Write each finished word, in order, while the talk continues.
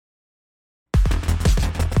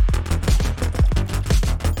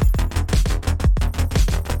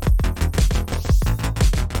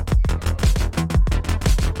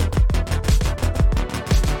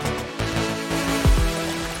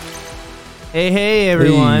Hey,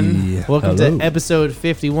 everyone. Hey. Welcome Hello. to episode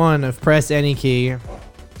 51 of Press Any Key.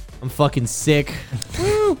 I'm fucking sick.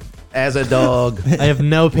 As a dog. I have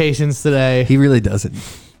no patience today. He really doesn't.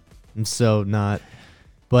 I'm so not.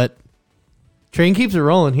 But train keeps it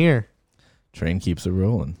rolling here. Train keeps it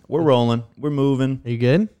rolling. We're rolling. We're moving. Are you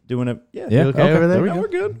good? Doing it. Yeah. You okay over there? Yeah, we're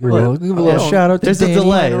good. Give a little shout out to There's a Danny.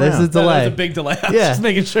 delay. There's a delay. big delay. I was Yeah. just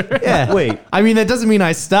making sure. Yeah. Wait. I mean, that doesn't mean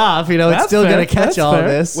I stop. You know, it's That's still fair. going to catch That's all fair.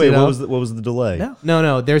 this. Wait, you know? what was the delay? No.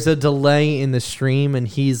 No. There's a delay in the stream, and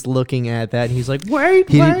he's looking at that, and he's like, wait.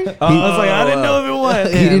 He I was like, I didn't know if it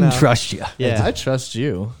was. He Yeah, didn't no. trust you. Yeah. I trust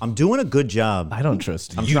you. I'm doing a good job. I don't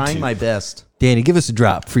trust I'm you. trying two. my best. Danny, give us a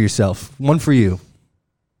drop for yourself. One for you.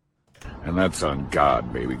 And that's on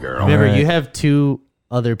God, baby girl. Remember, Alright. you have 2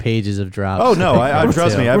 other pages of drops. Oh, no. I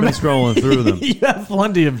trust too. me. I've been scrolling through them. You have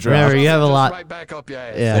plenty of drops. Remember, you have a lot. Right back up your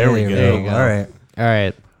ass. Yeah, There we There you go. go. All right. All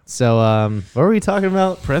right. So, what were we talking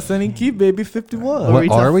about? Press any key, baby. 51. What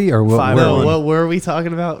are we or what Five were oh we? one. What were we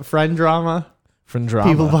talking about? Friend drama? From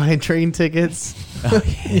drama. People buying train tickets?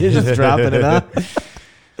 You're just dropping it up.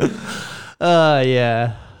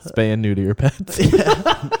 Yeah. Spay and neuter your pets.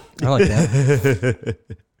 I like that.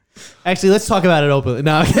 Actually, let's talk about it openly.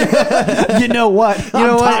 No. You know what?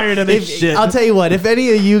 I'm tired of this If- shit. I'll tell you what. If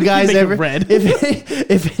any of you guys make it ever, red.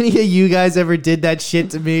 if any of you guys ever did that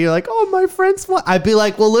shit to me, you're like, oh, my friends, what? I'd be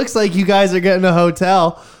like, well, looks like you guys are getting a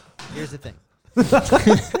hotel. Here's the thing.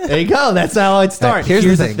 There you go. That's how I'd start. Here's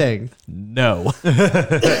the the thing. No.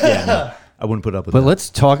 Yeah, no. I wouldn't put up with But that. let's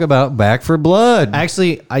talk about Back for Blood.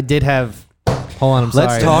 Actually, I did have. Hold on, I'm sorry.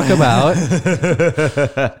 Let's talk about.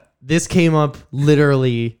 This came up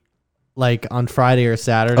literally like on Friday or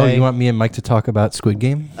Saturday. Oh, you want me and Mike to talk about Squid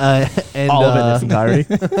Game? And All of it in its entirety.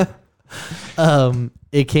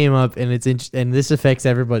 it came up, and and this affects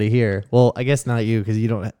everybody here. Well, I guess not you because you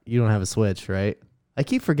don't have a Switch, right? I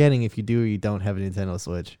keep forgetting if you do or you don't have a Nintendo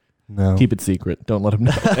Switch. No. Keep it secret. Don't let him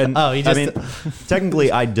know. And, Oh, you just- I mean, technically,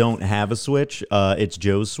 I don't have a Switch. It's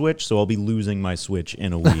Joe's Switch, so I'll be losing my Switch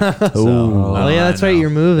in a week. Oh, yeah, that's right, you're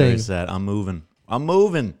moving. There's that. I'm moving.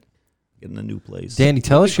 Getting a new place. Danny,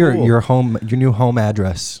 tell us Cool. your new home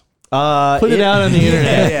address. Put it out on the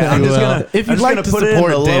internet. Yeah, I'm You just will. gonna. If I'm you'd just like gonna to put it in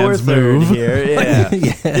support the lower Dan's third move. here. Yeah.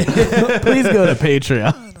 Please go to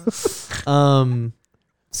Patreon.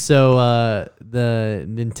 So the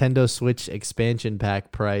Nintendo Switch expansion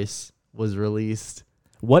pack price was released.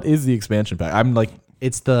 What is the expansion pack? I'm like,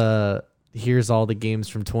 It's here's all the games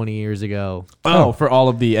from 20 years ago. for all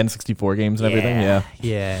of the N64 games and everything. Yeah.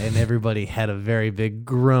 Yeah, and everybody had a very big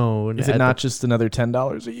groan. Is at it not just another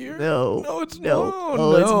 $10 a year? No. No, it's No. no.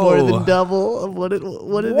 Oh, it's more than double of what it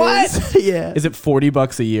is. Yeah. Is it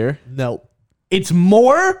 $40 a year? No. It's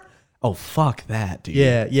more? Oh, fuck that, dude.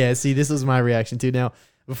 Yeah. See, this was my reaction too. Now,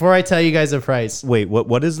 before I tell you guys the price, Wait,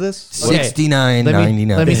 what is this? Okay.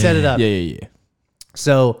 $69.99. let me set it up. Yeah.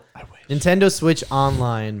 So, Nintendo Switch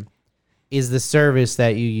Online is the service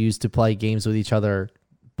that you use to play games with each other,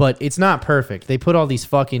 but it's not perfect. They put all these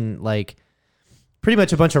fucking, like, pretty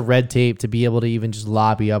much a bunch of red tape to be able to even just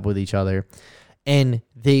lobby up with each other. And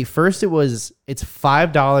it's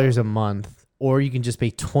 $5 a month, or you can just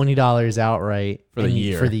pay $20 outright For the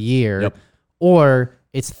year. For the year. Yep. Or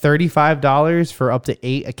it's $35 for up to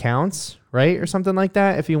 8 accounts, right? Or something like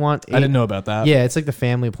that if you want. I didn't know about that. Yeah, it's like the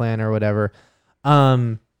family plan or whatever.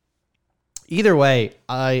 Either way,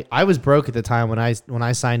 I was broke at the time when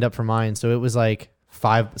I signed up for mine, so it was like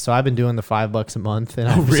 $5. So I've been doing the $5 a month,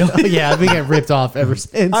 and really? Yeah, I've been getting ripped off ever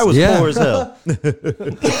since. I was Yeah. poor as hell.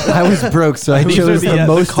 I was broke, so I These chose are the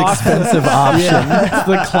most cost- expensive option. It's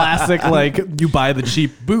the classic, like, you buy the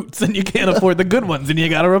cheap boots and you can't afford the good ones and you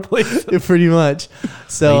got to replace them. pretty much.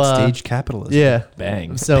 So Late stage capitalism. yeah.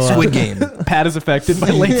 Bang. So Squid Game. Pat is affected by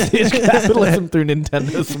late stage capitalism through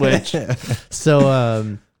Nintendo Switch.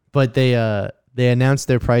 But they announced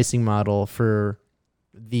their pricing model for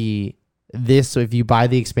this. So if you buy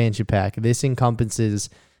the expansion pack, this encompasses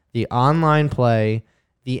the online play,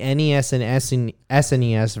 the NES and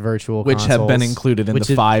SNES virtual Which have been consoles, included in which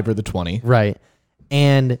the is- 5 or the 20. right.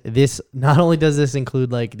 And this not only does this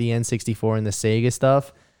include like the N64 and the Sega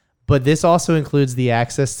stuff, but this also includes the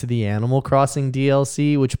access to the Animal Crossing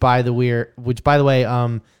DLC. Which by the way,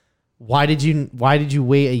 why did you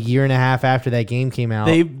wait a year and a half after that game came out?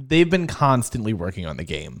 They've been constantly working on the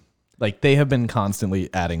game. Like, they have been constantly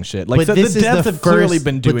adding shit. Like, but so this the is devs the have clearly first.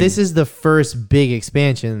 been doing. But this is the first big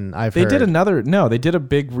expansion I've They heard. did they did a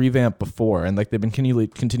big revamp before, and like they've been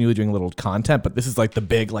continually doing little content. But this is like the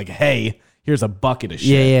big, like, hey, here's a bucket of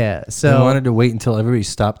shit. Yeah. So I wanted to wait until everybody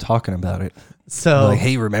stopped talking about it. So Like,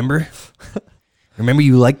 hey, remember? Remember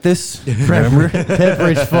you like this? Remember?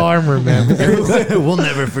 Pepperidge Farm, remember? We'll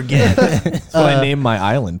never forget. That's what I named my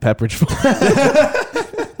island, Pepperidge Farm.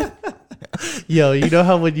 Yo, you know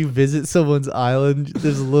how when you visit someone's island,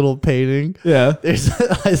 there's a little painting? Yeah. I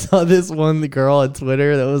saw this one girl on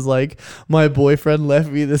Twitter that was like, my boyfriend left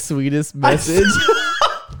me the sweetest message.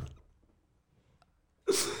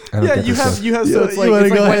 I don't Yeah, get you this have stuff. you have. You- So it's you like wanna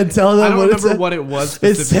it's go like ahead and tell them I don't what it remember said? what it was.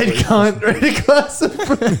 It said specifically. cunt right across the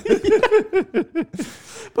front.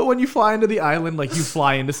 But when you fly into the island, like you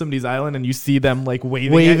fly into somebody's island and you see them like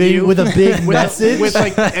waving at Waving you with a big with, message. with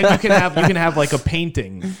like, and you can have like a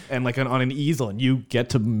painting and like on an easel, and you get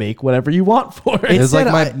to make whatever you want for it. It's like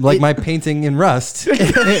said my painting in Rust.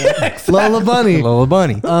 Lola Bunny. Lola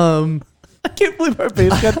Bunny. I can't believe our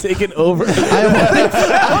base got taken over.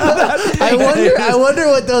 I wonder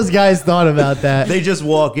what those guys thought about that. They just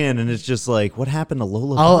walk in and it's just like, what happened to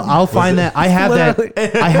Lola? I'll find that. I have that.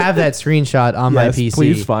 I have that screenshot on my Yes, PC.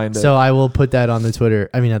 please find it. So I will put that on the Twitter.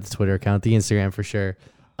 I mean, not the Twitter account, the Instagram for sure.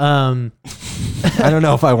 I don't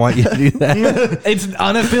know if I want you to do that. It's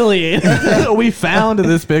unaffiliated. We found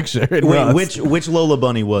this picture. in Wait, Rust. which Lola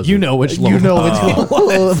Bunny was You it? know which You know which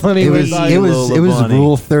Lola Bunny It was Lola Bunny.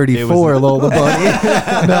 Rule 34 Lola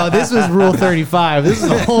Bunny. No, this was Rule 35. This is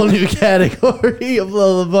a whole new category of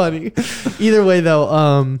Lola Bunny. Either way,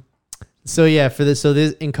 though, so yeah, this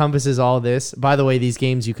encompasses all this. By the way, these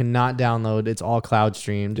games you cannot download. It's all cloud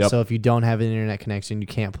streamed. Yep. So if you don't have an internet connection, you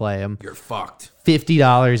can't play them. You're fucked.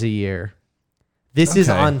 $50 a year. This is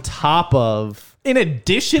Okay. on top of in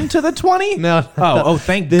addition to the 20? no. Oh,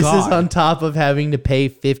 thank This God. is on top of having to pay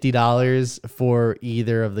 $50 for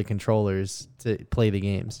either of the controllers to play the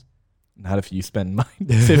games. Not if you spend my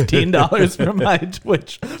 $15 for my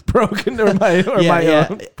Twitch Pro my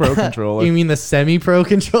own Pro controller. You mean the semi-pro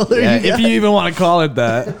controller? Yeah, you if you even want to call it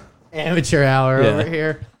that. amateur hour Yeah. over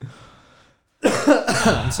here.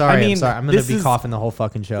 I'm sorry. I mean, I'm sorry. I'm gonna this be is- coughing the whole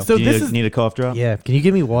fucking show. So Need this a, is need a cough drop? yeah, can you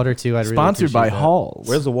give me water too? I'd really sponsored by appreciate that. Halls.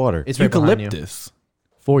 Where's the water? It's right behind you. eucalyptus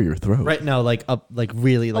for your throat. Right? No, like up, like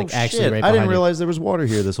really, like Oh, actually shit. right I behind didn't you. realize there was water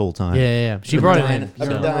here this whole time. Yeah, yeah, yeah. She brought it in. I've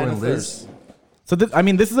been dying of thirst. So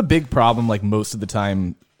this is a big problem. Like most of the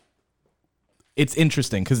time, it's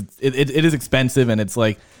interesting because it is expensive, and it's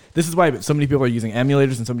like this is why so many people are using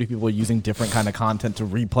emulators and so many people are using different kind of content to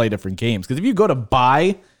replay different games. Because if you go to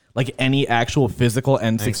buy like any actual physical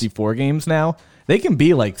N64 games now, they can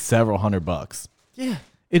be like several $100. Yeah.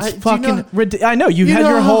 It's do you fucking know- ridiculous. I know you had know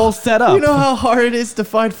your how- whole setup. You know how hard it is to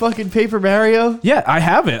find fucking Paper Mario? Yeah, I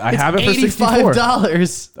have it. I have it for $64.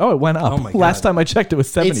 $85. Oh, it went up. Oh my Last God. time I checked, it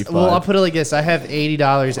was 75. Well, I'll put it like this: I have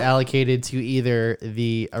 $80 allocated to either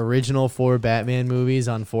the original 4 Batman movies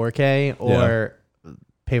on 4K or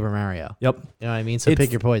Paper Mario. Yep. You know what I mean? So It's-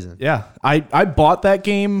 pick your poison. Yeah, I bought that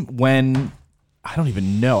game when I don't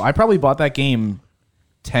even know. I probably bought that game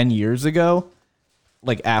 10 years ago,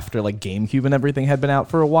 like after like GameCube and everything had been out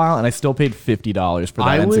for a while, and I still paid $50 for that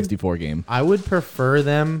I would- N64 game. I would prefer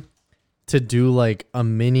them to do like a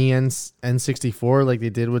mini N64 like they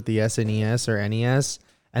did with the SNES or NES,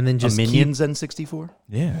 and then A just Minions N64?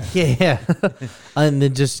 Yeah. keep, yeah, and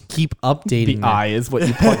then just keep updating. The them. eye is what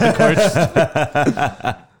you plug the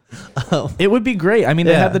cartridge. It would be great. I mean,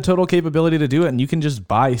 they Yeah. have the total capability to do it, and you can just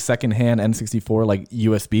buy secondhand N64 like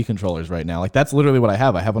USB controllers right now. Like that's literally what I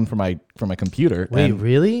have. I have one for my computer. Wait, and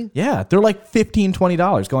really? yeah, they're like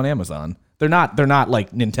 $15-$20. Go on Amazon. They're not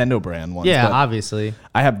like Nintendo brand ones. Yeah, but obviously.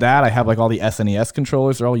 I have that. I have like all the SNES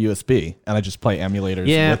controllers. They're all USB, and I just play emulators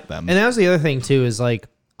Yeah, with them. and that was the other thing too. Is like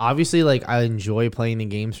obviously like I enjoy playing the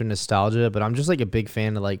games for nostalgia, but I'm just like a big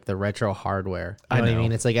fan of like the retro hardware. You know what I know.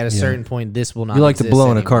 mean? It's like at a certain point, this will not. You like to exist blow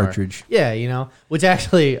in a anymore. cartridge. Yeah, you know, which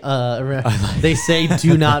actually they say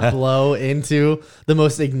do not blow into the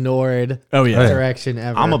most ignored Oh, yeah. direction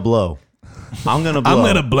ever. I'm a blow. I'm gonna blow. I'm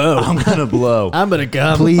gonna blow. I'm gonna blow. I'm gonna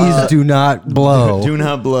come. Please do not blow. Do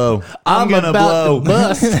not blow. I'm gonna about blow.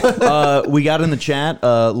 to bust. We got in the chat.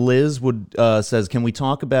 Liz says, "Can we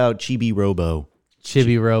talk about Chibi Robo?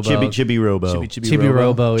 Chibi Robo. Chibi Robo. Chibi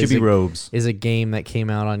Robo is Chibi a, Robes. is a game that came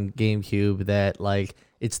out on GameCube that like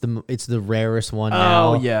it's the rarest one Oh,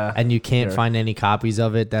 now. yeah. and you can't Sure. find any copies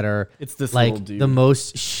of it that are. It's this like little dude. the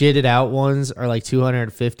most shitted out ones are like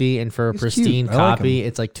 $250, and for a He's pristine cute. I like copy,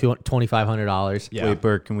 it's like $2,500. Yeah. Wait,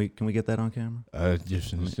 Bert, can we get that on camera?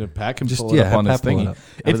 Pat can Just- pull it yeah, up on his Pat pull it thingy. up.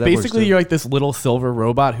 It's that work basically too? you're like this little silver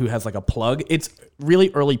robot who has like a plug. It's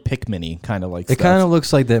really early Pikmin-y kind of like It stuff. kind of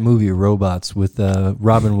looks like that movie Robots with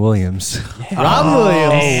Robin Williams. Rob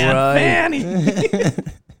Williams. Man.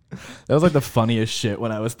 That was like the funniest shit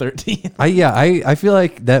when I was 13. I feel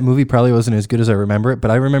like that movie probably wasn't as good as I remember it,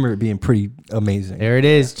 but I remember it being pretty amazing. There it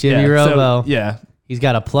is, Chibi Yeah, so- Robo. yeah. He's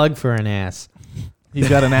got a plug for an ass. He's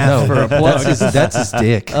got an ass for a plug. That's his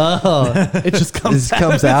dick. Oh, It just comes. This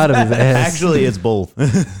comes out of his ass. Actually, it's both.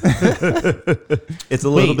 It's a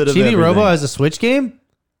little wait, bit of Chibi everything. Robo has a Switch game?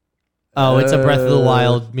 Oh, it's a Breath of the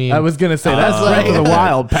Wild meme. I was gonna say that's Breath of the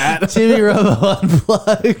Wild, Pat. Chibi Robo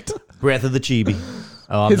unplugged. Breath of the Chibi.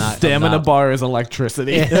 Oh, I'm His not. stamina bar is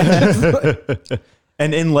electricity.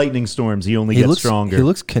 And in lightning storms, he only He gets looks stronger. He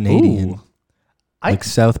looks Canadian. Ooh. Like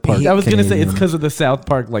South Park. I was gonna say it's Canadian. because of the South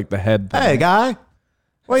Park, like the head. Thing. Hey, guy.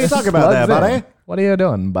 What are you talking about there, Plugs buddy? in. What are you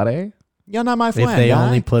doing, buddy? You're not my If friend, they guy.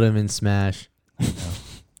 only put him in Smash.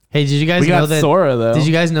 Hey, did you guys We know got that? Sora though. Did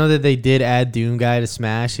you guys know that they did add Doom Guy to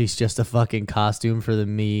Smash? He's just a fucking costume for the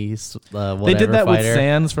whatever They did that fighter. with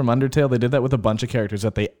Sans from Undertale. They did that with a bunch of characters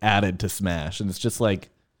that they added to Smash, and it's just like,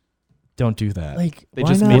 don't do that. Like, They why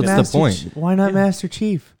just not made it- What's the Master point? Why not Master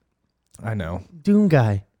Chief? I know. Doom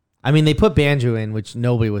Guy. I mean, they put Banjo in, which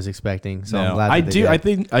nobody was expecting. So I'm No, glad that I they do.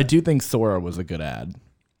 did. I do think Sora was a good ad.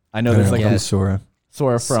 I know I there's don't like know a who's Sora.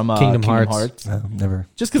 Sora from Kingdom Kingdom Hearts. Hearts. No, never.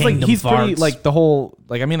 Just because like Kingdom he's pretty Farts. like the whole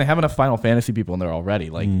like I mean they have enough Final Fantasy people in there already.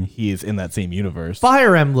 Like he is in that same universe,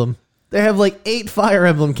 Fire Emblem. They have like 8 Fire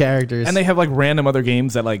Emblem characters. and they have like random other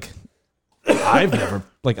games that like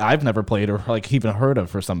I've never played or like even heard of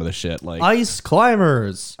for some of the shit. Like Ice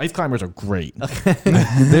Climbers. Ice Climbers are great.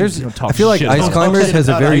 There's. Don't talk I feel like shit Ice about Climbers shit has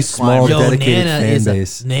a about very Ice small, Climbers. dedicated fan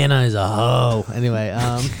base. Nana is a hoe. Anyway,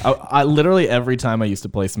 I literally every time I used to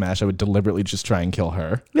play Smash, I would deliberately just try and kill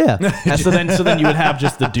her. yeah, And so then you would have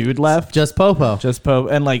just the dude left, just Popo. just Poe,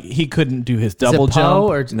 and like he couldn't do his Is it double Poe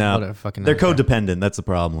jump. or No, whatever, fucking they're okay. codependent. That's the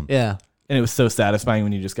problem. Yeah. And it was so satisfying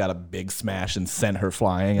when you just got a big smash and sent her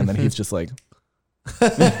flying, and then he's just like,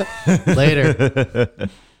 Later.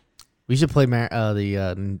 We should play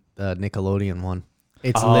the Nickelodeon one.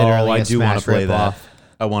 It's Oh, literally I a do want Smash to play ripoff. that.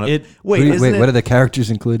 I want to. It- Wait, Wait, isn't it, what are the characters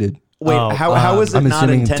included? wait, Oh, how is it I'm not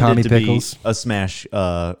assuming intended Tommy to Pickles. be a Smash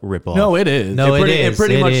ripoff? no, it is. No, it it is.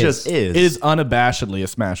 pretty It much is. just is. It is unabashedly a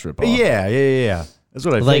Smash ripoff. Yeah. That's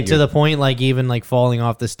what I Like to figured. the point, like even like falling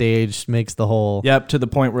off the stage makes the whole. Yep, to the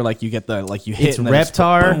point where like you get the like you hit It's and then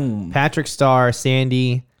Reptar, boom. Patrick Star,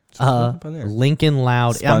 Sandy, up on there? Lincoln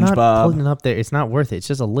Loud. I'm not SpongeBob. putting it up there. It's not worth it. It's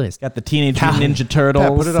just a list. Got the Teenage Mutant Ninja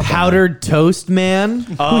Turtles. put it up. Powdered Toast Man.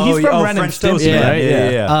 Oh, He's from oh, Ren and French Stimpy, Toast Man. right?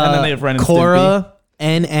 Yeah. And then they have Ren and Cora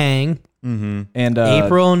and Aang. and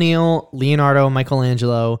April O'Neil, Leonardo,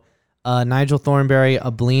 Michelangelo, Nigel Thornberry,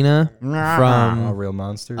 Ablina All from real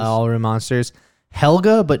monsters. All Real Monsters,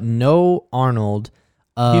 Helga, but no Arnold.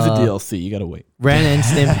 He's a DLC. You gotta wait. Ren and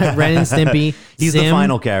Stimpy. He's Zim, the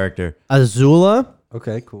final character. Azula,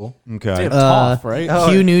 Okay, cool. Okay. Toph, right?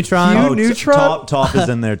 Hugh Neutron, Oh, Neutron? Top is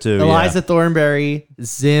in there too. Eliza Thornberry,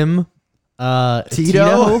 Zim,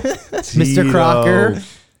 Tito? Mr. Crocker,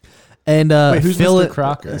 and Wait, who's Phil- Mr.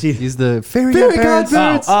 Crocker? He's the fairy godparents.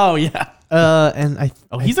 godparents. Oh yeah. and I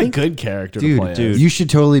He's I a think- good character to Dude, play. dude. you should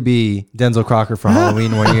totally be Denzel Crocker for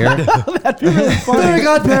Halloween one year. Fairy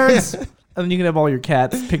godparents. And then you can have all your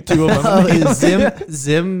cats. Pick 2 of them. Oh,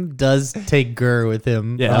 Zim does take Gur with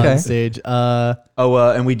him Yeah. on Okay. stage.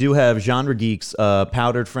 And we do have Genre Geeks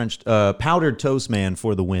Powdered Toast Man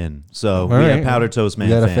for the win. So we All have right. Powdered Toast Man.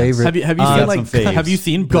 You got a fans. favorite? Have you got seen some like faves. have you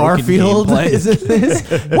seen Broken Garfield Gameplay? is in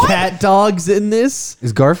this. Cat Dog's in this.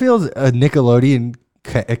 Is Garfield a Nickelodeon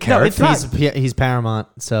a character? it's not. He's Paramount,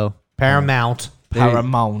 so Paramount.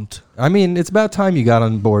 Paramount. I mean, it's about time you got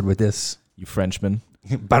on board with this. You Frenchman.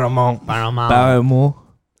 Paramount. Paramount.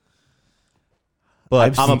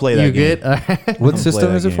 But I'm gonna play that You game. good? All right. What play system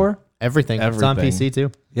that is it game. for? Everything. It's on Everything. PC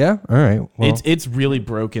too. Yeah. All right. Well, It's really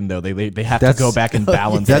broken though. They have to That's- go back and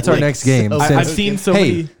balance. that's it. our Like, next game. so- I've since- seen so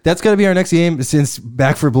hey, many. that's got to be our next game since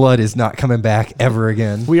Back for Blood is not coming back ever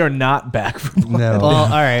again. We are not back from. No. Well, all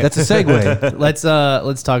right. That's a segue.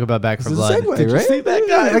 Let's talk about Back 4 It's a Blood. segue, right? see that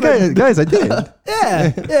guy? I got, guys, I did.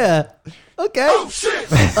 Yeah. Okay.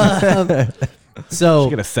 So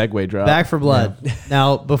Get a segue drop. Back for Blood.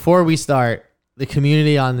 Now, before we start, the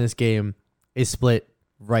community on this game is split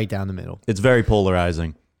right down the middle. It's very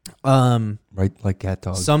polarizing. Right, like cat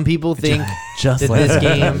dog. Some people think Just that like this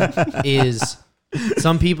game is.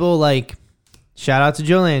 Some people like. Shout out to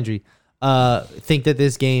Joe Landry. Think that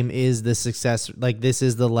this game is the success. Like this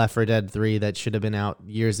is the Left 4 Dead 3 that should have been out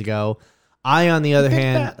years ago. I, on the other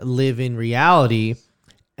hand, live in reality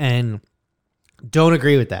and don't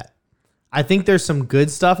agree with that. I think there's some good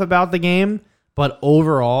stuff about the game, but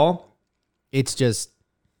overall, it's just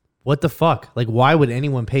what the fuck? Like, why would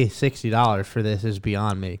anyone pay $60 for this? Is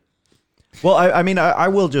beyond me. Well, I mean, I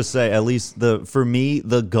will just say, at least for me,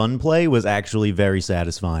 the gunplay was actually very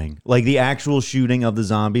satisfying. Like the actual shooting of the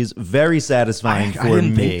zombies, very satisfying for I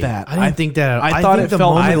didn't me. think that. I didn't think that. I thought think it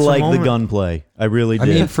felt- I moment to like the moment- gunplay. I really I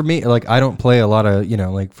did. mean, for me, like I don't play a lot of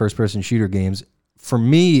like first person shooter games. For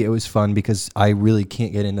me, it was fun because I really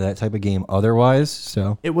can't get into that type of game otherwise.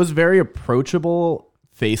 So It was very approachable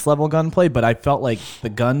face level gunplay, but I felt like the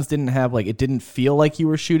guns didn't have it didn't feel like you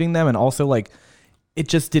were shooting them, and also like it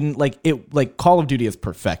just didn't like Call of Duty has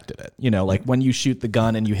perfected it. Like when you shoot the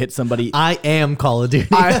gun and you hit somebody. I am Call of Duty.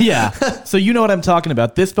 Yeah. So you know what I'm talking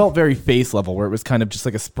about. This felt very face level, where it was kind of just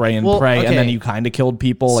like a spray and pray, okay. and then you kind of killed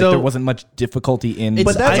people. So- Like there wasn't much difficulty in.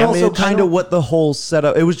 But that's damage. also kind of what the whole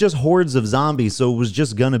setup. It was just hordes of zombies, so it was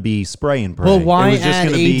just gonna be spray and pray. Well, why it was just add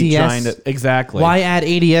gonna be ADS? trying to. exactly. Why add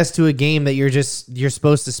ADS to a game that you're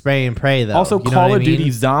supposed to spray and pray though? Also, You know Call what of I mean?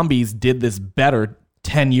 Duty Zombies did this better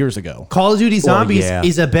 10 years ago. Call of Duty Zombies yeah.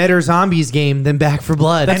 is a better zombies game than Back 4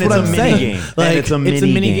 Blood. That's And what it's I'm a saying. mini game. Like, And it's a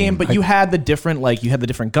Mini game, but I- you had the different you had the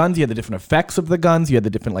different guns, you had the different effects of the guns, you had the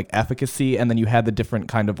different efficacy, and then you had the different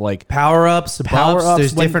kind of power-ups, buffs,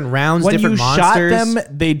 there's When- different rounds, when different you monsters. shot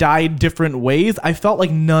them, they died different ways. I felt like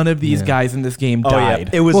none of these guys in this game Oh died.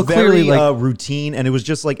 yeah, it was Well, very clearly, routine, and it was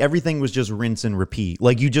just like everything was just rinse and repeat.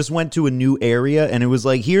 Like you just went to a new area, and it was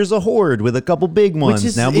like, here's a horde with a couple big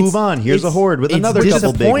ones. Now move on. Here's a horde with another couple big ones.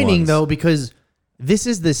 It's disappointing though because this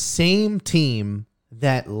is the same team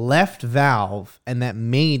that left Valve and that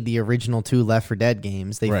made the original 2 Left 4 Dead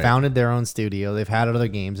games. They Right. founded their own studio. They've had other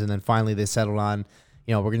games, and then finally they settled on,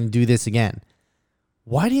 we're going to do this again.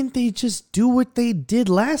 Why didn't they just do what they did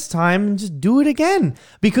last time and just do it again?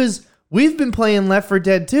 Because we've been playing Left 4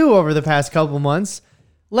 Dead 2 over the past couple months.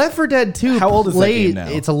 Left 4 Dead 2 How old is that game now?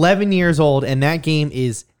 It's 11 years old, and that game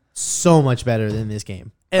is so much better than this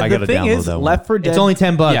game. And I the gotta thing download is, that one. Left 4 Dead. It's only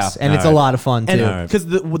 $10, Yeah. and it's a lot of fun too. And because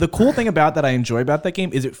the cool thing about that I enjoy about that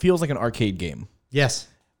game is it feels like an arcade game. Yes.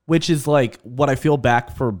 Which is like what I feel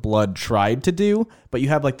Back 4 Blood tried to do, but you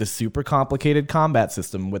have like the super complicated combat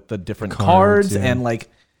system with the different cards yeah. and like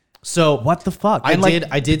So what the fuck? I And, like,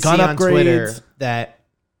 did see gun on Twitter upgrades. that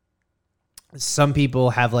some people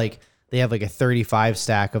have a 35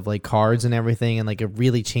 stack of like cards and everything, and like it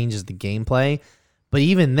really changes the gameplay. But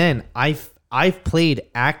even then, I've played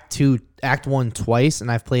Act 1 twice,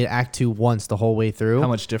 and I've played Act 2 once the whole way through. How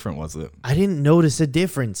much different was it? I didn't notice a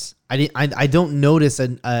difference. I don't notice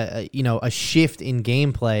a shift in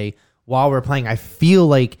gameplay while we're playing. I feel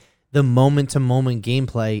like the moment to moment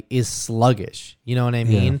gameplay is sluggish. You know what I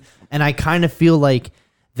mean? And I kind of feel like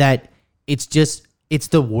that it's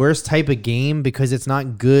the worst type of game because it's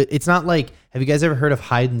not good. It's not like, have you guys ever heard of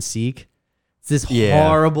Hide and Seek? It's this Yeah.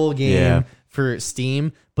 horrible game Yeah. for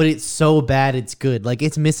Steam, but it's so bad it's good. Like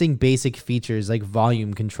it's missing basic features like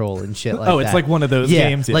volume control and shit like that. Oh, it's like one of those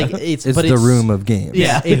games. Yeah. Like it's it's but the room of games.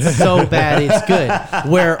 yeah, it's so bad it's good.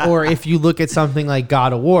 Or if you look at something like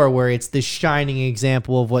God of War, where it's the shining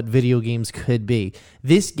example of what video games could be,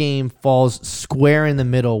 this game falls square in the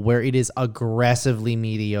middle where it is aggressively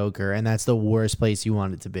mediocre, and that's the worst place you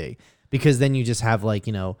want it to be. Because then you just have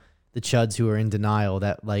the chuds who are in denial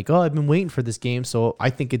that I've been waiting for this game, so I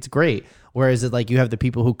think it's great. Whereas it you have the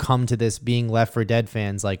people who come to this being Left 4 Dead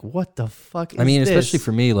fans, what the fuck is I mean, this? especially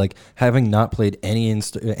for me, having not played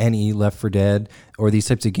any Left 4 Dead or these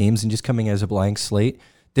types of games and just coming as a blank slate,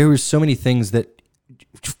 there were so many things that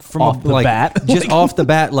from Off the bat? just off the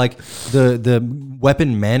bat, the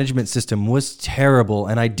weapon management system was terrible,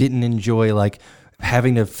 and I didn't enjoy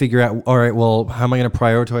having to figure out, all right, well, how am I going to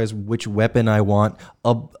prioritize which weapon I want?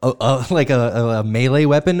 A melee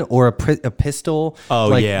weapon or a pistol?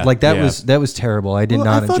 Oh, yeah. That was terrible. I did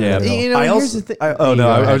not enjoy it at all. I here's also, the thing.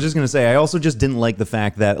 I was just gonna say, I also just didn't like the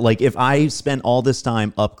fact that if I spent all this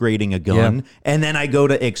time upgrading a gun and then I go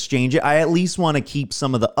to exchange it, I at least want to keep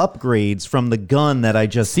some of the upgrades from the gun that I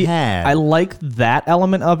just had. I like that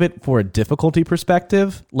element of it for a difficulty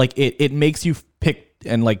perspective. It makes you pick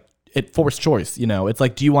and it forced choice, it's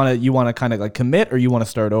do you want to kind of commit or you want to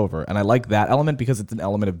start over? And I like that element because it's an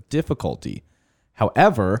element of difficulty.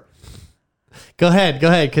 However, Go ahead,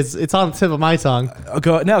 because it's on the tip of my tongue.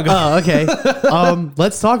 go. Oh, okay.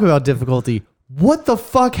 Let's talk about difficulty. What the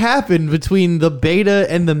fuck happened between the beta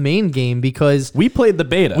and the main game? Because We played the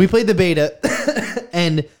beta. we played the beta,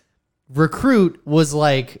 and Recruit was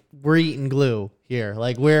like, "We're eating glue here."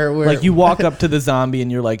 We're you walk up to the zombie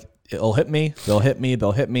and you're like, it'll hit me, they'll hit me,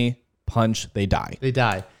 they'll hit me, punch, they die. they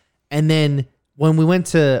die, and then when we went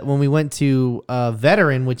to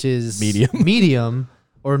veteran, which is medium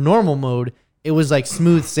or normal mode, it was like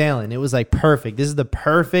smooth sailing. It was like perfect. This is the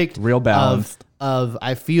perfect Real balanced.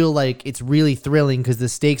 I feel like it's really thrilling because the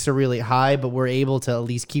stakes are really high, but we're able to at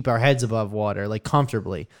least keep our heads above water, like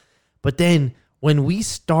comfortably. But then when we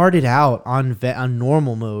started out on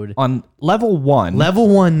normal mode, On level 1, level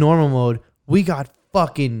 1 normal mode, we got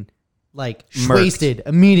fucking like wasted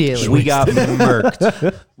immediately. We got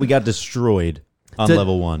murked. We got destroyed on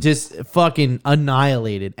level 1. Just fucking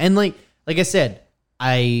annihilated. And like I said,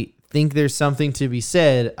 I think there's something to be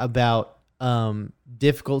said about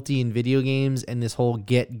difficulty in video games and this whole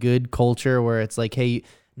get good culture where it's like, hey,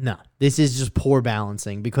 no, this is just poor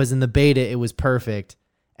balancing, because in the beta it was perfect,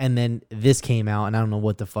 and then this came out and I don't know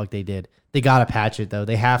what the fuck they did. They gotta patch it though.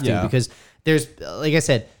 They have to, Yeah. because there's, like I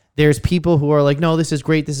said, there's people who are like, no, this is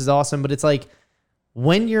great, this is awesome, but it's like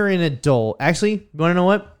when you're an adult. Actually, you want to know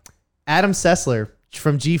what? Adam Sessler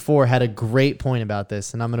from G4 had a great point about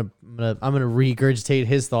this, and I'm gonna regurgitate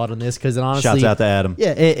his thought on this because it honestly, Shouts out to Adam.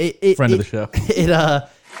 yeah, friend of the show.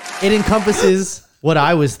 It encompasses what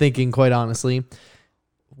I was thinking, quite honestly.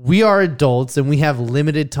 We are adults and we have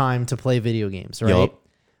limited time to play video games, right? Yup.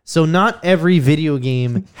 So not every video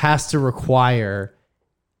game has to require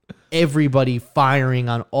everybody firing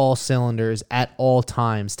on all cylinders at all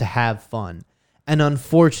times to have fun. And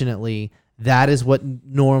unfortunately, that is what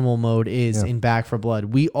normal mode is in Back 4 Blood.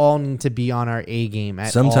 We all need to be on our A game at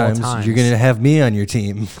all Sometimes times. you're going to have me on your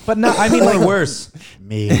team. But no, I mean, like, Worse.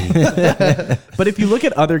 Me. but if you look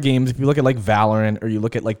at other games, if you look at like Valorant, or you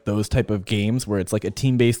look at like those type of games where it's like a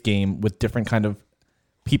team-based game with different kind of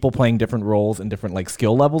people playing different roles and different like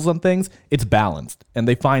skill levels and things, it's balanced. And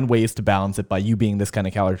they find ways to balance it by you being this kind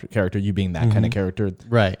of character, you being that kind of character.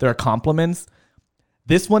 Right. There are compliments.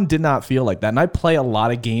 This one did not feel like that. And I play a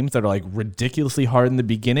lot of games that are like ridiculously hard in the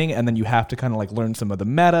beginning, and then you have to kind of like learn some of the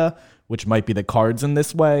meta, which might be the cards in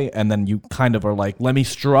this way. And then you kind of are like, let me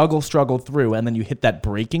struggle through. And then you hit that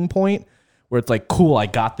breaking point where it's like, cool, I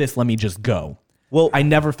got this. Let me just go. Well, I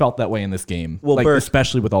never felt that way in this game. Well, like, Burke,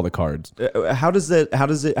 especially with all the cards. how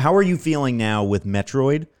are you feeling now with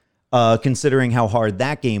Metroid? Considering how hard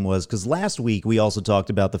that game was, because last week we also talked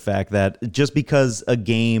about the fact that just because a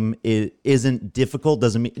game isn't difficult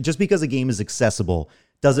doesn't mean, just because a game is accessible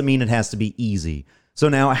doesn't mean it has to be easy. So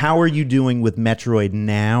now, how are you doing with Metroid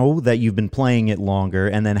now that you've been playing it longer,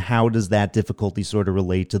 and then how does that difficulty sort of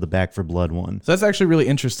relate to the Back 4 Blood one? So that's actually really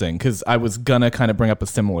interesting, because I was gonna kind of bring up a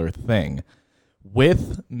similar thing.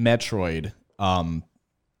 With Metroid,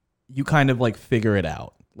 you kind of like figure it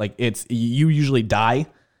out. Like, it's, you usually die,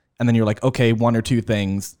 and then you're like, okay, one or two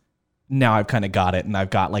things. Now I've kind of got it, and I've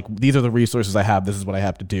got like, these are the resources I have. This is what I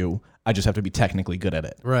have to do. I just have to be technically good at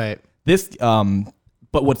it. Right. This,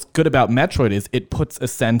 but what's good about Metroid is it puts a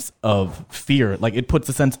sense of fear. Like, it puts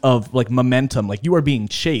a sense of like momentum. Like, you are being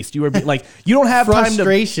chased. You are like, you don't have time to.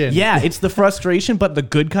 Frustration. Yeah, it's the frustration, but the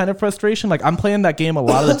good kind of frustration. Like, I'm playing that game a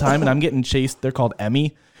lot of the time, and I'm getting chased. They're called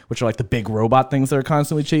Emmy, which are like the big robot things that are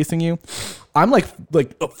constantly chasing you. I'm like,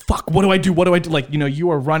 oh, fuck, what do I do? What do I do? Like, you know, you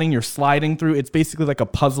are running, you're sliding through. It's basically like a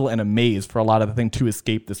puzzle and a maze for a lot of the thing to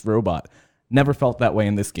escape this robot. Never felt that way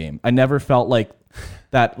in this game. I never felt like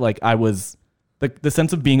that, like I was, the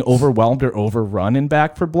sense of being overwhelmed or overrun in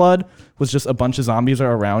Back 4 Blood was just a bunch of zombies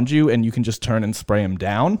are around you and you can just turn and spray them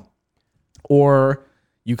down. Or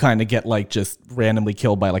you kind of get like just randomly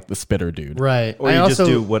killed by like the spitter dude. Right. Or I you also just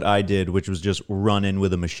do what I did, which was just run in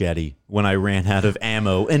with a machete when I ran out of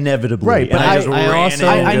ammo, inevitably. Right, but and I just I ran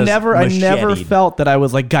also- in and I just never macheted. felt that I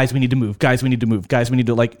was like, guys, we need to move. Guys, we need to move. Guys, we need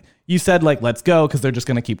to, like, you said like, let's go, because they're just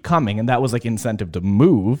going to keep coming. And that was like incentive to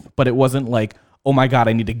move, but it wasn't like, oh my God,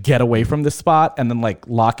 I need to get away from this spot and then like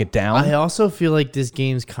lock it down. I also feel like this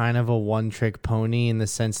game's kind of a one-trick pony in the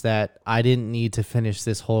sense that I didn't need to finish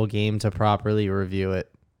this whole game to properly review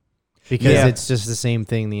it, because Yeah. it's just the same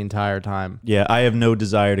thing the entire time. Yeah, I have no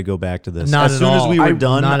desire to go back to this. Not as at soon as all. we were I-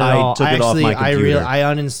 done, not at I all. took it off my computer. I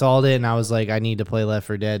uninstalled it and I was like, I need to play Left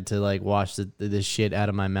 4 Dead to like wash the shit out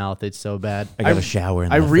of my mouth. It's so bad. I got a shower.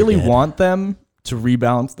 In I Left 4 really Dead. want them to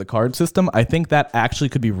rebalance the card system. I think that actually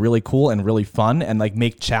could be really cool and really fun, and like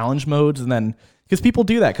make challenge modes, and then because people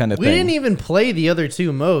do that kind of We thing. didn't even play the other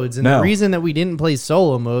two modes, and No. the reason that we didn't play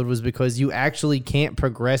solo mode was because you actually can't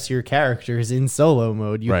progress your characters in solo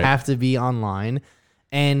mode. You Right. have to be online,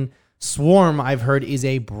 and Swarm, I've heard, is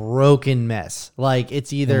a broken mess. Like,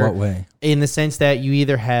 it's either In what way? in the sense that you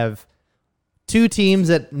either have two teams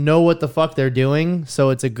that know what the fuck they're doing, so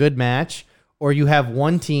it's a good match, or you have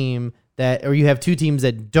one team that, or you have two teams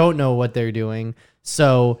that don't know what they're doing,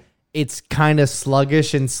 so it's kind of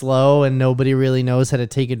sluggish and slow and nobody really knows how to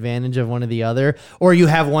take advantage of one or the other. Or you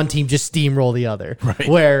have one team just steamroll the other,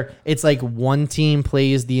 where it's like one team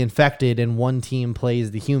plays the infected and one team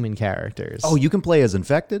plays the human characters. Oh, you can play as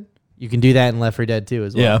infected? You can do that in Left 4 Dead 2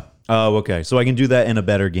 as well. Yeah. Oh, okay. So I can do that in a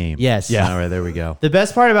better game. Yes. Yeah. All right. There we go. The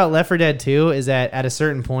best part about Left 4 Dead 2 is that at a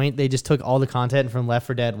certain point, they just took all the content from Left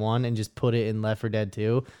 4 Dead 1 and just put it in Left 4 Dead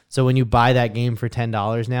 2. So when you buy that game for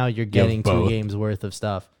 $10 now, you're getting 2 both. games worth of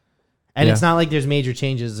stuff. And it's not like there's major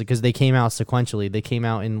changes because they came out sequentially. They came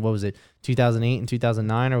out in, 2008 and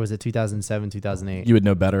 2009, or was it 2007, 2008? You would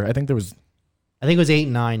know better. I think there was I think it was 8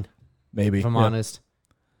 and 9, maybe. if I'm Yep. honest.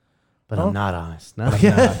 But I'm not honest. No.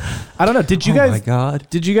 I don't know. Did you Oh my guys? God.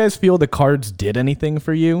 Did you guys feel the cards did anything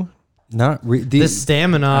for you? Not The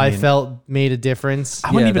stamina, I felt, made a difference.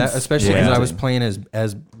 I wouldn't even especially Yeah. because I was playing as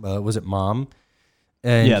was it Mom,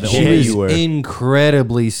 and Yeah, the she old- was you were.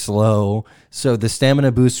 incredibly slow. So the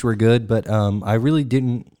stamina boosts were good, but I really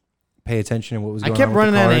didn't pay attention to what was I going kept on with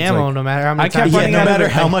running the out of cards. ammo Like, no matter how many I kept times. running No out of matter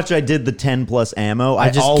it. how much I did the 10 plus ammo, I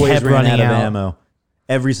just always kept ran running out of out. ammo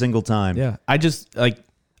every single time. Yeah. I just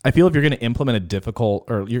I feel if you're going to implement a difficult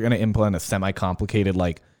or you're going to implement a semi-complicated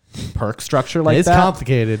perk structure like It's that,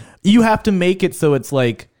 complicated. you have to make it so it's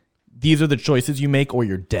like these are the choices you make or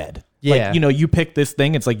you're dead. Yeah. You pick this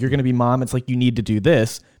thing. It's like you're going to be Mom. It's like you need to do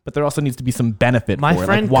this, but there also needs to be some benefit My for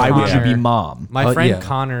friend it. Like, why would you Connor- be Mom? My friend yeah.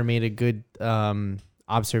 Connor made a good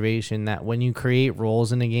observation that when you create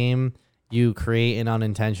roles in a game, you create an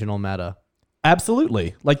unintentional meta.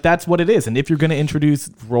 Absolutely. That's what it is. And if you're going to introduce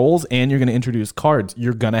roles and you're going to introduce cards,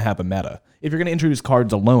 you're going to have a meta. If you're going to introduce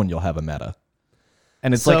cards alone, you'll have a meta.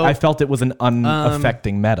 And it's So, I felt it was an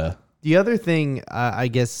unaffecting meta. The other thing, I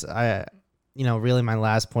guess, really my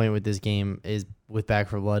last point with this game is with Back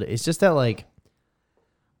 4 Blood. It's just that,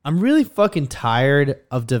 I'm really fucking tired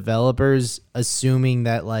of developers assuming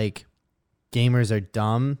that, gamers are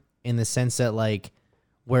dumb in the sense that,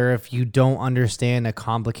 where if you don't understand a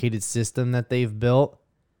complicated system that they've built,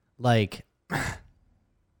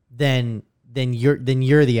 then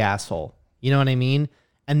you're the asshole. You know what I mean?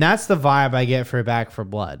 And that's the vibe I get for Back 4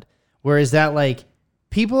 Blood. Whereas that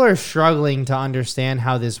people are struggling to understand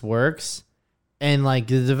how this works, and the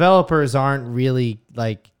developers aren't really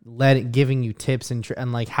giving you tips and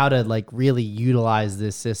how to really utilize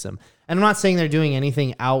this system. And I'm not saying they're doing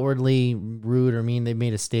anything outwardly rude or mean. They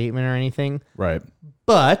made a statement or anything. Right.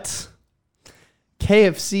 But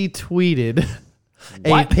KFC tweeted a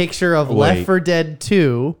What? picture of Left 4 Dead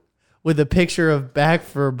 2 with a picture of Back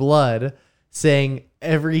 4 Blood saying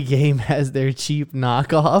every game has their cheap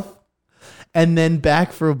knockoff. And then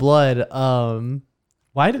Back 4 Blood,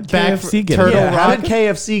 Why did Back KFC get Turtle it? How Rock- did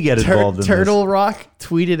KFC get involved in Turtle Rock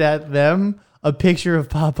tweeted at them a picture of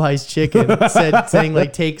Popeye's chicken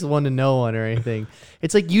saying takes one to know one or anything.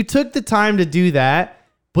 It's you took the time to do that,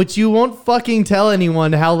 but you won't fucking tell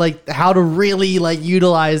anyone how to really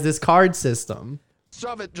utilize this card system.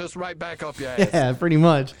 Shove it just right back up your ass. Yeah, pretty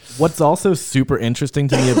much. What's also super interesting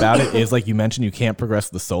to me about it is you mentioned you can't progress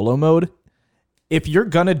the solo mode. If you're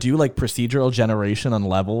going to do procedural generation on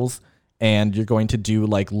levels and you're going to do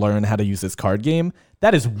learn how to use this card game,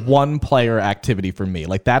 that is one player activity for me.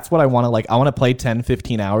 That's what I want to I want to play 10,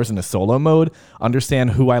 15 hours in a solo mode, understand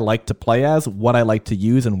who I like to play as, what I like to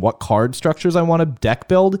use, and what card structures I want to deck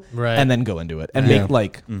build, Right. and then go into it. And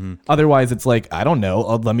make otherwise it's I don't know,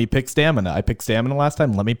 let me pick stamina. I picked stamina last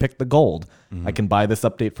time, let me pick the gold. I can buy this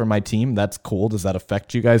update for my team. That's cool. Does that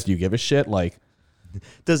affect you guys? Do you give a shit?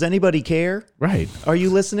 Does anybody care? Right. Are you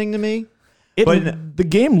listening to me? The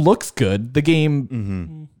game looks good. The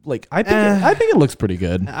game, I think it looks pretty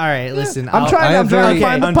good. All right, listen. I'm trying to find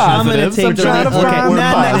the I'm gonna positives. take I'm the trying to lead.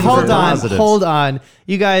 find Okay, the positives. hold on.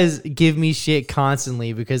 You guys give me shit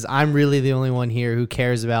constantly because I'm really the only one here who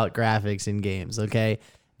cares about graphics in games. Okay,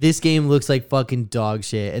 this game looks like fucking dog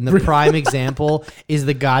shit, and the prime example is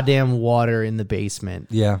the goddamn water in the basement.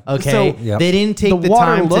 Yeah. Okay, So, Yep. they didn't take The the,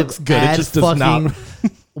 water time looks to good, it add just does fucking not.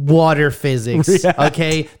 water physics. Yeah.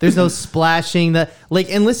 Okay, there's no splashing.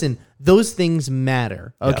 And listen, those things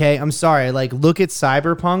matter. Okay, I'm sorry. Look at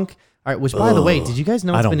Cyberpunk. All right, which by the way, did you guys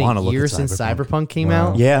know I it's don't been wanna a look year at since Cyberpunk. Cyberpunk came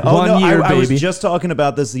out? Yeah. One year, I was baby. just talking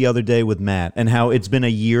about this the other day with Matt and how it's been a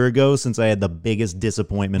year ago since I had the biggest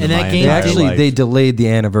disappointment And of that my game entire Actually, life. they delayed the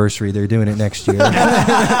anniversary. They're doing it next year.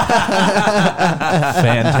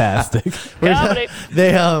 Fantastic.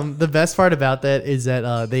 They the best part about that is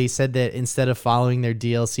that they said that instead of following their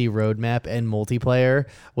DLC roadmap and multiplayer,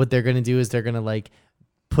 what they're gonna do is they're gonna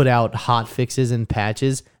put out hot fixes and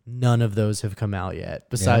patches none of those have come out yet,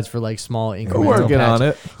 besides for like small incremental We're working patches. on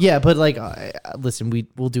it. Yeah, but like, listen,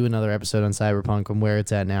 we'll do another episode on Cyberpunk and where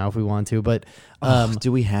it's at now if we want to. But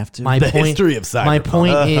Do we have to? my The point, history of my Cyberpunk.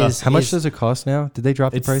 point is How much is- does it cost now? Did they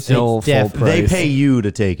drop the It's price? still full def- price. They pay you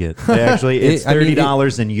to take it. They actually, it's I mean,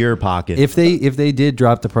 $30 in your pocket. If they did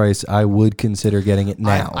drop the price, I would consider getting it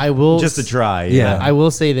now. I will just to try. Yeah. I will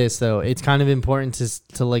say this though, it's kind of important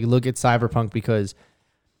to like look at Cyberpunk because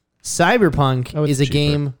Cyberpunk Oh, it's is a cheaper.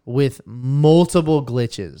 game with multiple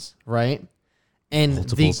glitches, right? And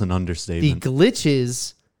Multiple's an the understatement.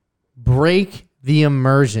 glitches break the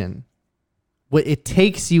immersion. What it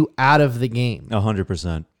takes you out of the game.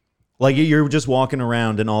 100%. Like you're just walking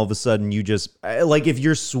around and all of a sudden you just like if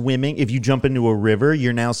you're swimming, if you jump into a river,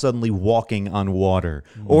 you're now suddenly walking on water.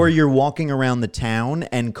 Or you're walking around the town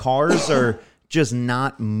and cars are just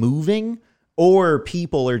not moving, or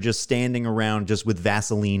people are just standing around just with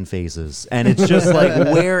Vaseline faces. And it's just like,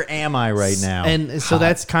 where am I right now? And so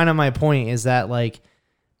that's kind of my point is that like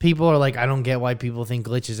people are like, I don't get why people think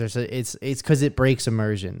glitches are so it's because it breaks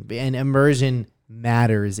immersion, and immersion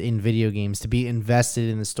matters in video games to be invested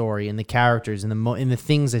in the story and the characters and in the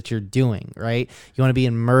things that you're doing, right? You want to be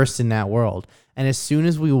immersed in that world. And as soon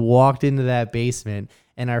as we walked into that basement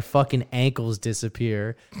and our fucking ankles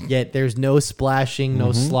disappear, yet there's no splashing,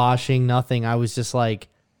 no sloshing, nothing, I was just like,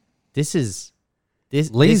 this is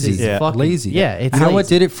lazy. This is fucking, Lazy. Yeah, it's You know what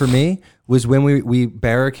lazy. did it for me was when we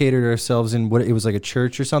barricaded ourselves in what it was like a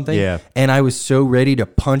church or something. Yeah. And I was so ready to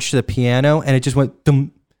punch the piano, and it just went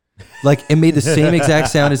dum. Like it made the same exact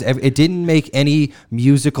sound as it didn't make any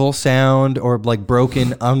musical sound or like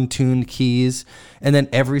broken untuned keys. And then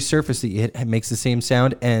every surface that you hit makes the same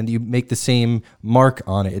sound, and you make the same mark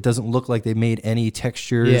on it. It doesn't look like they made any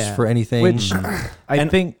textures Yeah. for anything. Which I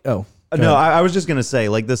think. Oh. No, I was just gonna say,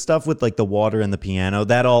 like the stuff with like the water and the piano,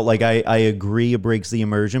 that all like I agree it breaks the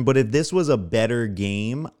immersion. But if this was a better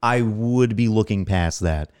game, I would be looking past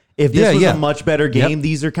that. If this was a much better game,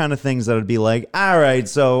 these are kind of things that would be like, all right,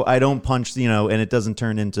 so I don't punch, and it doesn't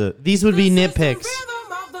turn into. These would be nitpicks.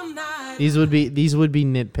 These would be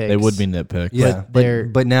nitpicks. They would be nitpicked. yeah, they're-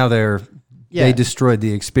 but now Yeah. they destroyed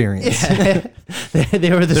the experience.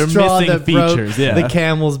 they were the They're straw missing that broke features, yeah. the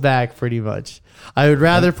camel's back, pretty much. I would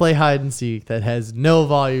rather play hide and seek that has no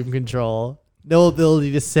volume control, no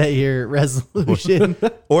ability to set your resolution.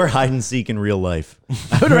 Or hide and seek in real life.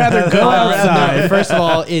 I would rather go outside. First of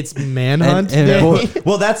all, it's manhunt. And- day.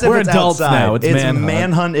 Well, that's if We're it's adults outside. now. It's manhunt.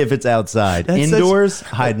 manhunt if it's outside. That's such- Indoors,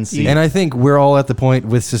 hide and seek. And I think we're all at the point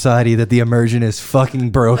with society that the immersion is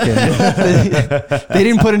fucking broken. They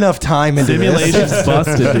didn't put enough time into this. Simulation's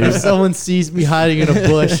busted, If dude. someone sees me hiding in a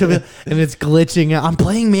bush and it's glitching, I'm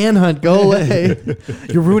playing manhunt. Go away.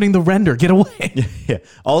 You're ruining the render. Get away. Yeah.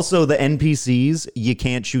 Also, the NPCs, you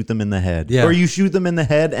can't shoot them in the head. Yeah. Or you shoot them in the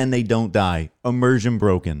head and they don't die. Immersion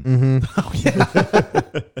broken.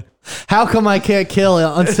 How come I can't kill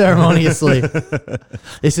unceremoniously?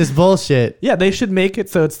 It's just bullshit. Yeah, they should make it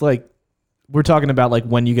so it's like we're talking about like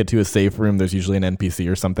when you get to a safe room, there's usually an NPC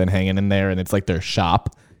or something hanging in there, and it's like their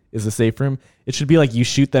shop is a safe room. It should be like you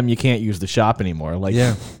shoot them, you can't use the shop anymore. Like,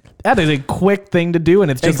 Yeah. that is a quick thing to do,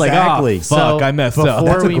 and it's just Exactly. like, oh, fuck, I messed up.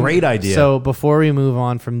 That's a great idea. So before we move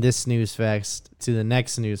on from this snooze fest to the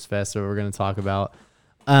next snooze fest that we're going to talk about,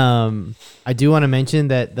 I do want to mention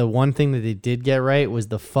that the one thing that they did get right was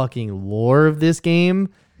the fucking lore of this game,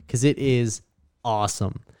 because it is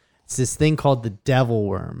awesome. It's this thing called the devil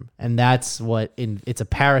worm, and that's it's a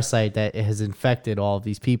parasite that has infected all of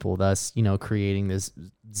these people, thus creating this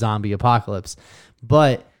zombie apocalypse.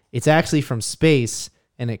 But it's actually from space,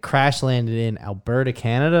 and it crash landed in Alberta,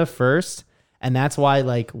 Canada first. And that's why,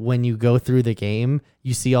 like, when you go through the game,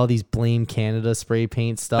 you see all these blame Canada spray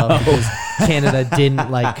paint stuff because Canada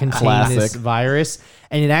didn't like contain this Classic. virus,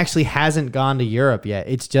 and it actually hasn't gone to Europe yet.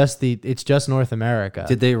 It's just North America.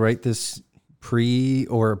 Did they write this pre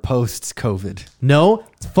or post COVID? No,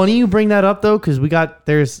 it's funny you bring that up though, because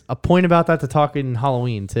there's a point about that to talk in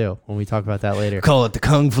Halloween too when we talk about that later. Call it the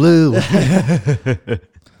Kung Flu.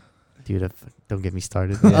 Dude, don't get me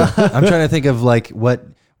started. I'm trying to think of like what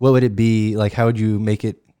would it be like? How would you make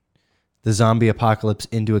it the zombie apocalypse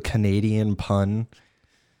into a Canadian pun?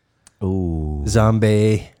 Ooh.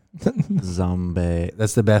 Zombie. Zombie.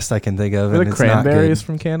 That's the best I can think of. Are And the it's not cranberries good.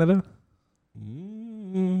 from Canada?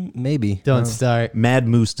 Maybe. Don't start. Mad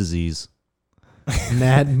moose disease.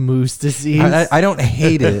 Mad moose disease. I don't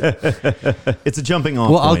hate it. It's a jumping off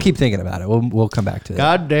Well, I'll point. keep thinking about it. We'll come back to that.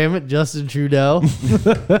 God damn it, Justin Trudeau.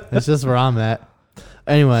 That's just where I'm at.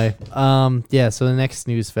 Anyway, so the next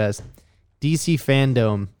snooze fest, DC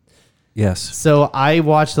Fandom. Yes. So I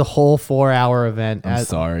watched the whole 4-hour event. I'm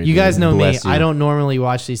sorry, You guys dude. know me. Bless you. I don't normally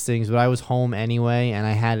watch these things, but I was home anyway, and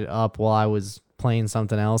I had it up while I was playing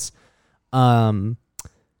something else.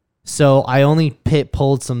 So I only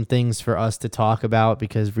pulled some things for us to talk about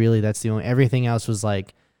because really that's the only. Everything else was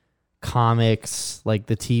like comics, like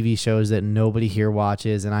the TV shows that nobody here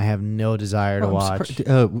watches, and I have no desire to watch.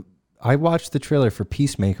 I watched the trailer for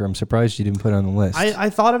Peacemaker. I'm surprised you didn't put it on the list. I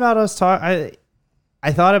thought about us talk.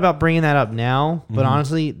 I thought about bringing that up now, but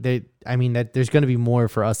honestly, that there's going to be more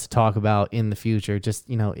for us to talk about in the future. Just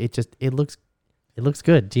it looks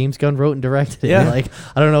good. James Gunn wrote and directed it. Yeah. Like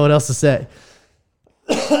I don't know what else to say.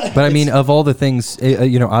 But I mean, of all the things,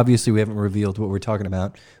 obviously we haven't revealed what we're talking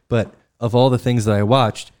about, but of all the things that I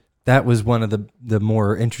watched, that was one of the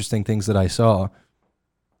more interesting things that I saw.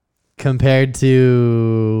 Compared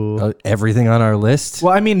to Everything on our list.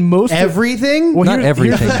 Well, I mean, most everything. Well, Not here's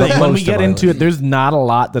everything, the but thing. When we most get of our into list. it, there's not a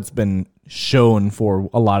lot that's been shown for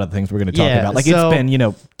a lot of the things we're going to talk Yeah, about. Like so- it's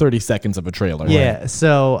been 30 seconds of a trailer. Yeah.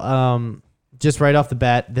 So, just right off the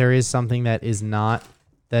bat, there is something that is not.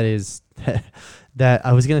 That is that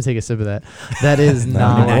I was gonna take a sip of that. That is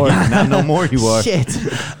not. Not no more. You are. Shit.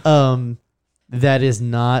 That is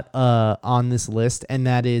not on this list, and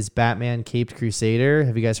that is Batman Caped Crusader.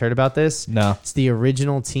 Have you guys heard about this? No. It's the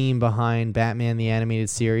original team behind Batman the Animated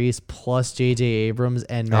Series, plus J.J. Abrams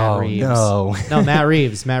and Matt Reeves. No. No, Matt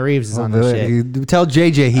Reeves. Matt Reeves is on this shit. You tell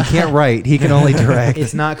JJ he can't write. He can only direct.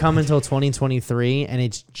 It's not coming until 2023, and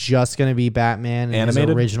it's just going to be Batman and Animated?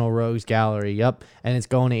 his original Rogues Gallery. Yep. And it's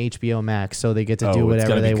going to HBO Max, so they get to Oh, do it's whatever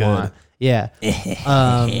gonna be they good. want. Yeah.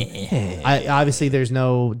 I obviously there's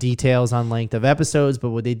no details on length of episodes,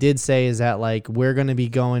 but what they did say is that like we're going to be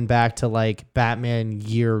going back to like Batman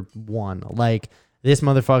year 1. Like this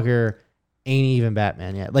motherfucker ain't even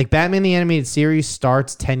Batman yet. Like Batman the Animated Series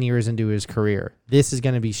starts 10 years into his career. This is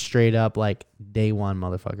going to be straight up like day 1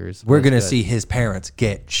 motherfuckers. We're What's going to good? see his parents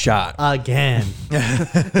get shot. Again. In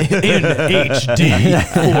HD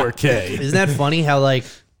 4K. Isn't that funny how like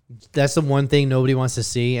that's the one thing nobody wants to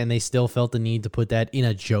see, and they still felt the need to put that in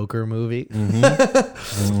a Joker movie.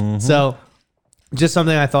 So just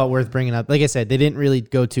something I thought worth bringing up. Like I said, they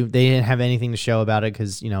didn't have anything to show about it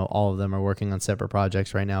because, all of them are working on separate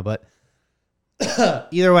projects right now. But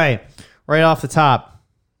either way, right off the top,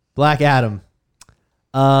 Black Adam.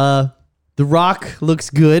 The Rock looks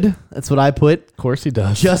good. That's what I put. Of course he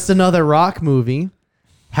does. Just another Rock movie.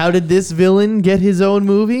 How did this villain get his own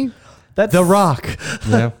movie? That's The Rock.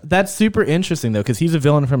 Yeah. That's super interesting though, because he's a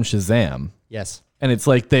villain from Shazam, Yes. and it's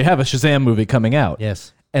like they have a Shazam movie coming out,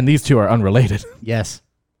 Yes. and these two are unrelated. Yes.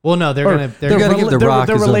 Well, no, they're Or gonna. they're gonna give The Rock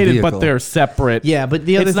they're his own related, vehicle. but they're separate. Yeah, but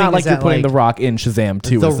the other It's thing not like is you're that, putting like, The Rock in Shazam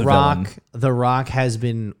 2 as the villain. The Rock has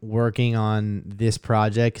been working on this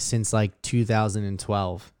project since like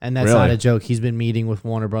 2012, and that's not Really? a joke. He's been meeting with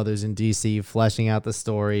Warner Brothers in DC, fleshing out the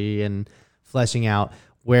story and fleshing out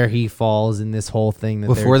where he falls in this whole thing that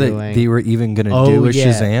Before they're doing. they were even going to do a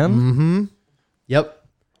Shazam? Mm-hmm. Yep.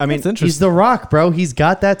 I mean, That's interesting. He's The Rock, bro. He's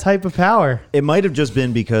got that type of power. it might have just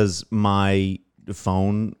been because my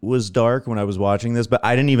phone was dark when I was watching this, but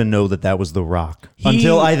I didn't even know that was The Rock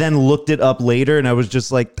until I then looked it up later, and I was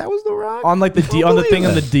just like, "That was The Rock." on like the on the thing in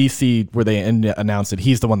in the DC where they announced it.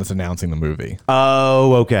 He's the one that's announcing the movie.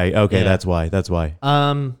 Oh, okay, Yeah. that's why. They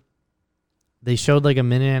showed like a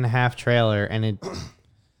 1.5-minute trailer, and it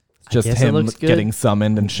Just guess it him looks good. getting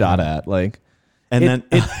summoned and shot at. Like, And then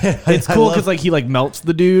it's cool because like he like melts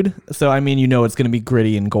the dude. So I mean, it's gonna be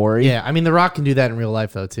gritty and gory. yeah. I mean, The Rock can do that in real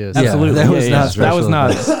life though too. So, Yeah, absolutely. that was not That was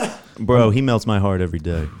special not. bro, he melts my heart every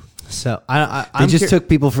day. so They I'm just took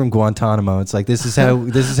people from Guantanamo. It's like this is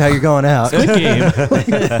how you're going out. Game.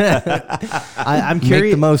 I'm Make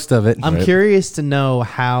curious. the most of it. I'm curious to know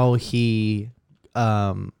how he,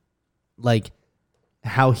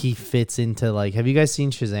 how he fits into like. Have you guys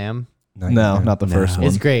seen Shazam? No, not the first one.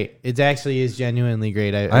 It's great. It actually is genuinely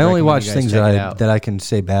great. I recommend only watch you guys things check it that out. that I can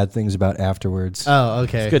say bad things about afterwards. Oh,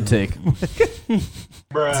 okay. Good take.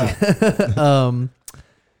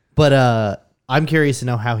 But I'm curious to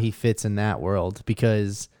know how he fits in that world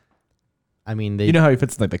because, I mean, they. You know how he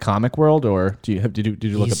fits in like the comic world, or did you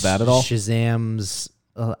look at he's that at all? Shazam's.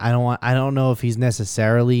 I don't know if he's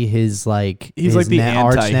necessarily his like. He's his like the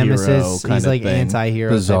arch anti-hero nemesis. kind He's of like thing.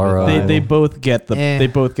 anti-hero. Bizarro. type of They vibe. both get Eh. they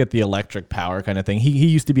both get the electric power kind of thing. He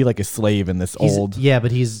used to be like a slave in this He's- old. Yeah,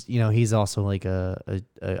 but he's also like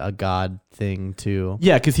a god thing too.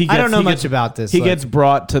 Yeah, because he. I don't know he much gets, about this. He like- gets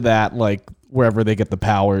brought to that like wherever they get the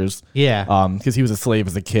powers. yeah. Because he was a slave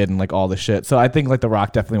as a kid and like all the shit. So I think like The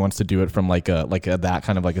Rock definitely wants to do it from like a that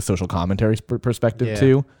kind of like a social commentary perspective Yeah.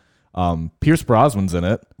 too. Pierce Brosnan's in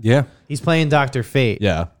it. Yeah. He's playing Dr. Fate.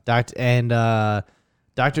 Yeah.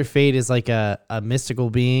 Dr. Fate is like a mystical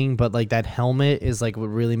being, but like that helmet is like what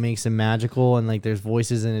really makes him magical, and like there's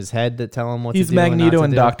voices in his head that tell him what He's to do. Magneto and not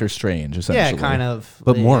to do. Doctor Strange, essentially. Yeah, kind of.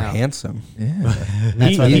 But you more know. handsome.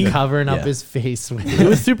 That's why He- they're covering up yeah. his face with. It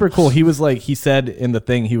was super cool. He was like, he said in the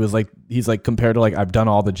thing, he's like, compared to like, I've done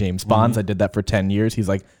all the James Bonds. I did that for 10 years. He's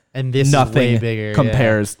like, And this nothing is way bigger.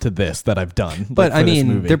 compares to this that I've done. But like, I for this mean,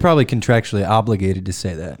 movie. they're probably contractually obligated to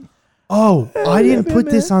say that. Oh, I didn't put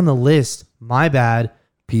this on the list. My bad.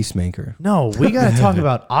 Peacemaker. No, we got to talk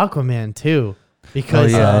about Aquaman too,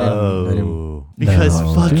 because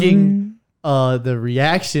fucking the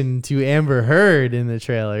reaction to Amber Heard in the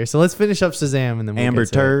trailer. So let's finish up Shazam and then we'll Amber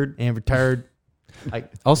get to it. Turd. Amber Turd.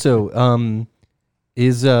 Also,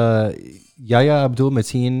 is Yahya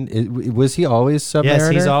Abdul-Mateen, was he always Submariner? Yes,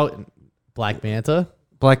 he's all Black Manta.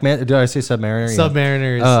 Black Man. Did I say Submariner? Yeah.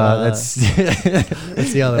 Submariner is That's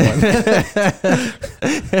that's the other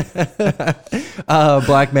one.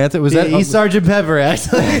 Black Manta. Was that He's Sergeant Pepper,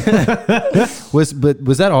 actually.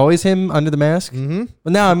 was that always him under the mask? Mm-hmm.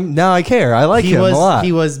 Well, now I care. I like him a lot.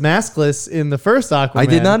 He was maskless in the first Aquaman. I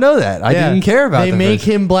did not know that. I Yeah. didn't care about. They the make first-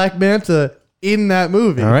 him Black Manta in that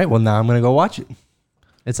movie. All right. Well, now I'm gonna go watch it.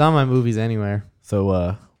 It's on my movies anywhere.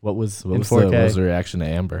 So, what was In 4K. the reaction to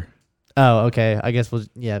Amber? Oh, okay. I guess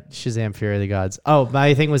Shazam Fury of the Gods. Oh,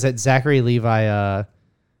 my thing was that Zachary Levi.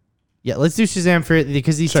 Yeah, let's do Shazam Fury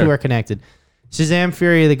because these two are connected. Shazam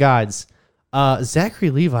Fury of the Gods. Zachary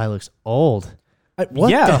Levi looks old.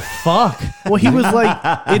 What yeah. the fuck? Well, he was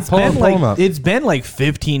like, Pull him up. it's been like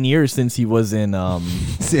 15 years since he was in,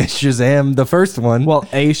 Shazam, the first one. well,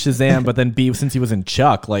 A, Shazam, but then B, since he was in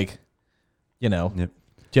Chuck, like, you know.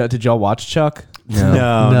 Yep. Did y'all watch Chuck?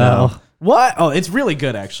 No. What? Oh, it's really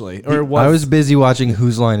good, actually. Or it was. I was busy watching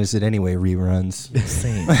Whose Line Is It Anyway reruns.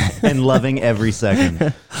 insane. And loving every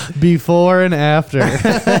second. Before and after.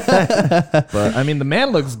 But, I mean, the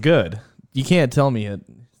man looks good. You can't tell me it.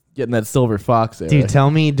 Getting that Silver Fox there. Dude,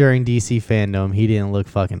 tell me during DC fandom he didn't look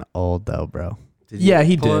fucking old though, bro. Yeah,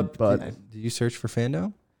 he pull did, up- but- did you search for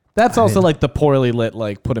Fando? That's also like the poorly lit,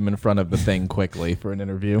 like, put him in front of the thing quickly for an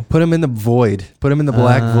interview. Put him in the void. Put him in the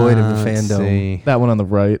black void of the Let's fandom. see. That one on the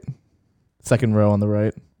right. Second row on the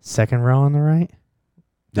right. Second row on the right.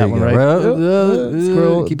 There That you one go. right.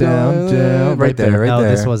 Scroll Keep down, going. down, right there, right no,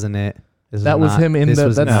 there. this wasn't it. This That was not- him in this the-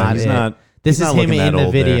 was that's- No, not he's it. not. This he's is not him looking in that the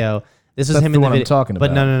old there. video. This was That's him the in the one I'm video. talking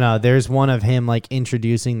But about. no. There's one of him like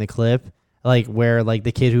introducing the clip, like where like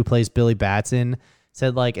the kid who plays Billy Batson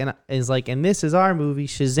said like, and is like, and this is our movie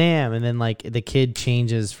Shazam, and then like the kid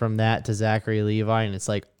changes from that to Zachary Levi, and it's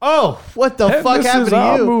like, oh, what the fuck happened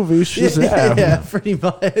to you? movie, Shazam. Yeah, pretty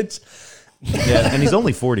much. Yeah, and he's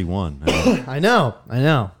only 41. I know,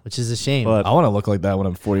 which is a shame. But I want to look like that when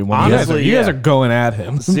I'm 41. Honestly, you guys yeah. are going at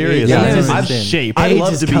him. seriously, Yeah, He is in I'd, shape. I'd Age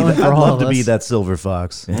love is to be. coming for I'd all love of to be us. that silver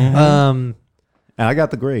fox. Um, And I got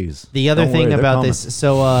the grays. the other Don't thing worry, they're about coming. this,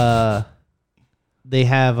 so they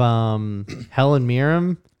have Helen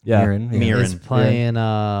Mirren Yeah. Mirren, yeah. Mirren. is playing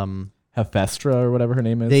Hephaestra or whatever her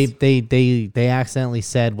name is. they accidentally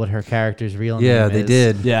said what her character's real name Yeah, is. they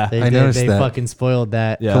did. Yeah. They I did. noticed They that. fucking spoiled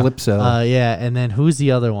that. Yeah. Calypso. Yeah, and then who's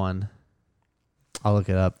the other one? I'll look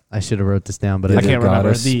it up. I should have wrote this down, but I I can't didn't. remember.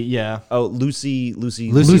 goddess. Oh, Lucy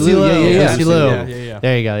Lucy Lucy Liu. Liu. Yeah. Lucy Liu. Yeah.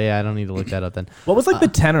 There you go. Yeah, I don't need to look that up then. What was like the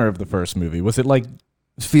tenor of the first movie? Was it like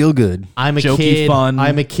Feel good. I'm a Jokey, kid. fun.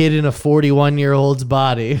 I'm a kid in a 41-year-old's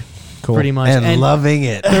body. Cool. Pretty much. And loving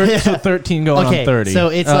it. 13 going okay, on 30? so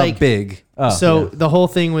it's like big. so the whole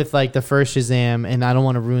thing with like the first Shazam, and I don't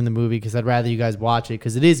want to ruin the movie because I'd rather you guys watch it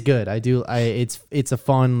because it is good. It's a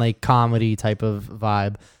fun like comedy type of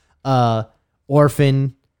vibe.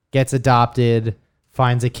 Orphan gets adopted,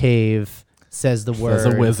 finds a cave, says the word, as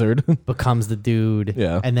a wizard. becomes the dude.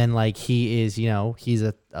 Yeah. And then like he is, he's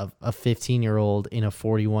a 15-year-old in a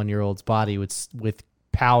 41-year-old's body with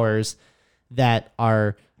powers that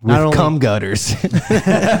are not With only cum gutters.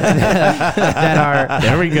 that are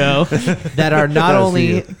There we go. that are not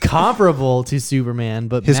only comparable to Superman,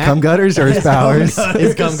 but His cum gutters or his powers?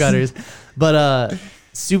 his cum gutters.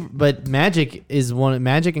 But magic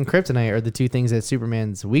magic and kryptonite are the two things that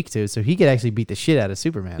Superman's weak to. So he could actually beat the shit out of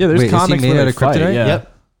Superman. Yeah, there's Wait, is he comics made where out they of fight, kryptonite? Yeah.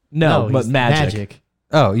 Yep. No, but he's magic.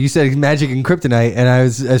 Oh, you said magic and kryptonite, and I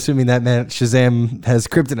was assuming that meant Shazam has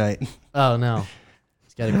kryptonite. Oh no,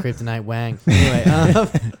 he's got a kryptonite wang. Anyway,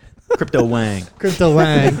 Crypto Wang. crypto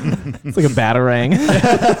wang. It's like a batarang.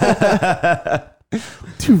 Give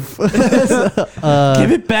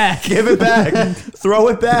it back. Give it back. Throw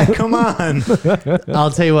it back. Come on.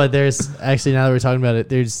 I'll tell you what. There's actually, now that we're talking about it,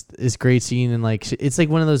 there's this great scene in like it's like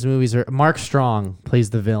one of those movies where Mark Strong plays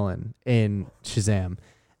the villain in Shazam,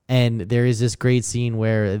 and there is this great scene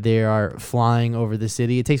where they are flying over the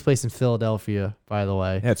city. It takes place in Philadelphia, by the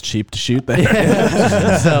way. Yeah, it's cheap to shoot there.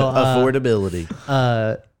 So Affordability.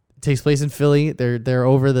 takes place in Philly. They're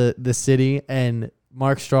over the city, and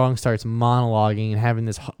Mark Strong starts monologuing and having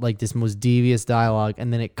this like this most devious dialogue,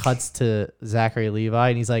 and then it cuts to Zachary Levi,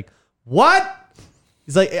 and he's like, "What?"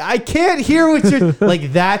 He's like, "I can't hear what you're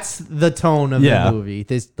like." That's the tone of Yeah. the movie.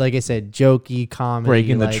 This, like I said, jokey comedy,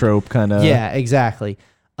 Breaking the like- trope kind of. Yeah, exactly.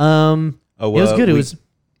 It was good. It was.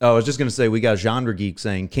 I was just gonna say we got Genre Geek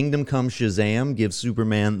saying Kingdom Come Shazam gives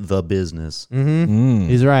Superman the business.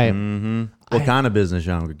 He's right. What kind of business,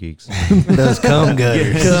 Genre Geeks? Those cum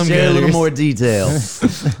gutters. Share a little more detail.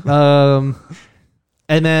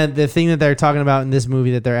 And then the thing that they're talking about in this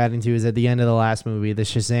movie that they're adding to is at the end of the last movie, the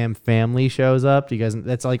Shazam family shows up. Do you guys?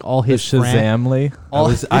 That's like all The his friends. Shazamly.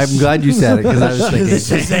 I'm glad you said it because I was thinking.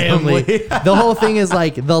 Shazamly. The whole thing is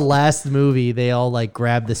like the last movie, they all like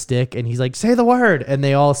grab the stick and he's like, say the word. And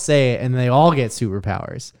they all say it and they all get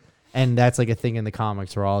superpowers. And that's like a thing in the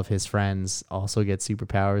comics where all of his friends also get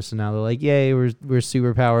superpowers. So now they're like, yay, we're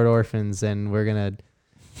superpowered orphans and we're gonna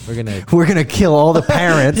We're gonna kill all the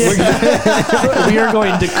parents. We are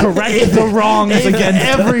going to correct the wrongs against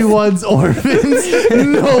everyone's orphans.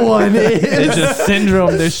 No one is. It's just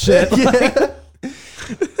syndrome. This shit.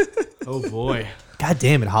 Oh boy. God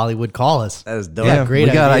damn it, Hollywood, call us. That is dope. Yeah, great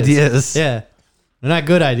we got ideas. ideas. Yeah. They're not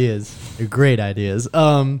good ideas. They're great ideas.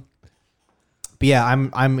 But yeah,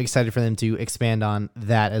 I'm excited for them to expand on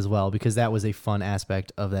that as well because that was a fun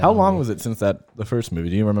aspect of that. How long was it since the first movie?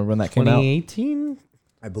 Do you remember when that came out? 2018?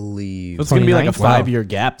 I believe. It's going to be like a 2019? 5-year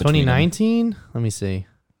gap. between them. 2019? Let me see.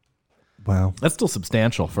 Wow. That's still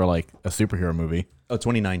substantial for like a superhero movie. Oh,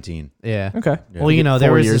 2019. Yeah. Okay. Well, you know,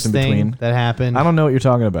 there 4 was years this in thing between. that happened. I don't know what you're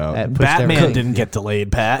talking about. That pushed Batman everything. didn't get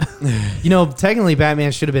delayed, Pat. That's You know, technically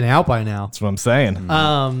Batman should have been out by now. what I'm saying.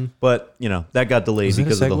 But, you know, that got delayed Was that a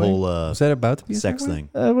because of the segue? whole Was that about to be a sex segue? thing.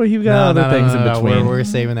 Well, you've got other things in between. We're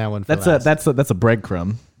saving that one for That's last. that's a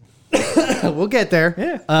breadcrumb. We'll get there.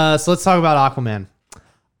 Yeah. So let's talk about Aquaman.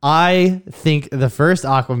 I think the first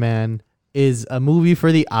Aquaman is a movie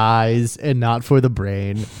for the eyes and not for the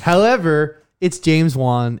brain. However, it's James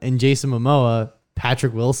Wan and Jason Momoa.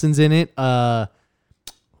 Patrick Wilson's in it.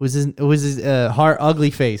 Was his ugly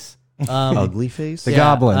face? Ugly face? The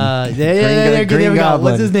Goblin. There Green we go. Goblin.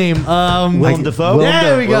 What's his name? Willem Dafoe? Yeah,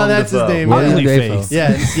 there we go. Willem That's his Dafoe. name. Willem Yeah. Dafoe. face.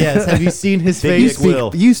 Yes. Have you seen his Big face? Dick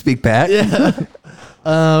Will. You speak, Pat.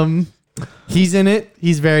 He's in it.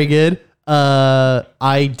 He's very good.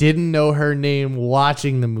 I didn't know her name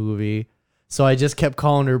watching the movie, so I just kept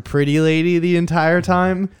calling her Pretty Lady the entire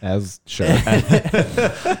time. As sure. And,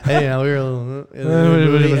 you know, we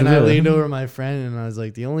were, and I leaned over my friend and I was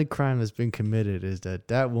like, "The only crime that's been committed is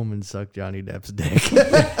that woman sucked Johnny Depp's dick."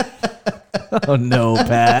 Oh no,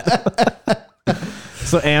 Pat.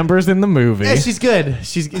 So Amber's in the movie. Yeah, she's good.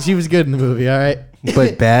 She was good in the movie. All right.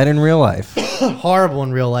 But bad in real life. Horrible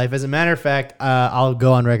in real life. As a matter of fact, I'll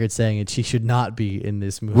go on record saying it. She should not be in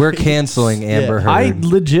this movie. We're canceling Amber Heard. I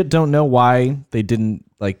legit don't know why they didn't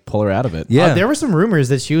like pull her out of it. yeah. There were some rumors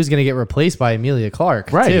that she was going to get replaced by Emilia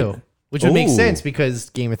Clarke, Right. too. Which would make Ooh. sense because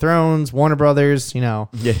Game of Thrones, Warner Brothers, you know.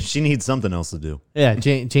 Yeah, she needs something else to do. Yeah,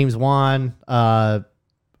 James Wan,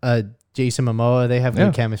 Jason Momoa, they have Yeah.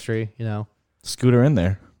 good chemistry, you know. Scoot her in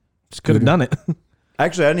there. Just could have done it.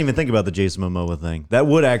 Actually, I didn't even think about the Jason Momoa thing. That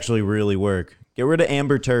would actually really work. Get rid of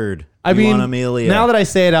Amber Turd. I You mean, want Amelia. now that I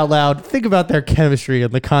say it out loud, think about their chemistry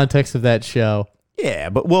in the context of that show. Yeah,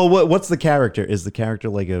 but what's the character? Is the character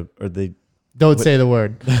like or the Don't say the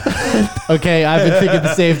word. Okay, I've been thinking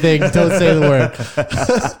the same thing. Don't say the word.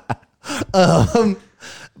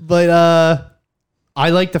 But I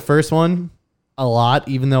like the first one a lot,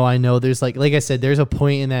 even though I know there's like I said, there's a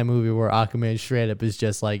point in that movie where Aquaman straight up is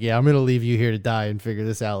just like, yeah, I'm gonna leave you here to die and figure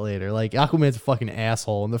this out later. Like Aquaman's a fucking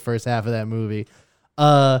asshole in the first half of that movie.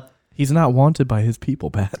 He's not wanted by his people,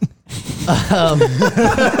 Pat.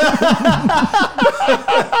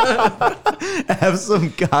 have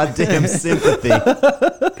some goddamn sympathy?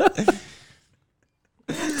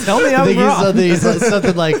 Tell me I I'm think wrong. he's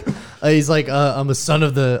something like he's like I'm a son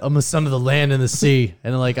of the land and the sea,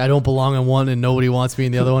 and like I don't belong in one and nobody wants me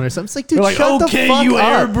in the other one or something. It's like, dude, You're like, shut the okay, fuck you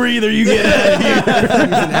air up. breather, you get out of here.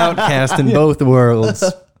 He's an outcast in both worlds.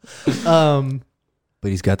 But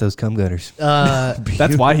he's got those cum gutters.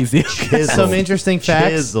 That's why he's the Some interesting facts.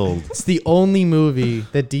 Chiseled. It's the only movie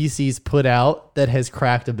that DC's put out that has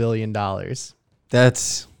cracked $1 billion.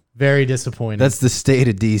 That's Very disappointing. that's the state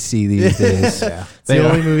of DC these days. It's the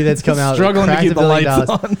only movie that's come out. Struggling to cracked keep $1 the billion. lights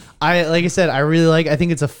on. Like I said, I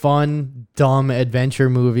think it's a fun, dumb adventure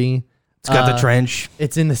movie. It's got the trench.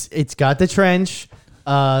 It's in this. It's got the trench.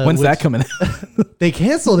 When's which- that coming out? They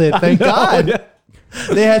canceled it. Thank God.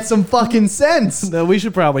 They had some fucking sense. No, we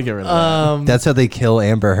should probably get rid of that. That's how they kill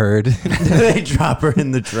Amber Heard. They drop her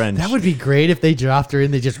in the trench. That would be great if they dropped her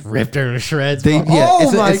and they just ripped her to shreds. They- bro. yeah, oh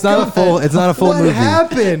it's- my it's not a God. full- it's not a full what movie.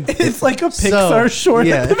 happened? It's like a Pixar short.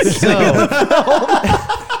 Yeah.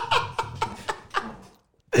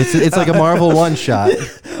 So, It's like a Marvel one shot. and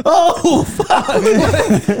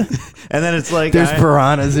then it's like There's I-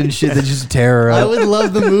 piranhas and shit that just tear her I up. would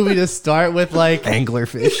love the movie to start with like,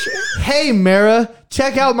 Anglerfish. "Hey Mara,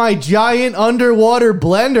 check out my giant underwater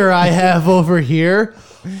blender I have over here."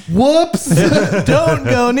 Whoops! Don't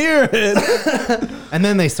go near it. And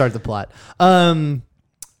then they start the plot.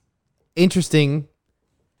 Interesting.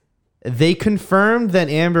 They confirmed that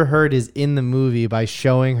Amber Heard is in the movie by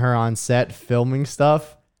showing her on set filming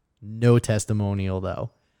stuff. No testimonial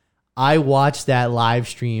though. I watched that live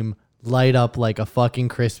stream light up like a fucking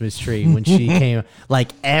Christmas tree when she came.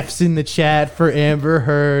 Like F's in the chat for Amber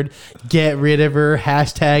Heard. Get rid of her.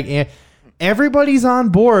 Hashtag. Everybody's on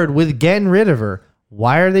board with getting rid of her.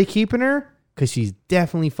 Why are they keeping her? Because she's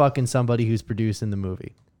definitely fucking somebody who's producing the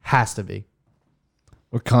movie. Has to be.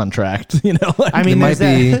 Or contract, you know. Like, I mean, It might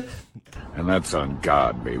there's that. And that's on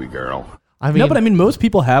God, baby girl. I mean, no, but I mean, most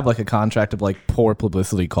people have like a contract of like poor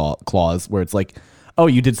publicity clause where it's like, oh,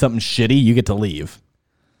 you did something shitty, you get to leave.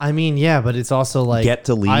 yeah, but it's also like Get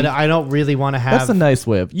to leave? I don't really want to have. That's a nice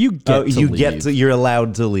way of you get to leave. you're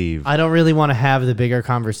allowed to leave. I don't really want to have the bigger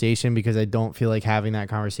conversation because I don't feel like having that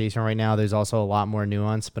conversation right now. There's also a lot more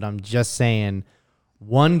nuance, but I'm just saying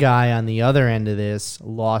one guy on the other end of this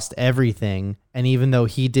lost everything. And even though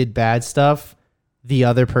he did bad stuff, the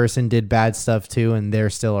other person did bad stuff too, and they're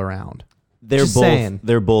still around. They're Just both saying.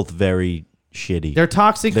 they're both very shitty. They're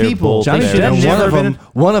toxic They're people. both Johnny very- Depp And never been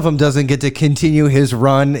one of them doesn't get to continue his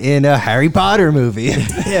run in a Harry Potter movie.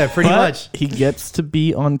 Yeah, pretty But much. he gets to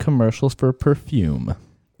be on commercials for perfume.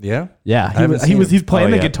 Yeah. Yeah, haven't seen he's playing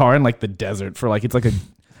Oh, the yeah. guitar in like the desert for like it's like a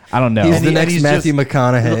I don't know. He's And the he- next he's Matthew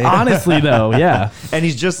McConaughey. Honestly though, yeah. and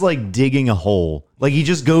he's just like digging a hole. Like he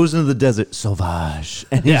just goes into the desert, sauvage,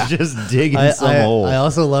 and he's Yeah. just digging some hole. I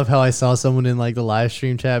also love how I saw someone in like the live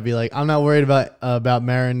stream chat be like, "I'm not worried about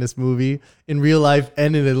Mara in this movie. In real life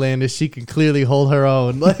and in Atlantis, she can clearly hold her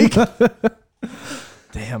own." Like,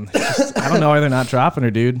 Damn. I don't know why they're not dropping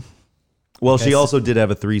her, dude. well, she also did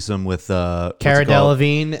have a threesome with what's Cara it called?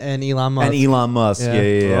 Delevingne and Elon Musk. And Elon Musk. Yeah.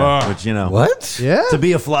 Yeah. Which you know, What? Yeah. to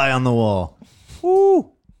be a fly on the wall.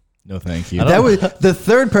 No, thank you. That was the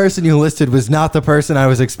third person you listed was not the person I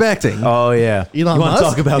was expecting. Oh yeah, Elon you want Musk? to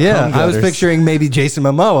talk about? yeah, cum I was gutters. picturing maybe Jason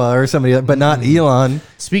Momoa or somebody, but not Elon.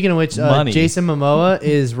 Speaking of which, Money. Jason Momoa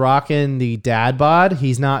is rocking the dad bod.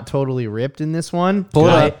 He's not totally ripped in this one. Pull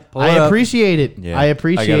it I, up. Pull I it up. appreciate it. Yeah. I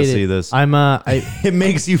appreciate I gotta it. see this. I'm It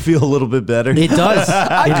makes you feel a little bit better. it does.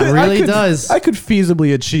 It really does. I could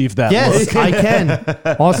feasibly achieve that. Yes, look. I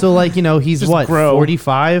can. Also, like, you know, he's Just what, grow.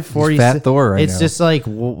 45, 46? Fat Thor right It's now. just like,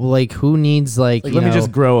 like who needs like, Like, you let me know,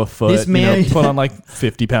 just grow a foot. this man- put on like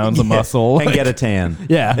 50 pounds of muscle and get a tan.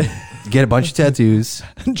 yeah, Get a bunch of tattoos.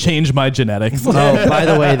 change my genetics. Oh, by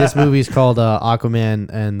the way, this movie is called Aquaman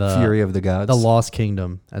and the Fury of the Gods. the Lost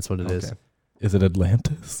Kingdom. That's what it is. Okay. Is it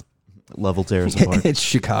Atlantis? Level tears apart It's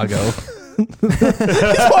Chicago.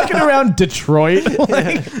 He's walking around Detroit.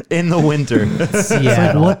 Like, in the winter.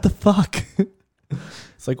 Seattle. what the fuck?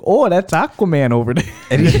 It's like, oh, that's Aquaman over there.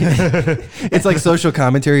 And it's like social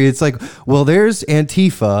commentary. It's like, well, there's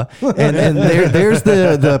Antifa, and there's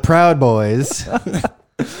the Proud Boys.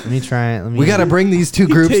 Let me try it. Let me. We got to bring these two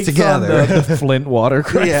groups Takes on together. the Flint water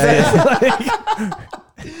crisis.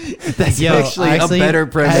 That's Yo, actually a better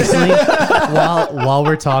premise. Actually, while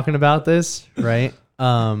we're talking about this, right?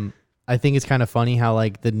 I think it's kind of funny how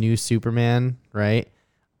like the new Superman, right?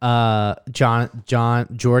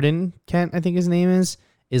 Jordan Kent, I think his name is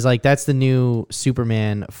like that's the new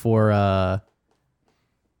Superman for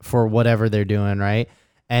whatever they're doing, right?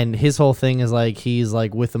 And his whole thing is like he's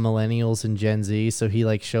like with the millennials and Gen Z, so he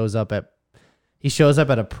like shows up at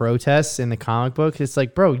a protest in the comic book. It's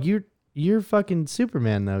like, bro, you're fucking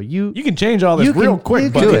Superman though. You You can change all this real quick, you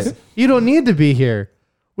but can- You don't need to be here.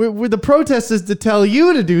 We're the protest is to tell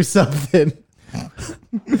you to do something. All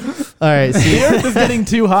right, see, the earth is getting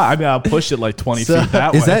too hot. I mean, I'll push it like 20 So- feet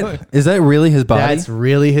that Is way. that really his body? that's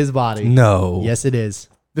really his body. No. Yes, it is.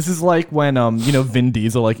 This is like when Vin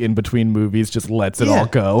Diesel like in between movies just lets it Yeah. all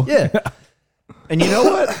go. Yeah. And you know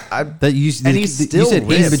what? That you, And he's you still said in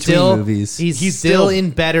ripped. between movies. He's still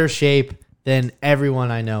in better shape than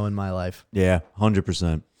everyone I know in my life. Yeah,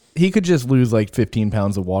 100%. He could just lose like 15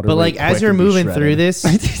 pounds of water. But weight like as quick you're and be moving shredded. through this,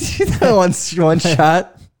 one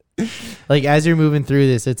shot. like as you're moving through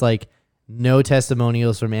this, it's like no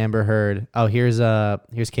testimonials from Amber Heard. Oh, here's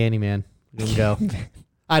Candyman. You can go.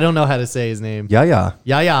 I don't know how to say his name. Yeah,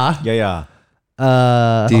 yeah. Yeah.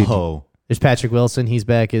 Dude. Oh. There's Patrick Wilson. He's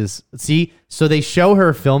back. So they show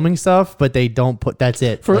her filming stuff, but they don't put. That's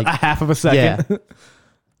it. for Like, a half of a second. Yeah.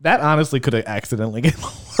 That honestly could have accidentally get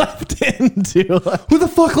left into. who the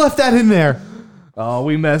fuck left that in there? Oh,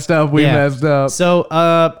 we messed up. We Yeah. messed up. So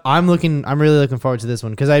I'm really looking forward to this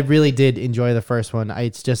one because I really did enjoy the first one.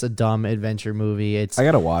 It's just a dumb adventure movie. It's I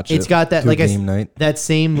gotta watch it. It's got that Do a like game night. that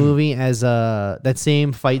same movie as that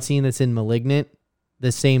same fight scene that's in *Malignant*.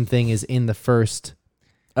 The same thing is in the first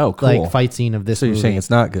Oh, cool. like fight scene of this So you're movie. saying it's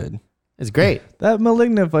not good? It's great. That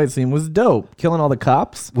Malignant fight scene was dope. Killing all the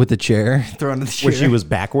cops. With the chair, throwing the chair. Where she was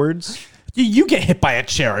backwards? You get hit by a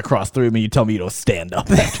chair across the room and you tell me you don't stand up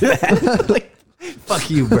after that. Fuck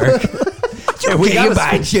you, Burke. We got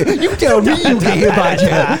a You tell me you get hit by a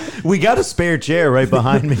chair. We got a spare chair right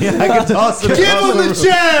behind me. I can toss it. Give him the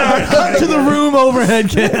chair. Cut to the room overhead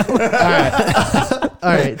cam. All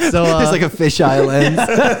right. So There's like a fisheye lens.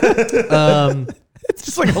 It's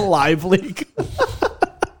just like a live leak.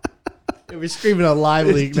 we're screaming a live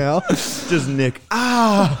leak now. Just Nick.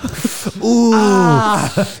 All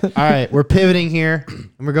right, we're pivoting here,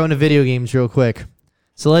 and we're going to video games real quick.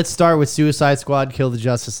 So let's start with Suicide Squad: Kill the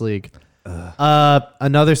Justice League.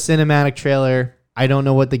 Another cinematic trailer. I don't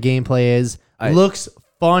know what the gameplay is. Looks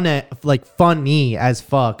funny as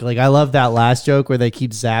fuck. Like I love that last joke where they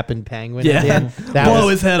keep zapping Penguin. At the Yeah. end. That Blow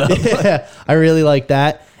was- his head up. Yeah, I really like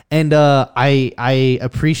that, and I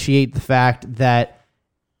appreciate the fact that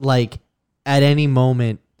like at any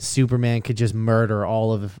moment Superman could just murder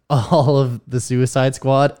all of the Suicide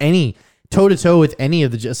Squad. Any toe to toe with any of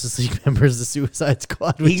the Justice League members of the Suicide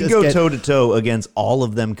Squad. would He can just go get toe to toe against all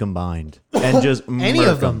of them combined and just any murk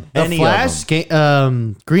of them. The Any Flash, of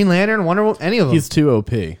them. Green Lantern, Wonder Woman, any of them. He's too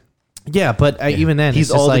OP. Yeah, but even then, He's it's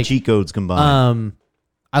just all the like, cheat codes combined.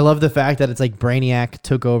 I love the fact that it's like Brainiac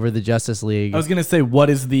took over the Justice League. I was gonna say, what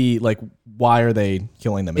is the like? Why are they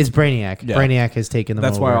killing them? It's Brainiac. Yeah. Brainiac has taken them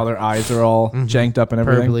That's over. why all their eyes are all janked up and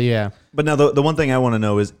everything. Purpley, yeah. But now the one thing I want to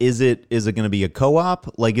know is it going to be a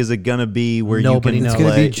co-op? Like, is it going to be where Nobody you can knows. It's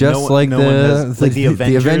going to be just like the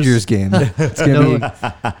Avengers game. It's going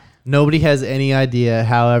to be Nobody has any idea.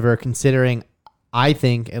 However, considering I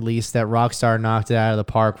think at least that Rockstar knocked it out of the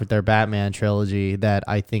park with their Batman trilogy, that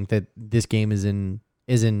I think that this game is in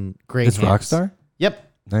great It's hands. Rockstar? Yep.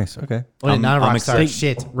 Nice. Okay. Well, not I'm Rockstar. excited.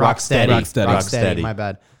 Shit. Rocksteady. Rocksteady. My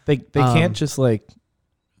bad. They can't just like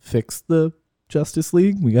fix the Justice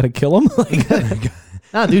League. We got to kill them. Like,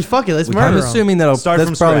 No, dude, fuck it. Let's murder I'm 'em. assuming that's Start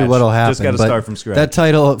from probably scratch. what'll happen. Just gotta but start from scratch. That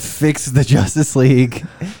title, Fix the Justice League,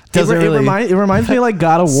 doesn't it really... reminds me of like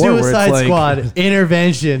God of War, where Suicide it's like Squad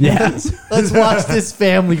intervention. Yes. Let's watch this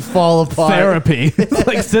family fall apart. therapy. It's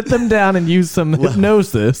like sit them down and use some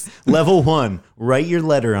hypnosis. Level 1, write your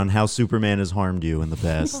letter on how Superman has harmed you in the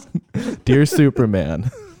past. Dear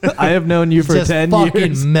Superman, I have known you for Just 10 fucking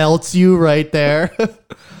years. melts you right there.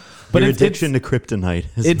 But your it's- addiction to kryptonite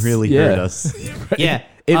has it's- really yeah. hurt us. Yeah.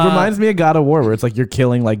 It reminds me of God of War, where it's like you're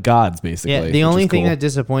killing like gods, basically. Yeah, the which only is thing cool. that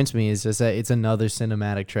disappoints me is just that it's another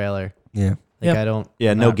cinematic trailer. Yeah. Like Yeah. I don't.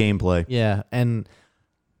 Yeah, no not- gameplay. Yeah, and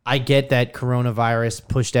I get that coronavirus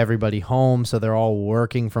pushed everybody home, so they're all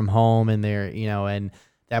working from home, and and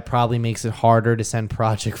that probably makes it harder to send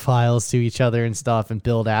project files to each other and stuff, and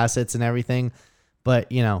build assets and everything. But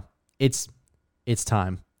it's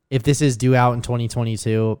time. If this is due out in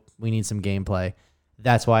 2022, we need some gameplay.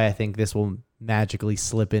 That's why I think this will magically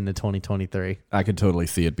slip into 2023. I could totally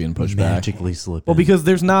see it being pushed back. Magically slip. Well, because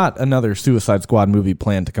there's not another Suicide Squad movie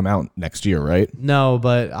planned to come out next year, right? No,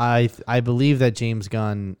 but I believe that James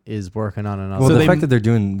Gunn is working on another. Well, So the they- fact that they're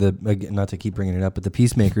doing again, not to keep bringing it up, but the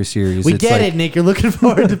Peacemaker series. we it's get like- it, Nick. You're looking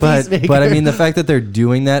forward to Peacemaker. But I mean, the fact that they're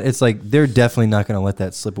doing that, it's like they're definitely not going to let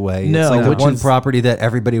that slip away. No, it's like the which one is- property that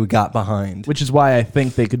everybody got behind. Which is why I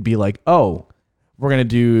think they could be like, oh, we're going to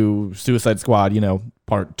do Suicide Squad,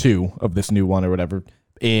 part 2 of this new one or whatever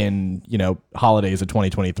in, holidays of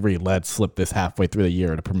 2023. Let's slip this halfway through the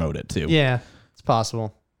year to promote it too. Yeah, it's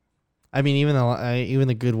possible. I mean, even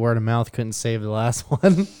the good word of mouth couldn't save the last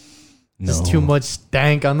one. Just too much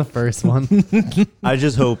stank on the first one. I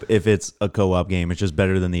just hope if it's a co-op game, it's just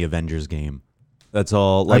better than the Avengers game. That's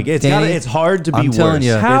all. Like it's hard to be I'm worse. telling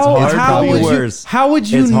you. It's hard to be worse. How would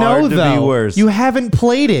you It's know hard to be though? worse. You haven't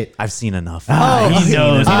played it. I've seen enough. He knows. He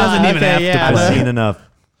doesn't even have to I've play. seen enough.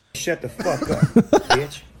 Shut the fuck up,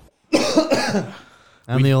 bitch.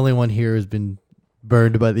 I'm the only one here who's been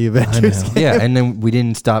burned by the Avengers. Yeah, and then we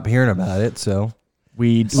didn't stop hearing about it. So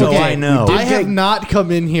So I know. I have not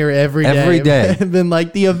come in here every day. and been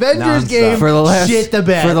like the Avengers Nonstop. game for the last shit the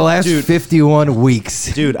bed. 51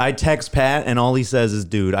 weeks. Dude, I text Pat and all he says is,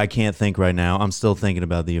 "Dude, I can't think right now. I'm still thinking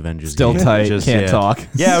about the Avengers." Still game." tight, can't talk.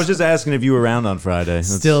 Yeah, I was just asking if you were around on Friday.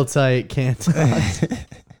 That's- Still tight, can't talk.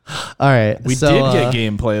 All right, We so, did get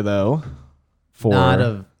gameplay though. For not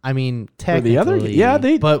of. I mean, technically, the other-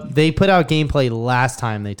 yeah, but they put out gameplay last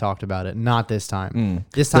time they talked about it, not this time.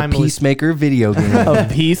 This The time it was Peacemaker video game. a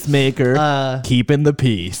peacemaker keeping the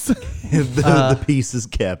peace. the piece is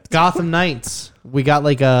kept. Gotham Knights. We got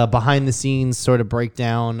like a behind the scenes sort of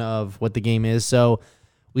breakdown of what the game is. So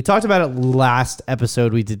we talked about it last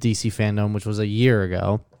episode we did DC Fandom, which was a year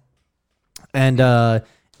ago. And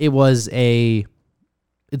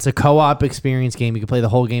it's a co-op experience game. You can play the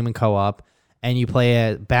whole game in co-op. And you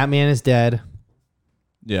play Batman is Dead.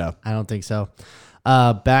 Yeah. I don't think so.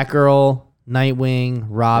 Batgirl, Nightwing,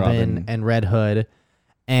 Robin, and Red Hood.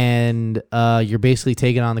 And you're basically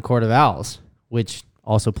taking on the Court of Owls, which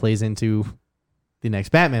also plays into the next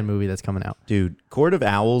Batman movie that's coming out. Dude, Court of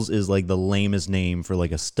Owls is like the lamest name for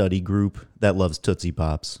like a study group that loves Tootsie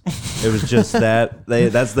Pops. It was just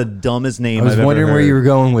that's the dumbest name I was I've ever wondering heard. where you were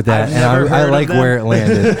going with that, I've and never I heard of like them. where it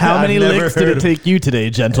landed. How I've many never licks did heard it of- take you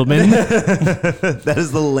today, gentlemen? That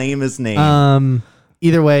is the lamest name.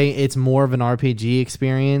 Either way, it's more of an RPG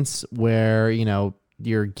experience where, you know,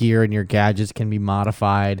 your gear and your gadgets can be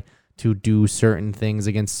modified to do certain things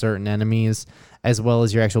against certain enemies, as well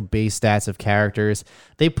as your actual base stats of characters.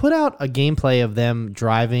 They put out a gameplay of them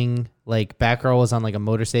driving, like Batgirl was on like a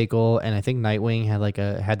motorcycle, and I think Nightwing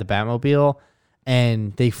had the Batmobile,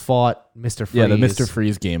 and they fought Mr. Freeze. Yeah, the Mr.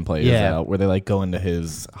 Freeze gameplay is Yeah. out where they like go into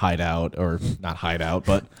his hideout, or not hideout,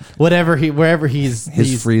 but wherever he's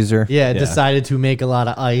His freezer. Yeah, decided to make a lot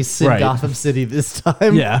of ice in Right. Gotham City this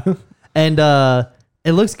time. yeah. And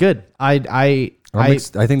it looks good. I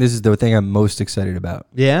think this is the thing I'm most excited about.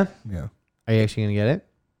 yeah. Yeah. Are you actually gonna get it?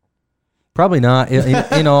 Probably not.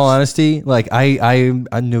 In all honesty, like I'm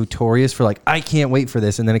notorious for like I can't wait for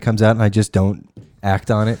this, and then it comes out and I just don't act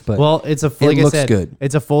on it. But Well, it's it like I looks said, good.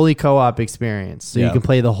 It's a fully co-op experience, so you Yeah. can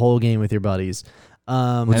play the whole game with your buddies. what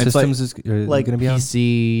and it's systems is like going to be on?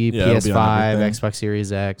 PC, Yeah, it'll be on PS5, everything. Xbox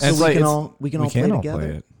Series X. And So it's we like can it's- all play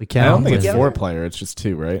together. it. We I can. don't think it's play. 4-player. It's just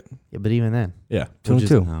 2, right? Yeah, but even then, Yeah. 2 and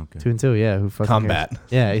 2. Oh, okay. 2 and 2. Yeah, who fucking Combat. cares?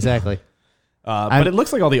 Yeah, exactly. But it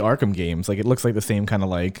looks like all the Arkham games. Like it looks like the same kind of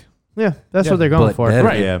like. Yeah, that's what they're going But for. better.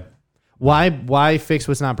 Right. Yeah. Why fix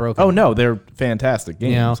what's not broken? Oh no, they're fantastic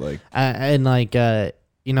games. You know, Like and like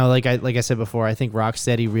you know, like I said before, I think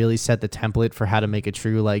Rocksteady really set the template for how to make a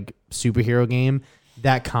true like superhero game.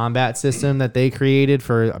 That combat system that they created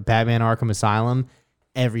for Batman Arkham Asylum,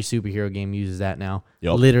 every superhero game uses that now.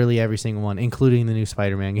 Yup. Literally every single one, including the new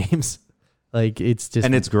Spider-Man games. Like it's just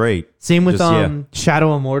And it's great. same with just, yeah.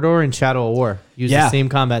 Shadow of Mordor and Shadow of War. Use the same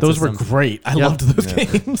combat Those system. were great. I Yep. loved those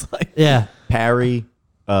games. Like Yeah. Parry,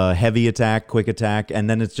 heavy attack, quick attack, and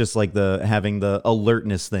then it's just like having the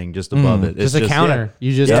alertness thing just above it. It's Just a counter.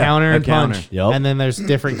 You just counter a and punch. counter. Yup. And then there's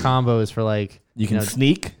different combos for like you can know,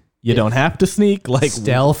 sneak. You don't have to sneak. Like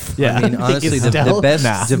stealth. Yeah. I mean, honestly, the stealth? best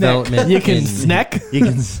Nah. development You can in, snack. You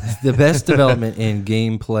can. the best development in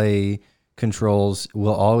gameplay controls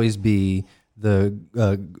will always be the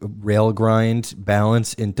rail grind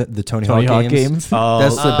balance in the Tony Hawk games.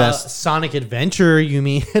 That's the best. Sonic Adventure, you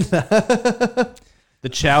mean? The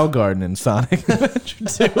Chow Garden in Sonic Adventure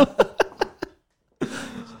 2.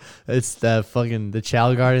 It's the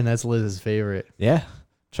Chow Garden. That's Liz's favorite. Yeah.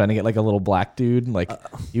 Trying to get like a little black dude. Like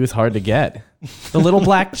he was hard to get. The little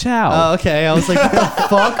black Chow. Oh, okay. I was like, what the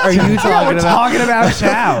fuck are you talking about? Talking about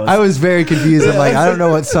Chows. I was very confused. I'm like, I don't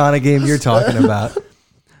know what Sonic game you're talking about.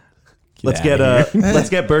 Let's outta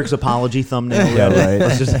get Burke's apology thumbnail. Yeah, ready. right.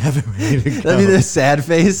 Let's just have it ready to go. That'd be the sad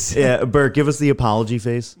face. Yeah, Burke, give us the apology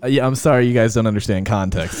face. Yeah, I'm sorry you guys don't understand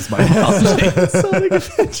context. It's my apology. Sonic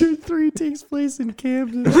Adventure 3 takes place in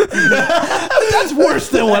Camden. That's worse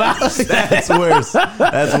than what I said. That's worse.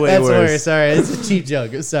 That's way That's worse. worse. Sorry, it's a cheap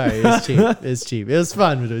joke. Sorry, it's cheap. It's cheap. It was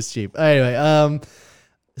fun, but it was cheap. Anyway,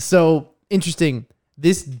 so interesting.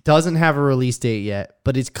 This doesn't have a release date yet,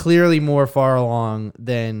 but it's clearly more far along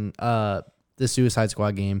than the Suicide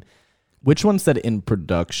Squad game. Which one said in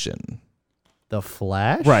production? The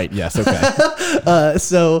Flash? Right. Yes. Okay.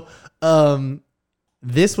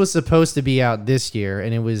 this was supposed to be out this year,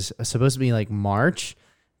 and it was supposed to be like March.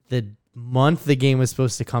 The month the game was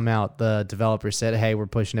supposed to come out, the developer said, "Hey, we're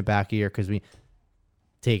pushing it back a year because we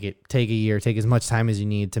take a year, take as much time as you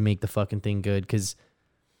need to make the fucking thing good." Because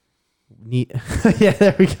yeah,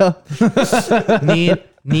 there we go.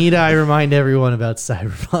 Need I remind everyone about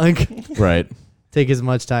Cyberpunk? Right. Take as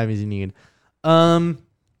much time as you need.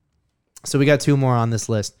 So we got 2 more on this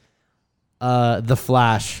list. The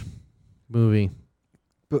Flash movie.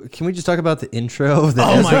 But can we just talk about the intro that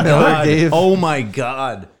Oh Ezra my Miller god! gave? Oh my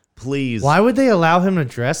god! Please. Why would they allow him to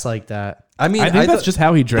dress like that? I mean, I think that's thought- just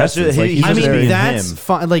how he dresses. That's Like, just- he's I just mean, being that's him.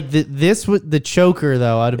 fine. Like this with the choker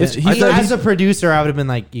though, I'd have It's- been. he does- As a producer, I would have been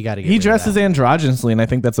like, "You got to get." he rid of dresses that. androgynously, and I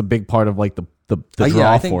think that's a big part of like the draw yeah,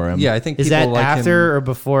 I think, for him. Yeah, I think Is people that like after him. or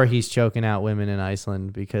before he's choking out women in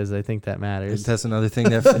Iceland? Because I think that matters. That's another thing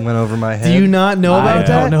that went over my head. Do you not know I about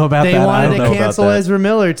don't that? know about they that. I wanted don't to know about cancel that. Ezra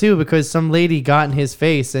Miller too because some lady got in his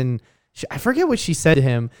face and I forget what she said to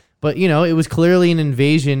him, but it was clearly an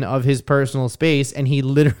invasion of his personal space, and he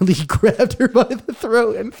literally grabbed her by the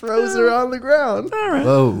throat and throws her on the ground.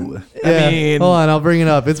 Whoa. Yeah. mean- Hold on, I'll bring it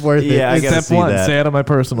up. It's worth Yeah, I it. gotta Step 1, see that. stay out of my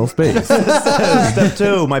personal space. Step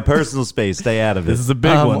 2, my personal space. Stay out of it. This is a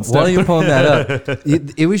big one. Step While you're 3. pulling that up,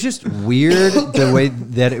 it was just weird the way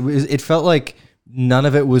that it was. It felt like none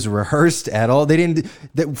of it was rehearsed at all. They didn't.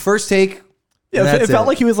 The first take. Yeah, and it that's felt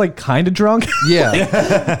like he was like kind of drunk.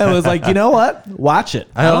 Yeah. and was like, you know what? Watch it.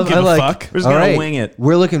 I don't give a fuck. We're just all gonna right, wing it.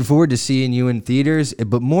 We're looking forward to seeing you in theaters,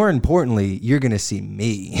 but more importantly, you're gonna see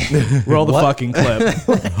me. Roll the fucking clip.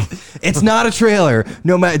 It's not a trailer.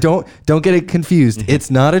 No matter, don't get it confused. It's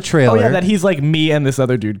not a Oh trailer. yeah, that he's like me and this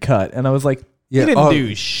other dude cut, and I was like, Yeah, you didn't oh,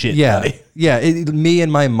 do shit. Yeah, buddy. yeah. Me and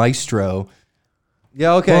my maestro.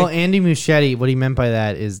 Yeah, okay. Well, Andy Muschietti, what he meant by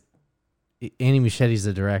that is Andy Muschietti's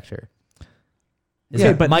the director.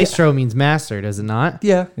 Yeah, But maestro means master, does it not?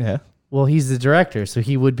 yeah, Yeah. Well, he's the director, so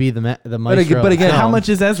he would be the maestro. but again, of How film. much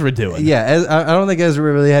is Ezra doing? yeah. I don't think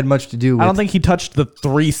Ezra really had much to do with. I don't think he touched the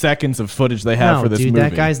 3 seconds of footage they have No, for this dude, movie.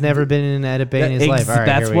 that guy's never been in an edit bay in his life. All right,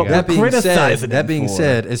 that's here we what go. That being said, criticizing him for.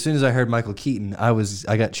 as soon as I heard Michael Keaton,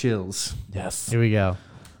 I got chills. Yes. Here we go.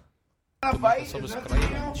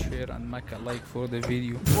 subscribe and share and make a like for the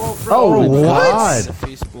video. Oh, what?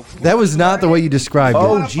 Facebook. That was not the way you described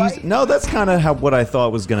Oh it. jeez. No, that's kind of what I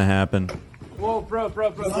thought was gonna happen. Whoa, bro.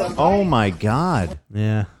 Oh my god.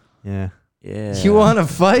 Yeah. Yeah. You want to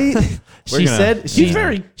fight? She gonna- said she He's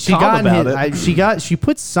very she calm got in about his, it. she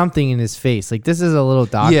put something in his face. Like this is a little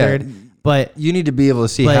doctored, but You need to be able to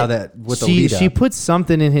see but how that with the she lead she up. put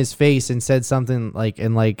something in his face and said something like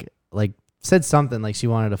said something like she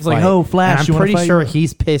wanted to fight. like, "Oh, Flash, And you I'm wanna pretty fight?" sure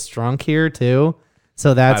he's pissed drunk here too.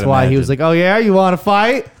 So that's I'd why he was imagine. like, "Oh yeah, you want to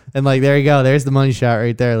fight?" And like there you go. There's the money shot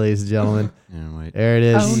right there, ladies and gentlemen. Yeah, wait. There it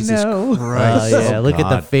is. Oh, Jesus no. Christ. Yeah, look at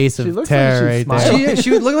the God. face She of looks like terror she's right there. smiling.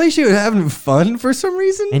 She would look like she was having fun for some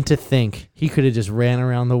reason. And to think, he could have just ran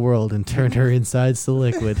around the world and turned her insides to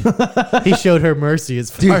liquid. He showed her mercy as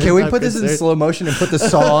far Dude, as can we I'm put this in concerned. slow motion and put the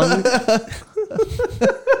song?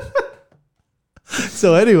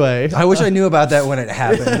 So anyway, I wish I knew about that when it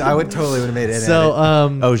happened. I would totally would have made it. so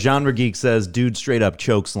Oh, Genre Geek says, dude straight up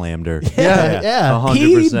choke slammed her. yeah.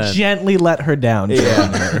 He 100%. gently let her down.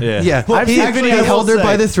 Yeah. yeah, I've he seen actually videos held her say-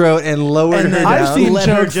 by the throat and lowered And her then down. I've seen Let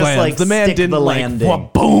her choke just, slams. like, the man stick didn't the like landing.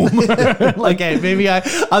 boom. Okay, maybe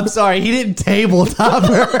I'm sorry. He didn't tabletop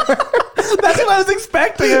her. That's what I was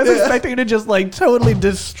expecting. I was expecting her to just like totally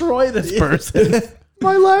destroy this person.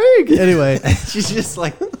 My leg. Anyway, She's just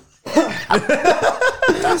like,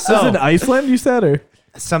 This is in Iceland, you said, or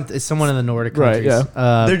someone in the Nordic Right, countries.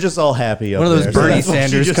 They're just all happy up one of those there, so Bernie that's why she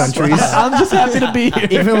Sanders just countries. I'm just happy to be here.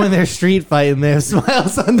 Even when they're street fighting, they have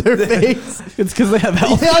smiles on their face. It's because they have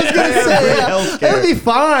health. Yeah, I was gonna say, yeah, healthcare. it'll be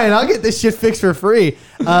fine. I'll get this shit fixed for free.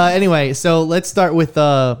 Anyway, so let's start with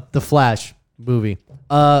the Flash movie.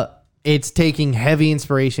 It's taking heavy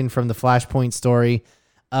inspiration from the Flashpoint story.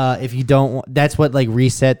 If you don't, that's what like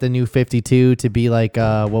reset the New 52 to be like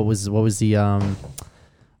what was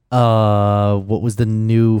the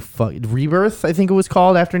new Rebirth? I think it was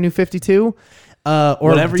called after New 52. Or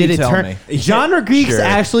Whatever did you it tell turn? me. Genre geeks Sure.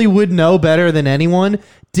 actually would know better than anyone.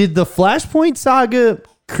 Did the Flashpoint saga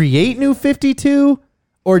create New 52,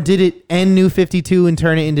 or did it end New 52 and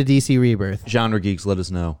turn it into DC Rebirth? Genre Geeks, let us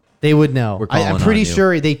know. They would know. We're calling I'm on pretty you.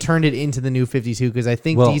 sure they turned it into the New 52 because I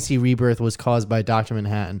think Well- DC Rebirth was caused by Dr.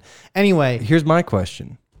 Manhattan. Anyway, Here's my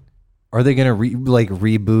question: are they gonna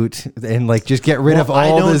reboot and like just get rid of well, I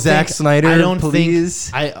all don't the Zack think- Snyder? I don't please.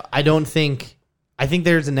 think. I don't think. I think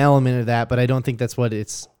there's an element of that, but I don't think that's what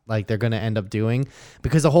it's like they're going to end up doing,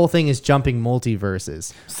 because the whole thing is jumping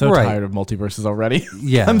multiverses. So Right. tired of multiverses already.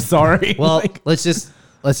 Yeah. I'm sorry. Well, Like, let's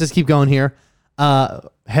just keep going here.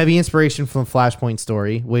 Heavy inspiration from Flashpoint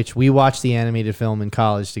story, which we watched the animated film in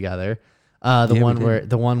college together. The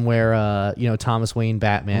one where Thomas Wayne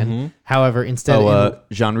Batman. However, instead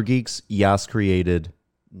Genre Geeks, Yas created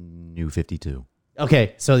New 52.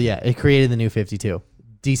 okay, so yeah, it created the New 52.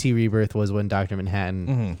 DC Rebirth was when Dr.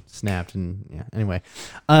 Manhattan snapped, and yeah. Anyway,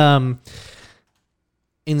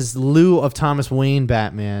 in lieu of Thomas Wayne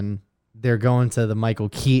Batman, they're going to the Michael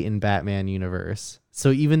Keaton Batman universe.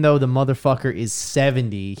 So even though the motherfucker is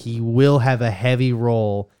 70, he will have a heavy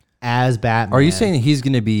role as Batman. Are you saying he's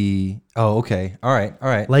going to be? Oh, okay. All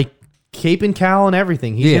right. like cape and cowl and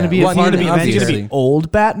everything? He's Yeah. going to be Well, a part of the I mean, is it Avengers. going to be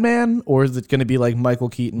old Batman, or is it going to be like Michael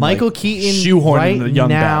Keaton? Michael like, Keaton shoehorned right in a young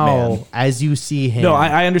now, Batman? as you see him. No,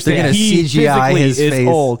 I understand. They're gonna He CGI physically his is face.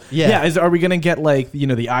 old. Yeah. Are we gonna get like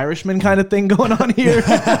the Irishman kind of thing going on here?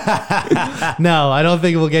 No, I don't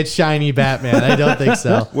think we'll get shiny Batman. I don't think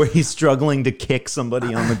so. Where he's struggling to kick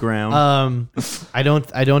somebody on the ground. I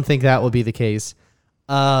don't think that will be the case.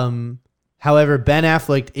 However, Ben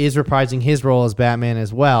Affleck is reprising his role as Batman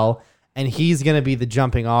as well, and he's gonna be the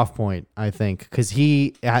jumping off point, I think, because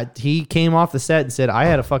he came off the set and said, "I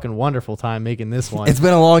had a fucking wonderful time making this one." It's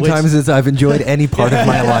been a long Which- time since I've enjoyed any part of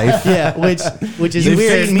my life. Yeah, which is You've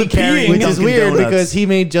weird. seen me carrying Which is Dunkin' weird Donuts. because he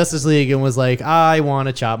made Justice League and was like, I want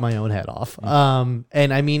to chop my own head off.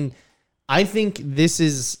 And I mean, I think this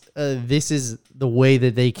is the way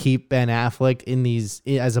that they keep Ben Affleck in these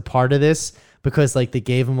as a part of this, because like they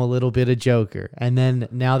gave him a little bit of Joker, and then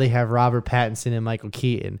now they have Robert Pattinson and Michael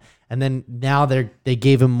Keaton, and then now they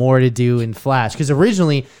gave him more to do in Flash, because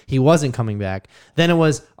originally he wasn't coming back. Then it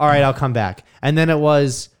was, all right, I'll come back, and then it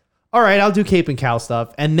was, all right, I'll do cape and cowl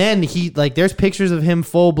stuff. And then he there's pictures of him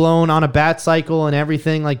full blown on a bat cycle and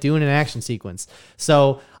everything, like doing an action sequence.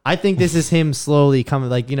 So I think this is him slowly coming,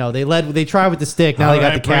 they tried with the stick. Now they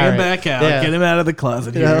got the bring carrot. him back out. Yeah. Get him out of the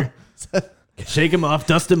closet You know? here. Shake him off.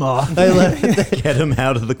 Dust him off. Get him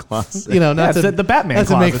out of the closet. Not That's to, the Batman not to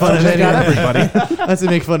closet. make fun of Check out anyone. everybody. not to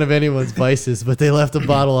make fun of anyone's vices, but they left a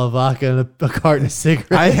bottle of vodka and a carton of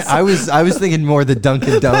cigarettes. I was thinking more the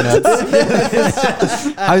Dunkin' Donuts.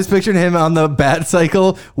 I was picturing him on the bat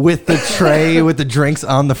cycle with the tray with the drinks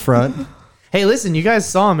on the front. Hey, listen, you guys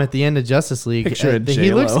saw him at the end of Justice League. Picture He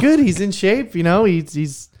J-Lo. looks good. He's in shape.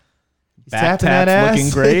 He's Back tapping that tats ass. looking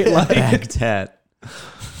great. Like, Back tat.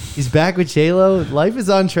 He's back with J-Lo. Life is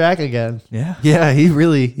on track again. yeah. Yeah,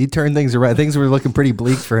 he turned things around. Things were looking pretty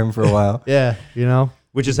bleak for him for a while. Yeah,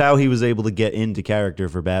 Which is how he was able to get into character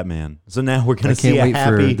for Batman. So now we're going I to see can't a wait for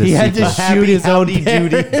happy. the He had to happy shoot his own Howdy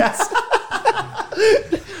Doody. parents.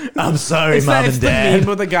 I'm sorry, It's Mom it's and the Dad. meme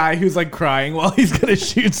with the guy who's like crying while he's gonna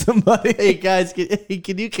shoot somebody. Hey guys, can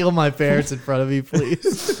you kill my parents in front of me,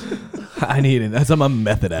 please? I need it. I'm a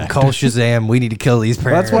method actor. Call Shazam. We need to kill these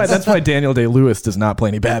parents. That's why Daniel Day-Lewis does not play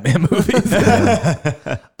any Batman movies.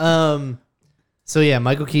 So yeah,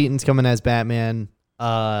 Michael Keaton's coming as Batman.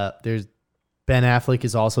 There's Ben Affleck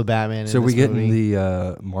is also Batman. So in we this getting movie.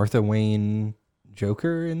 the Martha Wayne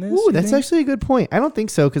Joker in this? Ooh, you that's think? actually a good point. I don't think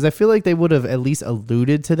so, because I feel like they would have at least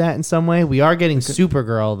alluded to that in some way. We are getting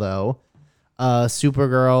Supergirl though.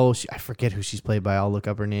 Supergirl, I forget who she's played by. I'll look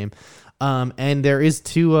up her name. And there's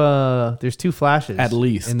two Flashes At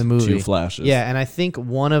least in the movie. 2 Flashes. Yeah, and I think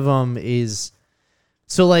one of them is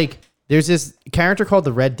there's this character called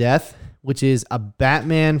the Red Death, which is a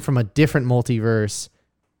Batman from a different multiverse,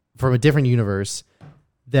 from a different universe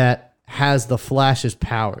that has the Flash's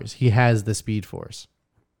powers. He has the Speed Force.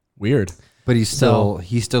 Weird. But he still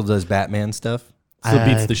does Batman stuff. Still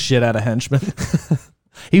beats the shit out of henchmen.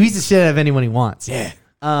 He beats the shit out of anyone he wants. Yeah.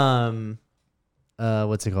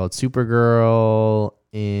 What's it called? Supergirl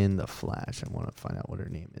in the Flash. I want to find out what her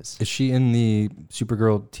name is. Is she in the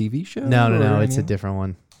Supergirl TV show? No, or it's a any- different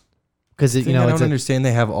one. Because I don't understand.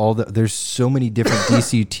 They have there's so many different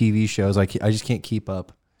DC TV shows. I just can't keep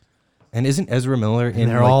up. And isn't Ezra Miller in?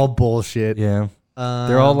 they're all bullshit. yeah.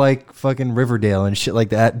 They're all like fucking Riverdale and shit like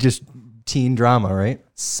that. Just teen drama, right?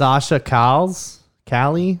 Sasha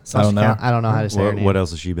Callie? Sasha don't know. I don't know how to say her name. What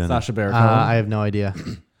else has she been in? Sasha Baron I have no idea.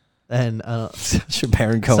 And Sacha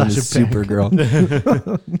Baron Cohen is Sacha Baron Supergirl.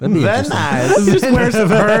 That'd be interesting. He just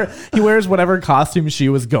wears he wears whatever costume she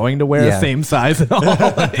was going to wear, Yeah. same size and all.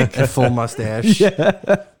 Like, A full mustache.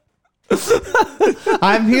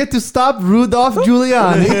 I'm here to stop Rudolph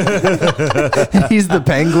Giuliani. He's the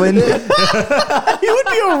penguin. he would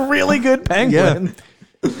be a really good penguin.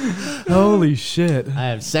 Holy shit. I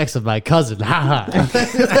have sex with my cousin. Ha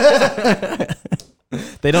ha.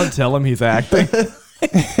 They don't tell him he's acting.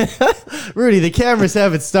 Rudy, the cameras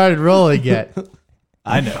haven't started rolling yet.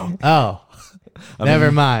 I know. Oh,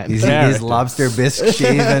 never mind. He's lobster bisque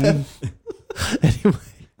shaven. Anyway,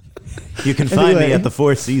 You can find me at the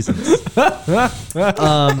Four Seasons. He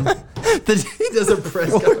does a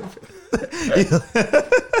press conference.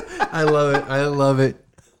 I love it. I love it.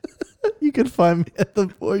 you can find me at the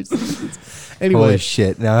Four Seasons. Anyway, Holy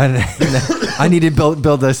shit! Now I need to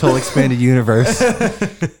build this whole expanded universe.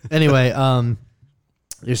 anyway,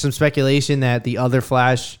 there's some speculation that the other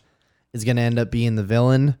Flash is going to end up being the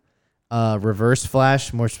villain, Reverse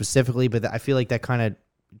Flash more specifically. But I feel like that kind of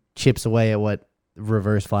chips away at what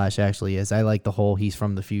Reverse Flash actually is. I like the whole he's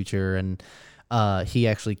from the future and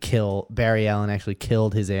Barry Allen actually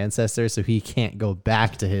killed his ancestors, so he can't go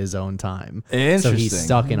back to his own time. So Interesting. he's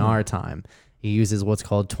stuck in our time. He uses what's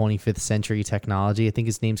called 25th century technology. I think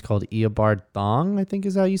his name's called Eobard Thawne, I think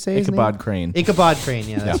is how you say his Ichabod name. Crane. Ichabod Crane,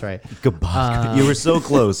 yeah, that's right. Goodbye. You were so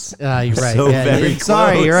close. You're right. So yeah, very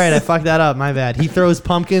sorry, close. you're right. I fucked that up. My bad. He throws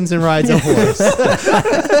pumpkins and rides a horse.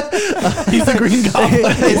 He's a green goblin.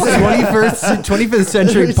 It's 25th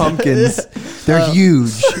century pumpkins. They're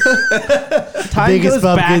huge. Time Biggest goes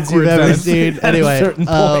pumpkins you've backwards ever at a- seen. at a Anyway, certain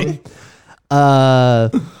point.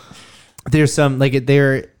 there's some like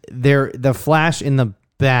they're the Flash in the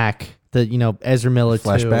back. The Ezra Miller too.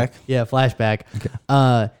 Flashback? Yeah, flashback.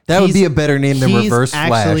 That would He's- be a better name than he's Reverse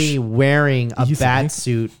actually Flash. wearing a You say? bat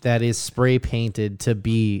suit that is spray painted to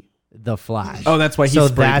be the Flash. Oh, that's why he so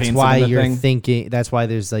spray that's paints why him in the you're thing? thinking. That's why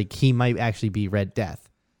there's like he might actually be Red Death,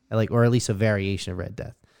 or at least a variation of Red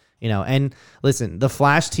Death. And listen, the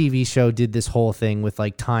Flash TV show did this whole thing with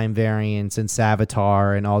like time variance and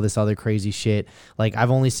Savitar and all this other crazy shit. Like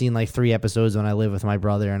I've only seen like 3 episodes when I lived with my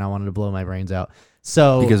brother and I wanted to blow my brains out.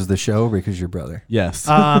 So Because of the show or because your brother? Yes.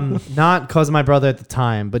 not because of my brother at the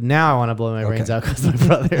time, but now I want to blow my brains out because of my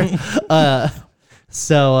brother.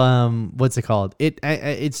 What's it called?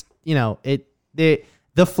 This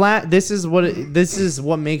is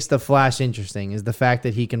what makes the Flash interesting is the fact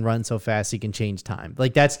that he can run so fast he can change time.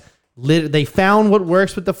 Like that's they found what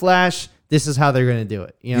works with the Flash. This is how they're gonna do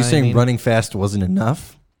it. You know You're what saying I mean? running fast wasn't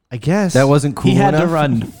enough? I guess That wasn't cool he had enough? to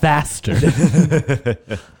run faster.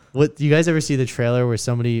 What you guys ever see the trailer where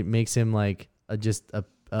somebody makes him like what is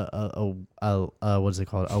it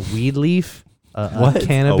called? A weed leaf? A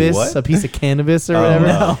cannabis? A what? A piece of cannabis or whatever?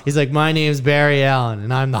 No. He's like, my name's Barry Allen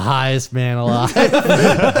and I'm the highest man alive.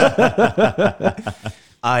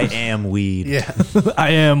 I am weed. Yeah. I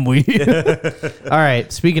am weird. All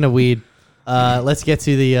right. Speaking of weed, let's get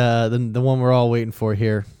to the one we're all waiting for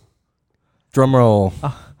here. Drum roll.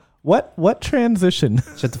 What transition?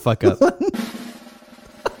 Shut the fuck up.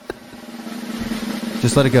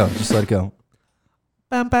 Just let it go. Just let it go.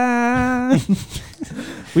 Bam, bam.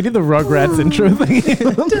 We did the Rugrats intro thing.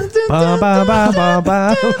 Ba, ba, ba, ba,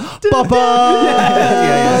 ba.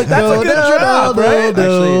 Yeah. That's a good job, right?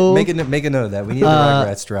 Actually, make a note of that. We need the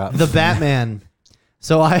Rugrats drop. The Batman.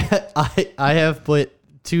 So I have put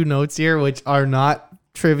 2 notes here, which are not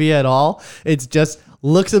trivia at all. It's just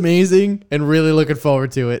looks amazing and really looking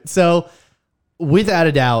forward to it. So without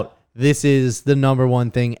a doubt, this is the number one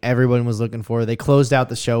thing everyone was looking for. They closed out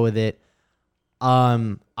the show with it.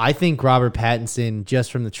 I think Robert Pattinson,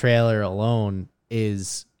 just from the trailer alone,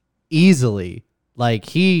 is easily like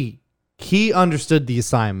he understood the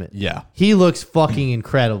assignment. Yeah. He looks fucking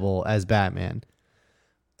incredible as Batman.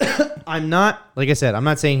 I'm not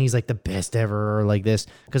saying he's like the best ever or like this,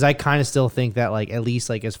 because I kind of still think that like at least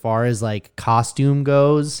like as far as like costume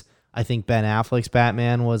goes, I think Ben Affleck's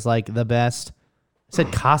Batman was like the best. I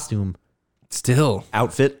said costume. Still.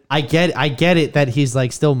 Outfit. I get it that he's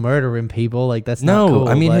like still murdering people. Like that's No, not cool.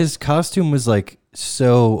 I mean but his costume was like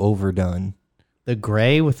so overdone. the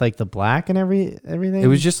gray with like the black and everything. It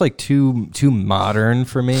was just like too modern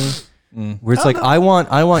for me. Where it's like I want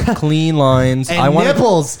clean lines. and I want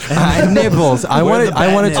nipples. nipples. I wanted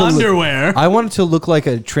to look, Underwear. I want it to look like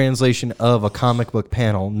a translation of a comic book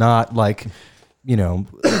panel, not like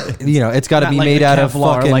it's got to Not be like made the out of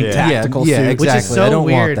Kevlar, fucking like, tactical yeah, suit. exactly. Which is I so don't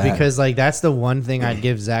weird want that. because like that's the one thing I'd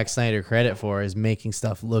give Zack Snyder credit for is making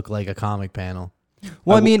stuff look like a comic panel.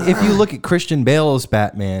 Well, I mean, if you look at Christian Bale's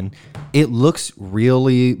Batman, it looks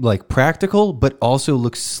really like practical, but also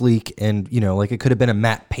looks sleek and like it could have been a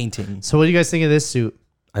matte painting. So what do you guys think of this suit?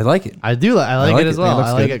 I like it. I do. I like like it as it. It well. looks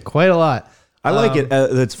I like good. it quite a lot. I like it.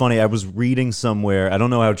 That's funny. I was reading somewhere. I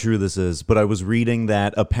don't know how true this is, but I was reading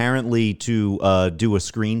that apparently to do a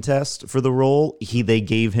screen test for the role, they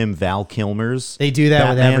gave him Val Kilmer's. They do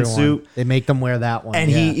that Batman with everyone. suit, They make them wear that one.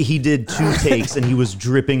 and yeah. he did 2 takes, and he was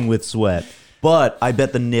dripping with sweat. but I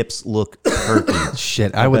bet the nips look perky.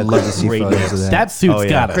 Shit, I would love to see great photos nips. of that. That suit's Oh, yeah.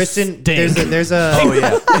 got a Kristen, stink. there's a Oh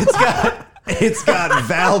yeah, it's got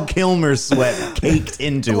Val Kilmer sweat caked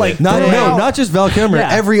into Like, it. Not just Val Kilmer. Yeah.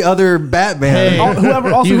 Every other Batman. Hey.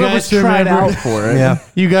 whoever's You guys tried remember- out for it. Yeah.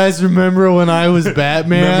 You guys remember when I was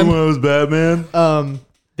Batman? I was Batman?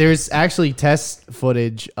 There's actually test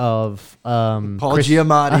footage of Paul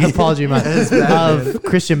Giamatti. Paul Giamatti of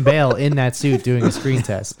Christian Bale in that suit doing a screen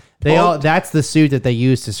test. That's the suit that they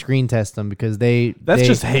use to screen test them because That's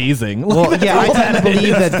just hazing. Well, yeah, I tend to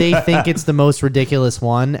believe that they think it's the most ridiculous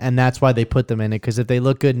one, and that's why they put them in it. Because if they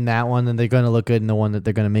look good in that one, then they're going to look good in the one that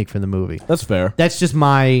they're going to make for the movie. That's fair. That's just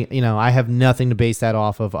my, I have nothing to base that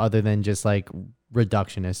off of other than just like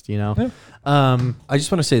reductionist, I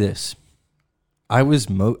just want to say this. I was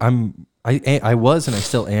and I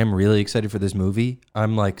still am really excited for this movie.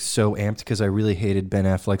 I'm like so amped because I really hated Ben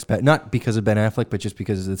Affleck's not because of Ben Affleck, but just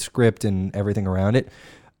because of the script and everything around it.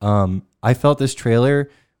 I felt this trailer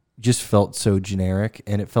just felt so generic,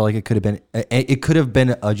 and it felt like it could have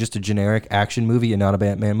been just a generic action movie and not a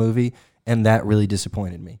Batman movie, and that really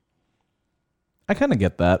disappointed me. I kind of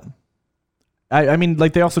get that. I mean,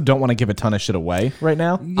 like they also don't want to give a ton of shit away right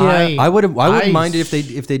now. Yeah, I wouldn't mind it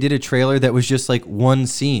if they did a trailer that was just like one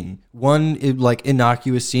scene, one like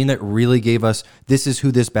innocuous scene that really gave us this is who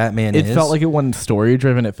this Batman is. It felt like it wasn't story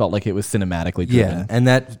driven. It felt like it was cinematically driven. Yeah, and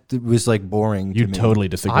that was like boring. You to me. totally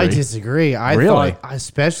disagree. I disagree. I Really? thought,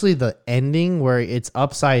 especially the ending where it's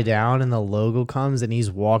upside down and the logo comes and he's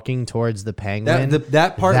walking towards the penguin.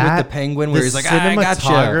 That part with the penguin where he's like, I gotcha.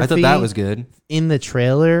 I thought that was good. In the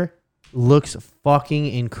trailer, looks fucking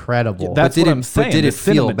incredible. That's did what it- I'm saying. but did The it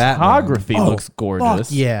feel Batman? cinematography looks gorgeous.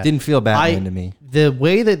 Fuck yeah. Didn't feel Batman to me. The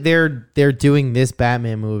way that they're doing this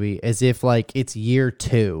Batman movie as if like it's year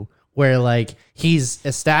 2, where like he's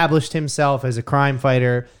established himself as a crime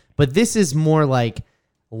fighter, but this is more like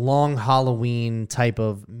long Halloween type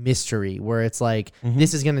of mystery where it's like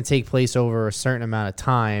this is going to take place over a certain amount of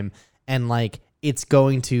time, and like it's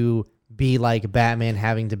going to be like Batman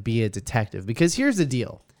having to be a detective. Because here's the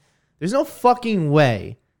deal. There's no fucking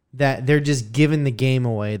way that they're just giving the game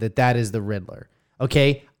away that is the Riddler.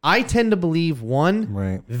 Okay? I tend to believe,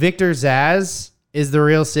 Right. Victor Zsasz is the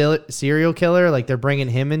real serial killer. Like, they're bringing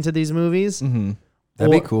him into these movies. That'd Or-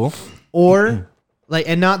 be cool. Or, like,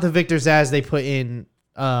 and not the Victor Zsasz they put in,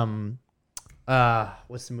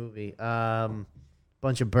 what's the movie?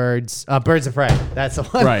 Bunch of Birds. Birds of Prey. That's the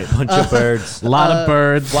one. Right. Bunch of birds. A lot of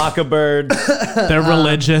birds. Flock of birds. They're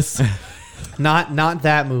religious. Not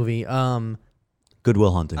that movie.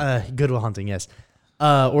 Goodwill Hunting. Good Will Hunting, yes.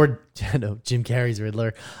 Or no, Jim Carrey's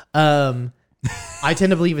Riddler. I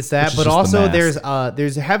tend to believe it's that, Which is but just the also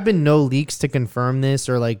there's have been no leaks to confirm this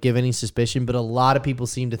or like give any suspicion, but a lot of people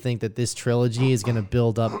seem to think that this trilogy is going to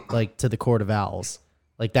build up like to the Court of Owls.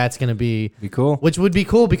 Like that's going to be cool. Which would be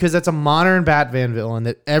cool because that's a modern Batman villain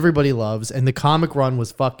that everybody loves, and the comic run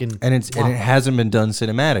was fucking And it hasn't been done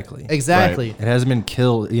cinematically. exactly. It hasn't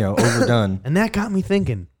been overdone. And that got me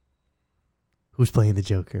thinking, who's playing the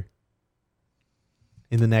Joker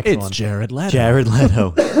in the next It's one? Jared Leto. Jared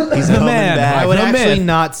Leto. He's The coming man. back. I would The actually myth.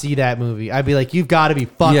 not see that movie. I'd be like, you've got to be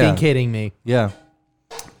fucking Yeah. kidding me. Yeah.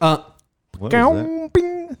 What was that?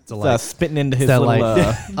 It's light. spitting into his that little.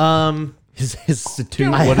 light. His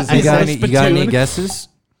spittoon. I- What is I You got said any spittoon. guesses?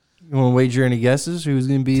 You want to wager any guesses? Who's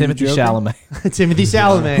going to be Timothy the Joker? Chalamet, Timothy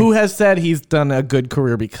Chalamet. who has said he's done a good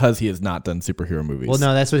career because he has not done superhero movies. Well,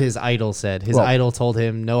 no, that's what his idol said. His Well- idol told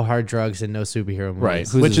him no hard drugs and no superhero movies. right?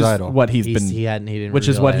 Who's Which his is idol? what he Didn't which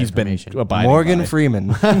is reveal what that he's been information. abiding Morgan by.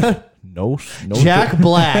 Freeman. No, Jack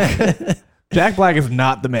Black. Jack Black is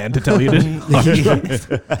not the man to tell you to.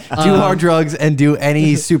 Do hard drugs and do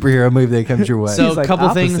any superhero movie that comes your way. So He's like couple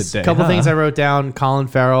opposite things. day, Couple huh? things I wrote down. Colin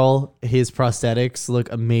Farrell, his prosthetics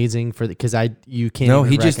look amazing for because you can't. no,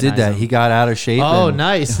 even he just did recognize that. him. He got out of shape. Oh, and-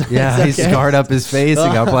 nice. Yeah, Nice. he Okay. scarred up his face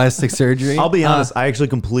and got plastic surgery. I'll be honest. I actually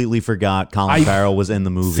completely forgot Colin Farrell was in the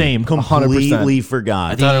movie. Same, 100%. Completely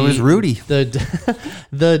forgot. I thought it was Rudy.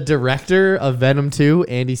 The director of Venom 2,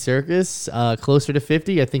 Andy Serkis, closer to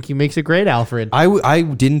 50. I think he makes a great Alfred. I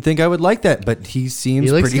didn't think I would like that, but he seems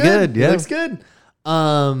He looks pretty good. Yeah. He looks good.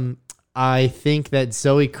 I think that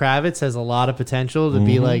Zoe Kravitz has a lot of potential to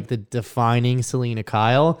be like the defining Selena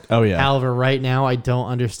Kyle. Oh, yeah. However, right now I don't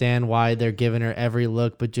understand why they're giving her every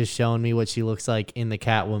look, but just showing me what she looks like in the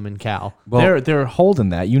Catwoman cowl. Well, they're holding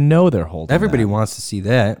that. You know they're holding. everybody that. wants to see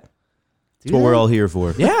that. That's what we're all here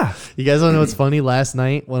for. Yeah. You guys want to know what's funny? Last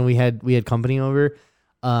night when we had company over,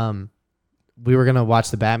 we were gonna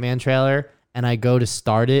watch the Batman trailer, and I go to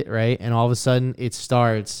start it right, and all of a sudden it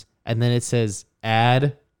starts, and then it says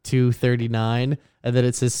add 239, and then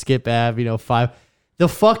it says Skip Ave, 5. The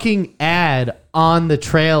fucking ad on the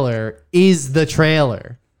trailer is the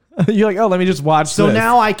trailer. You're like, oh, let me just watch. So this.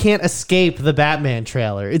 now I can't escape the Batman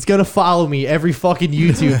trailer. It's gonna follow me every fucking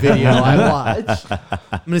YouTube video I watch.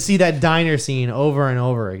 I'm gonna see that diner scene over and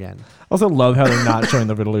over again. I also love how they're not showing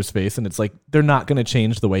the Riddler's face, and it's like they're not going to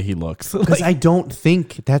change the way he looks. Because I don't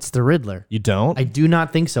think that's the Riddler. You don't? I do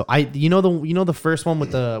not think so. The first one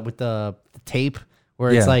with the tape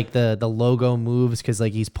where it's like the logo moves because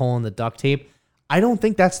like he's pulling the duct tape. I don't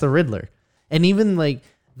think that's the Riddler. And even like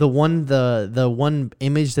the one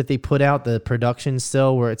image that they put out, the production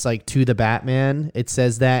still where it's like to the Batman, it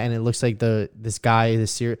says that and it looks like this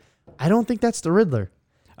series. I don't think that's the Riddler.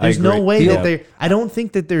 There's no way that I don't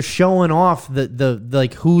think that they're showing off the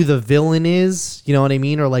like who the villain is, you know what I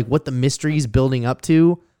mean? Or like what the mystery is building up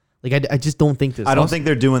to. Like, I just don't think this. I don't think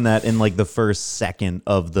they're doing that in like the first second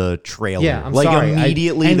of the trailer. Yeah, I'm like sorry.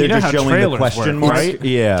 immediately they're just showing the question mark. right?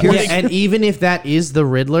 Yeah. And even if that is the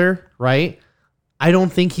Riddler, right? I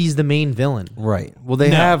don't think he's the main villain. Right. Well, they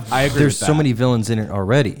No, have. I agree There's with so that. many villains in it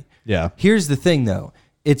already. Yeah. Here's the thing, though.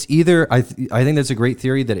 It's either I think that's a great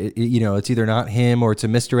theory that it's either not him or it's a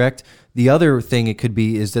misdirect. The other thing it could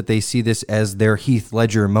be is that they see this as their Heath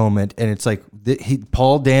Ledger moment, and it's like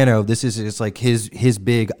Paul Dano. This is it's like his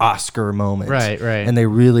big Oscar moment, Right. And they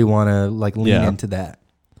really want to like lean into that.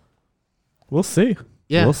 We'll see.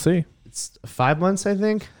 Yeah. We'll see. It's 5 months, I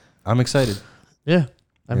think. I'm excited. Yeah.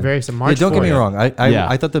 I'm very excited. March Don't get me 4th. wrong. I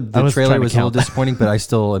thought I the was trailer trying to was a little count that. disappointing, but I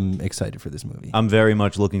still am excited for this movie. I'm very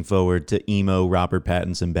much looking forward to emo Robert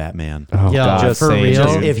Pattinson Batman. Oh, Yeah, God. for Same, real?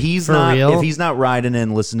 dude. If he's For real? not riding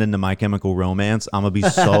in listening to My Chemical Romance, I'm gonna be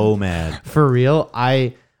so mad. For real,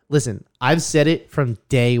 I've said it from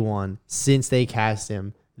day one since they cast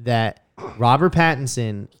him that Robert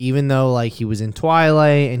Pattinson, even though like he was in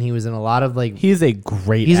Twilight and he was in a lot of like He's a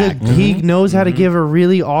great he actor. knows how to give a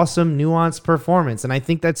really awesome nuanced performance, and I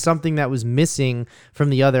think that's something that was missing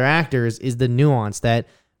from the other actors is the nuance that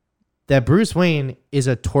Bruce Wayne is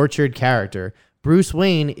a tortured character. Bruce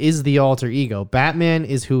Wayne is the alter ego. Batman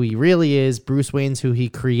is who he really is. Bruce Wayne's who he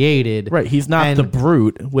created. Right. He's not And- the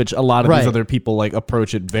brute, which a lot of Right. these other people like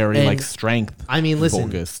approach it very And, like strength. I mean, listen,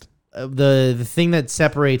 focused. The thing that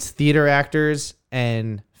separates theater actors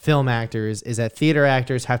and film actors is that theater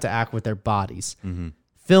actors have to act with their bodies.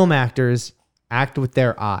 Film actors act with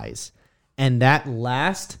their eyes. And that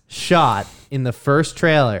last shot in the first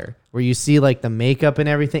trailer where you see like the makeup and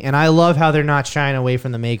everything, and I love how they're not shying away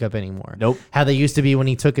from the makeup anymore. Nope. How they used to be when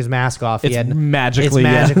he took his mask off. It's magically- it's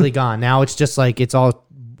magically gone. Now it's just like it's all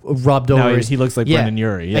rubbed Now over. he looks like Brendan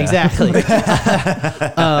Urie. Yeah. Exactly.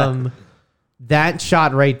 That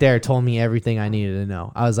shot right there told me everything I needed to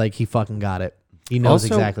know. I was like, he fucking got it. He knows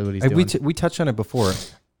Also, exactly what he's doing. We touched on it before.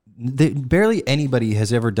 Barely anybody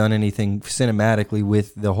has ever done anything cinematically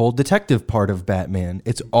with the whole detective part of Batman.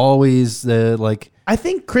 It's always the like. I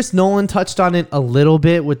think Chris Nolan touched on it a little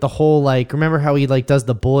bit with the whole like. Remember how he like does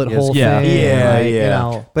the bullet Yes. hole Yeah. thing? Yeah, Like, yeah. You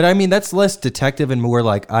know, But I mean, that's less detective and more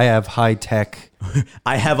like I have high tech.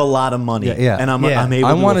 I have a lot of money, Yeah. and I'm Yeah. able.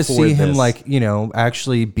 I want to afford see him this. like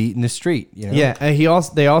actually beating the street. yeah. And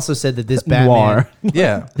they also said that this Batman, Noir.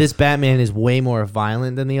 Yeah. this Batman is way more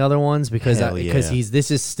violent than the other ones because Hell yeah. this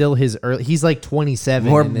is still his early. He's like 27.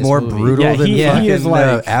 More in this more movie. brutal Yeah, than he fucking is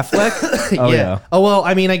like- Affleck. Oh, yeah. Oh well,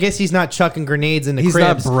 I mean, I guess he's not chucking grenades into He's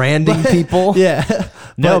cribs. not branding people. Yeah.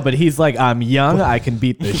 No, but he's like, I'm young. I can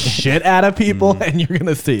beat the shit out of people, and you're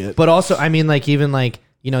gonna see it. But also, I mean, like even like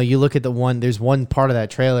you look at there's one part of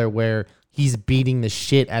that trailer where he's beating the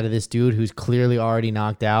shit out of this dude who's clearly already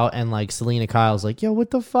knocked out, and like Selena Kyle's like, yo,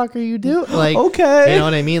 what the fuck are you doing? Like, Okay. you know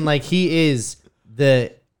what I mean? Like he is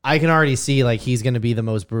I can already see like he's gonna be the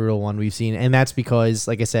most brutal one we've seen, and that's because,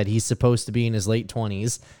 like I said, he's supposed to be in his late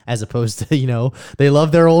 20s, as opposed to they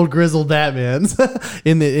love their old grizzled Batmans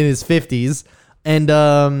in his 50s, and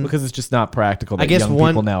Because it's just not practical that I guess young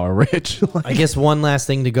one- people now are rich. I guess one last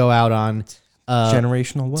thing to go out on.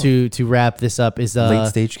 Generational wealth. To wrap this up is Late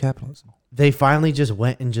stage capitalism. they finally just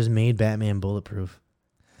went and just made Batman bulletproof.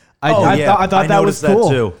 I thought that was noticed cool.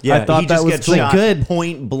 Too. Yeah, I thought he that just was gets cool. shot Good.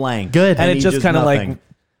 point blank. Good. And it he just does kind of like, nothing.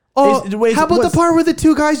 Oh, wait, how about was- the part where the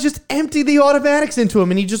two guys just empty the automatics into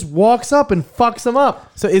him and he just walks up and fucks them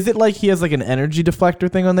up? So is it like he has like an energy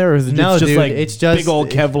deflector thing on there, or is it No, just dude, like it's just big old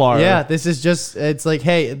Kevlar? Yeah, this is just. It's like,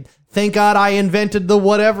 hey, thank God I invented the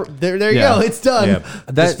whatever. There you Yeah. go. It's done. Yeah.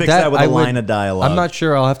 Just fix that with a line of dialogue. I'm not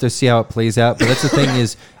sure. I'll have to see how it plays out. But that's the thing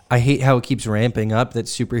is, I hate how it keeps ramping up. That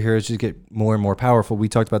superheroes just get more and more powerful. We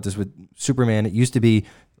talked about this with Superman. It used to be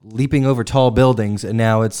leaping over tall buildings, and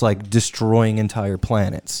now it's like destroying entire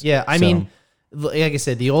planets. Yeah, I So- mean, like I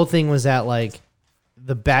said, the old thing was that like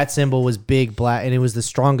the bat symbol was big black, and it was the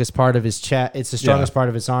strongest part of his chest. It's the strongest part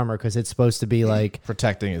of his armor because it's supposed to be like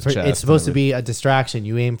Protecting his chest. it's supposed to be a distraction.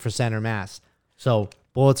 You aim for center mass, so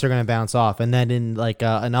bullets are going to bounce off. And then in like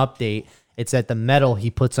an update, it's that the metal he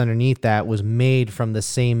puts underneath that was made from the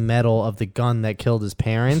same metal of the gun that killed his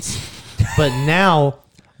parents. But now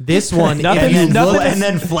this one, Nothing- if you nothing- look, and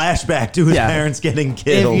then flashback to his parents getting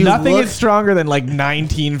killed. you Nothing look- is stronger than like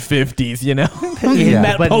 1950s, you know?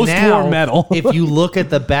 Yeah. but Post-war now, metal. if you look at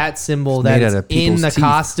the bat symbol made that's out of in people's the teeth.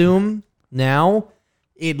 costume now,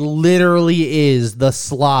 it literally is the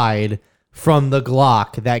slide from the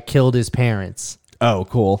Glock that killed his parents. Oh,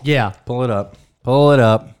 cool. Yeah. Pull it up. Pull it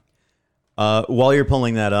up. While you're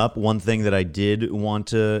pulling that up, one thing that I did want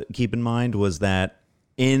to keep in mind was that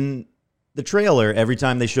in the trailer, every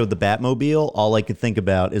time they showed the Batmobile, all I could think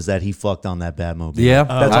about is that he fucked on that Batmobile. Yeah,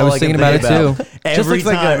 That's I all was can thinking about it think too. Every looks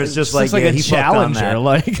like time a- it's just looks like, like yeah, a he fucked on challenger. that.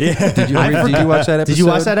 Like, Did you watch that episode? Did you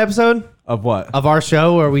watch that episode of what? of our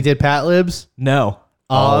show where we did Pat Libs? No.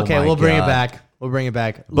 Oh, Oh okay. my We'll bring God. it back. We'll bring it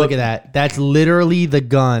back. Look at that. That's literally the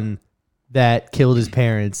gun that killed his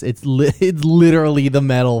parents. It's literally the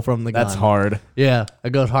metal from the gun. That's hard. Yeah,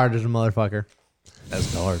 it goes hard as a motherfucker.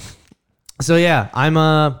 That's dark. So yeah, I'm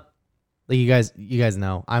like you guys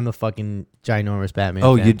know I'm a fucking ginormous Batman.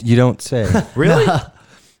 Oh, fan. you don't say. Really?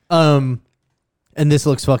 And this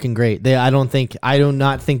looks fucking great. I do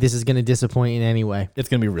not think this is gonna disappoint in any way. It's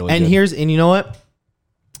going to be really And good. you know what?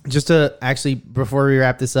 Just to actually, before we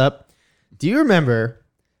wrap this up, do you remember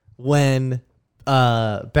when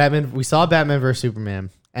we saw Batman vs Superman,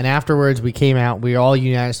 and afterwards we came out, we all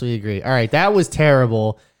unanimously agreed, all right, that was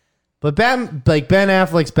terrible, but Ben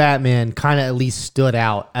Affleck's Batman kind of at least stood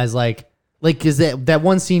out as because that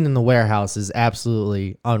one scene in the warehouse is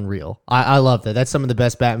absolutely unreal. I love that. That's some of the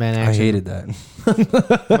best Batman I action. hated that.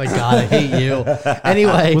 Oh my god, I hate you.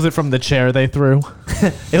 Anyway, Was it from the chair they threw?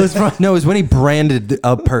 it was from. No, it was when he branded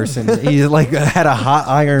a person. He like had a hot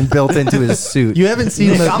iron built into his suit. You haven't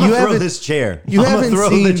seen the. I'm You gonna throw haven't. this chair. You I'ma haven't throw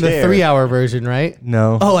seen the chair. 3-hour version, right?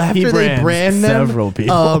 No. Oh, after He they brands brand them, several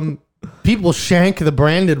people. People shank the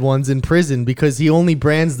branded ones in prison because he only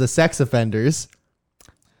brands the sex offenders.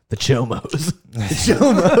 The Chomos.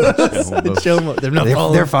 The Chomo. They're not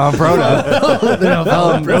They're found proud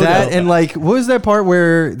following that and like what was that part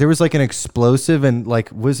where there was like an explosive and like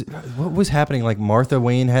what was happening, like Martha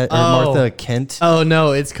Wayne had or Oh. Martha Kent, Oh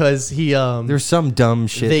no, it's because he there's some dumb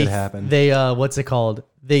shit they that happened. they what's it called?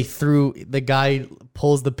 They threw the guy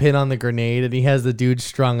pulls the pin on the grenade and he has the dude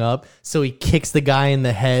strung up, so he kicks the guy in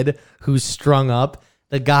the head who's strung up.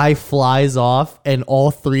 The guy flies off, and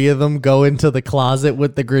all three of them go into the closet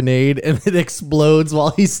with the grenade, and it explodes while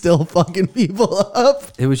he's still fucking people up.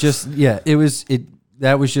 It was just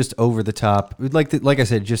that was just over the top. Like I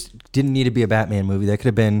said, just didn't need to be a Batman movie. That could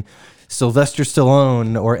have been Sylvester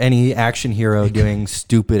Stallone or any action hero doing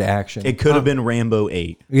stupid action. It could have been Rambo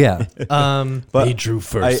 8. Yeah. But He drew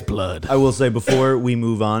first blood. I will say before we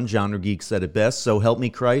move on, Genre Geek said it best. So help me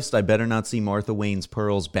Christ, I better not see Martha Wayne's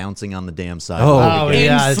pearls bouncing on the damn side. Oh, Oh In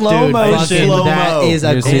yeah, slow dude, motion. fucking- Slow-mo. that is a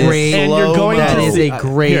There's his- great. And you're going that to is see- a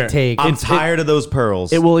great here. take. I'm tired of those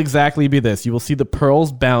pearls. It will exactly be this. You will see the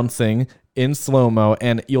pearls bouncing in slow-mo,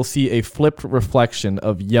 and you'll see a flipped reflection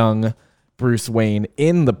of young Bruce Wayne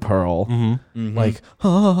in the pearl. Like,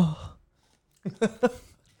 oh.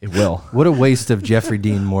 It will. What a waste of Jeffrey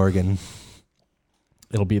Dean Morgan.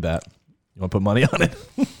 It'll be that. You want to put money on it?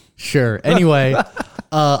 Sure. Anyway,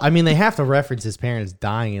 I mean, they have to reference his parents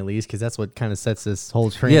dying at least because that's what kind of sets this whole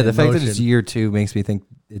train. Yeah, in the fact that it's motion. year 2 makes me think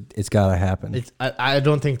it's got to happen. I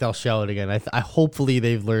don't think they'll show it again. I hopefully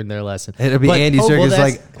they've learned their lesson. It'll be But- Andy oh, well, Serkis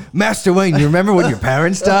that's- like, Master Wayne, you remember when your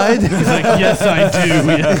parents died? He's like, yes,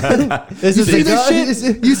 I do. This You is see the- this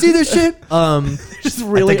shit? You see this shit? Just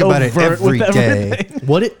really think about it overt every with day. everything.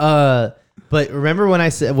 What it, but remember when I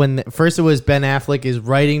said when first it was Ben Affleck is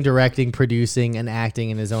writing, directing, producing, and acting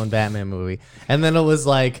in his own Batman movie, and then it was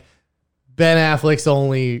like Ben Affleck's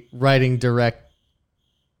only writing, direct.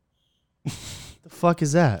 The fuck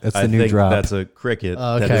is that? That's I the new think drop. that's a cricket.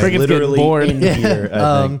 Oh, okay. That is Cricket's getting literally bored. in here.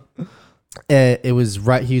 I think. It was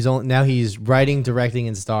right. Now he's writing, directing,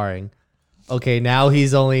 and starring. Okay, now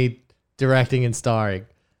he's only directing and starring.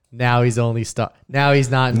 Now he's only Now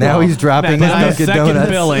he's not. Now involved. he's dropping his Now he's Dunkin' second Donuts.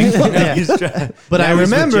 billing. Yeah. He's trying- But now I he's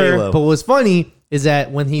with remember. J-Lo. But what's funny is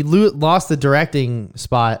that when he lost the directing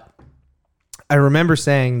spot, I remember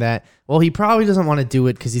saying that. Well, he probably doesn't want to do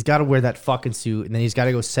it because he's got to wear that fucking suit, and then he's got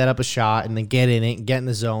to go set up a shot, and then get in it, and get in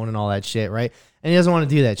the zone, and all that shit, right? And he doesn't want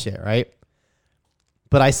to do that shit, right?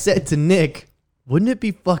 But I said to Nick, wouldn't it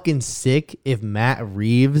be fucking sick if Matt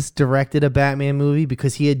Reeves directed a Batman movie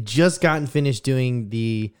because he had just gotten finished doing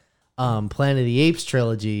the Planet of the Apes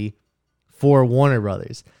trilogy for Warner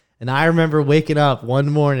Brothers. And I remember waking up one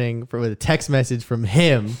morning with a text message from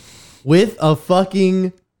him with a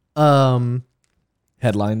fucking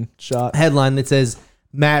Headline shot. headline that says,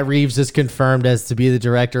 Matt Reeves is confirmed as to be the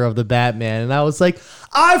director of the Batman. And I was like,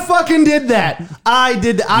 I fucking did that. I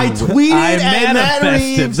tweeted at Matt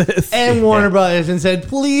manifested Reeves this. and Warner Brothers and said,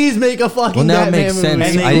 please make a fucking Well, now it Batman makes movie. sense.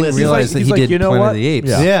 And they I didn't listen. realize that He's he like, did you know Planet what? of the Apes.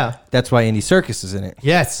 Yeah. That's why Andy Serkis is in it.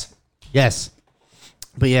 Yes.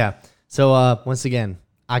 But yeah. So once again,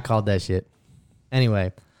 I called that shit.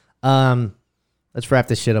 Anyway, let's wrap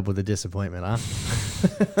this shit up with a disappointment,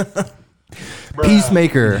 huh?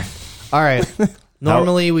 Peacemaker. All right.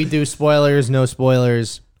 Normally we do spoilers, no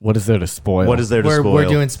spoilers. What is there to spoil? What is there to spoil? We're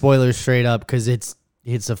doing spoilers straight up because it's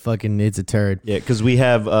a turd. Yeah, because we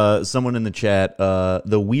have someone in the chat.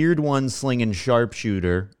 The weird one slinging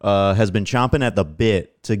sharpshooter has been chomping at the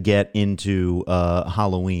bit to get into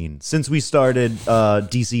Halloween since we started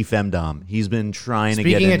DC Femdom. He's been trying to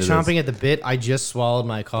get Speaking into of chomping at the bit, I just swallowed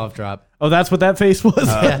my cough drop. Oh, that's what that face was?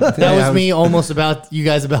 Yeah, that was me almost about you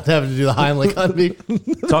guys about having to do the Heimlich on me.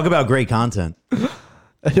 this. Talk about great content.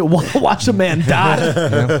 Watch a man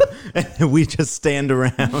die. We just stand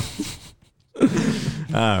around.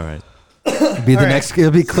 All right. Be the next.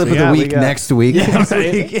 It'll be clip of the week next week.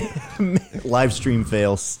 Live stream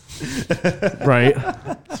fails. Right.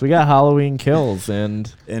 So we got Halloween Kills,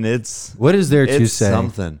 and It's What is there to it's say?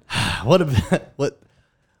 something. What?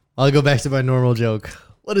 I'll go back to my normal joke.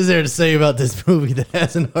 What is there to say about this movie that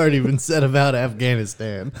hasn't already been said about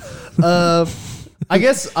Afghanistan? I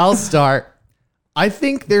guess I'll start. I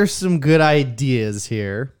think there's some good ideas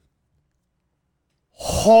here.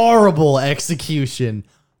 Horrible execution.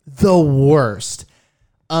 The worst.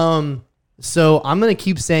 So I'm going to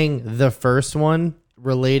keep saying the first one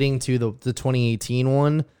relating to the 2018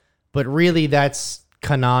 one, but really that's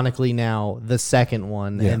canonically now the second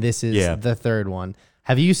one, and this is the third one.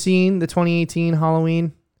 Have you seen the 2018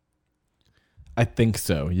 Halloween? I think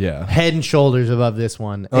so, yeah. Head and shoulders above this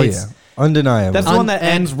one. Oh yeah, undeniable. That's the one that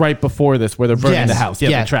ends right before this, where they're burning the house.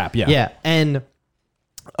 Yeah, the trap. Yeah. Yeah. And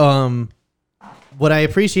what I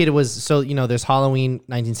appreciated was, so, there's Halloween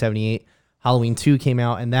 1978. Halloween 2 came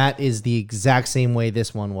out, and that is the exact same way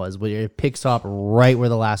this one was, where it picks up right where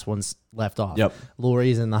the last one's left off. Yep.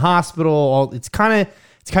 Laurie's in the hospital. It's kind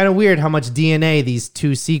of weird how much DNA these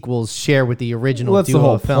two sequels share with the original. Well, that's the duo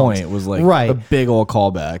whole of films. point. Was like Right. a big old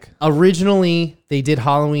callback. Originally, they did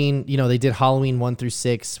Halloween. They did Halloween 1 through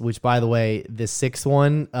 6, which, by the way, the sixth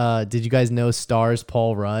one, did you guys know stars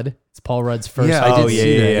Paul Rudd? It's Paul Rudd's first. Yeah, I did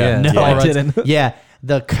see that. Yeah. No, Paul I Rudd's- didn't. Yeah.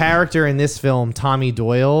 The character in this film, Tommy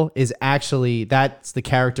Doyle, is actually, that's the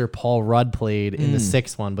character Paul Rudd played in the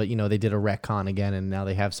sixth one. But, they did a retcon again, and now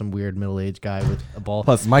they have some weird middle-aged guy with a ball.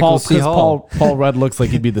 Plus, Michael C. Hall. Paul Rudd looks like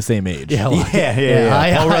he'd be the same age. Yeah, well,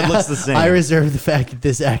 Yeah. Paul Rudd looks the same. I reserve the fact that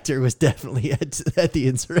this actor was definitely at the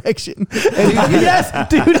insurrection. Yes,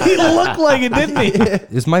 dude, he looked like it, didn't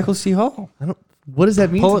he? Is Michael C. Hall? What does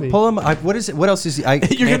that mean to me? Pull him. What is it? What else is he?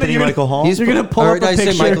 Anthony Michael Hall. He's- You're gonna pull or up did a I say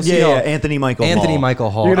picture? Michael C. Yeah, Hall? Anthony Michael Hall. Anthony Michael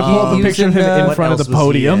Hall. You're gonna pull up He a was picture of in, him in what front of else the was he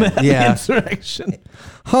podium in? at Yeah. the insurrection.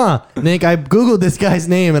 Huh, Nick, I Googled this guy's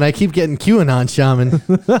name and I keep getting QAnon shaman.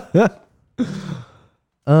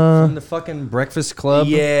 From the fucking Breakfast Club.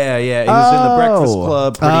 Yeah. He was in the Breakfast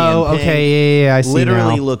Club. Pretty Oh, in Pink. okay, yeah, I see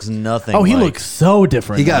Literally now. looks nothing. Oh, he like. looks so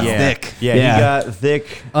different. He got now. thick. Yeah, Yeah. he got thick.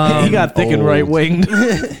 He got thick and old. right winged.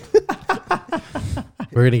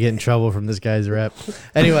 We're gonna get in trouble from this guy's rep.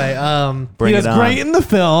 Anyway, Bring He it was on. great in the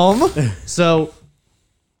film. so,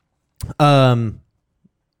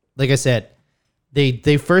 like I said,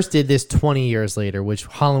 they first did this 20 years later, which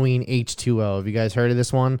Halloween H2O. Have you guys heard of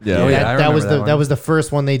this one? Yeah. Oh, yeah, I that was remember that that one. was the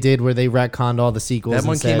first one they did where they retconned all the sequels. That and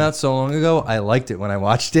one said- came out so long ago. I liked it when I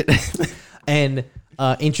watched it. And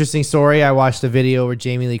interesting story. I watched a video where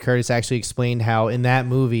Jamie Lee Curtis actually explained how in that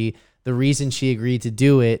movie the reason she agreed to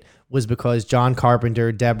do it was because John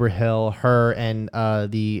Carpenter, Deborah Hill, her, and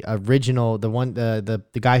the original, the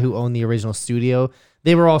guy who owned the original studio,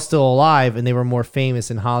 they were all still alive and they were more famous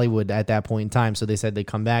in Hollywood at that point in time. So they said they'd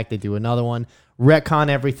come back, they'd do another one, retcon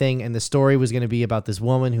everything, and the story was going to be about this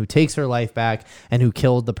woman who takes her life back and who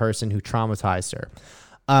killed the person who traumatized her.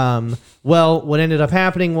 Well, what ended up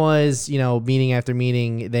happening was, meeting after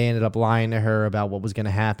meeting, they ended up lying to her about what was going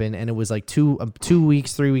to happen. And it was like 3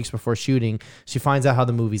 weeks before shooting, she finds out how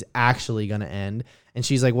the movie's actually going to end. And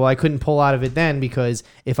she's like, well, I couldn't pull out of it then because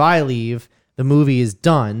if I leave, the movie is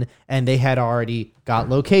done, and they had already got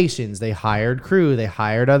locations. They hired crew. They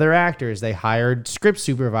hired other actors. They hired script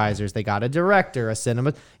supervisors. They got a director, a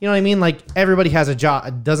cinema. You know what I mean? Like everybody has a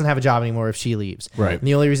job, doesn't have a job anymore if she leaves. Right. And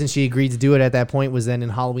the only reason she agreed to do it at that point was then in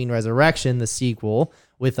Halloween Resurrection, the sequel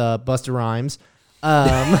with Busta Rhymes.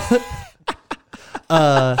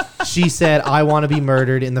 She said, "I want to be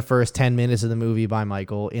murdered in the first 10 minutes of the movie by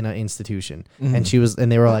Michael in an institution," and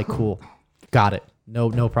they were like, "Cool, got it,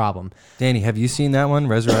 no problem." Danny, have you seen that one,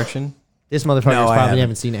 Resurrection? This motherfucker No, I probably haven't.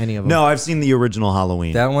 haven't seen any of them. No, I've seen the original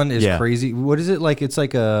Halloween. That one is Yeah. crazy. What is it like? It's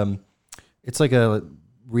like a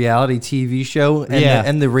reality TV show, and Yeah.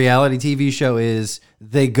 the reality TV show is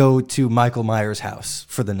they go to Michael Myers' house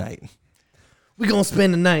for the night. We're gonna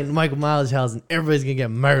spend the night in Michael Myers' house, and everybody's gonna get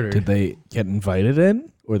murdered. Did they get invited in,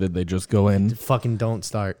 or did they just go in? Fucking don't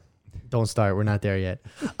start. We're not there yet.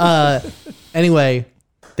 Anyway,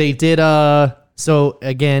 they did. So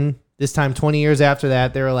again, this time 20 years after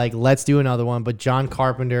that, they were like, let's do another one. But John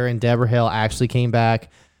Carpenter and Deborah Hill actually came back.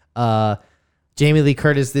 Jamie Lee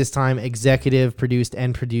Curtis this time executive produced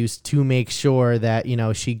to make sure that, you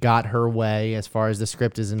know, she got her way as far as the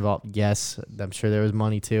script is involved. Yes, I'm sure there was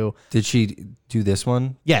money too. Did she do this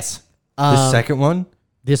one? Yes. The second one?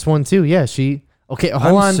 This one too. Yeah, she. Okay, hold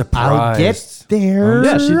on. I'll get surprised. there.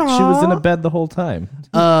 Yeah, she was in a bed the whole time.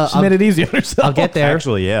 She made it easy on herself. I'll get there.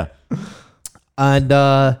 Actually, yeah.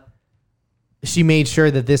 And she made sure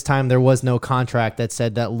that this time there was no contract that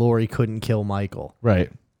said that Laurie couldn't kill Michael.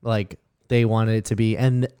 Right. Like they wanted it to be.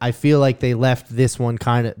 And I feel like they left this one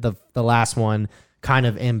kind of the last one kind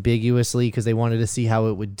of ambiguously because they wanted to see how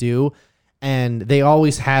it would do. And they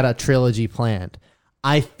always had a trilogy planned.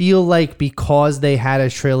 I feel like because they had a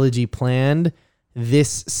trilogy planned,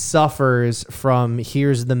 this suffers from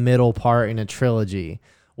here's the middle part in a trilogy.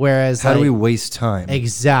 Whereas How do like, we waste time?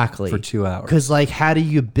 exactly for 2 hours? Because like, how do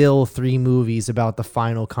you bill 3 movies about the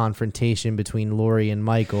final confrontation between Laurie and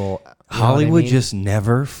Michael? You know what I Hollywood mean? just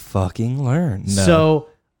never fucking learns. So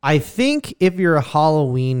I think if you're a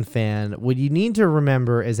Halloween fan, what you need to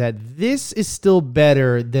remember is that this is still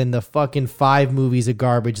better than the fucking 5 movies of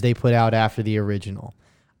garbage they put out after the original.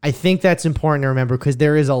 I think that's important to remember because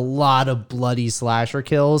there is a lot of bloody slasher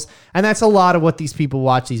kills, and that's a lot of what these people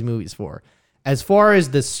watch these movies for. As far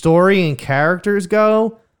as the story and characters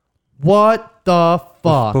go, what the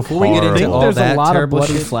fuck? Before we get I into think all there's that a lot of terrible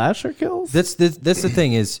bloody shit, slasher kills. that's the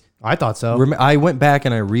thing is, I thought so. I went back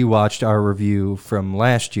and I rewatched our review from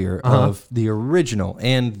last year of the original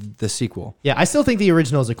and the sequel. Yeah, I still think the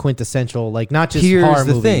original is a quintessential, like not just Here's horror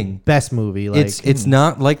the movie, thing. best movie. Like It's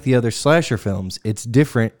not like the other slasher films. It's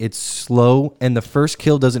different. It's slow, and the first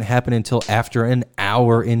kill doesn't happen until after an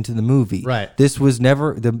hour into the movie. Right. This was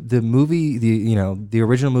never the movie. The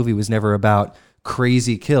original movie was never about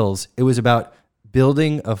crazy kills. It was about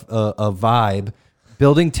building a vibe,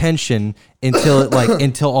 building tension until it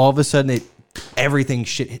until all of a sudden everything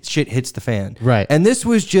shit hits the fan. Right. And this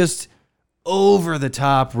was just over the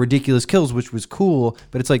top ridiculous kills, which was cool,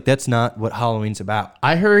 but it's like that's not what Halloween's about.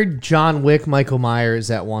 I heard John Wick, Michael Myers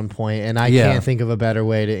at one point, and I Yeah. can't think of a better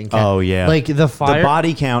way to encounter. Oh, yeah. like the fire. The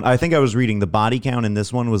body count, I think I was reading, the body count in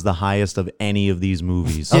this one was the highest of any of these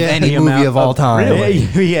movies. Of any The movie amount of all time.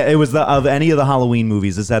 Yeah, it was of any of the Halloween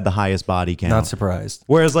movies, this had the highest body count. Not surprised.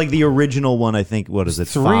 Whereas like the original one, I think, what is it?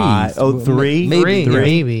 3. 5? Oh, 3? Maybe.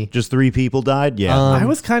 Maybe. Just 3 people died? Yeah. I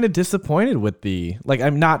was kind of disappointed with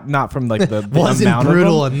I'm not from like the wasn't amount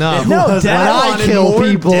brutal of them. enough. No, when dead I on kill more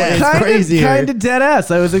people, death. it's crazier. Kind of dead ass.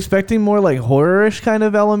 I was expecting more like horror-ish kind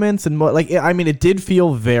of elements and more like I mean, it did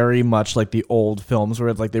feel very much like the old films where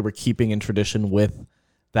it's like they were keeping in tradition with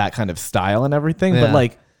that kind of style and everything. Yeah. But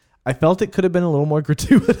like, I felt it could have been a little more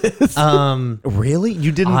gratuitous. Really?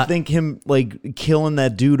 You didn't think him like killing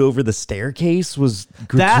that dude over the staircase was that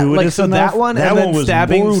gratuitous enough? that one, That and one then was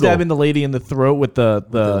stabbing brutal. the lady in the throat with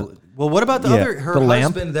the Well, what about the Yeah. other her The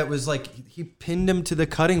lamp? husband that was like he pinned him to the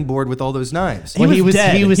cutting board with all those knives? Well, he was was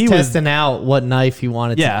dead. he was He was- testing out what knife he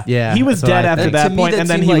wanted. yeah, to, yeah. He was that's what dead I after think. To that me, point, that and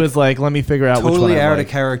then seemed he like was like, "Let me figure out which one." Totally I out like.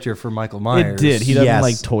 of character for Michael Myers. It did. He doesn't Yes.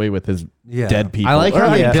 like toy with his Yeah. dead people. I like how Or,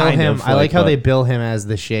 they yeah, bill kind him. of, I like how but- they bill him as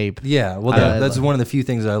the shape. Yeah, well, that's one of the few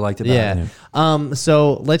things I liked about Yeah. it.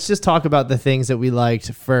 So let's just talk about the things that we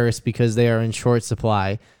liked first because they are in short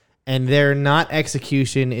supply, and they're not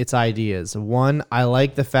execution; it's ideas. One, I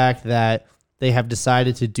like the fact that they have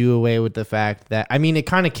decided to do away with the fact that it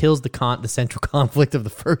kind of kills the central conflict of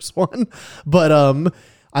the first one, but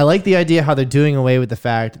I like the idea how they're doing away with the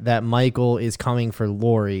fact that Michael is coming for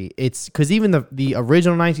Laurie. It's because even the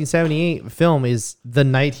original 1978 film is the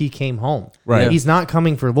night he came home. Right. He's not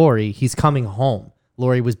coming for Laurie. He's coming home.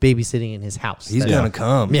 Laurie was babysitting in his house. He's That's- gonna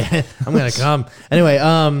come. Yeah, I'm gonna come. Anyway,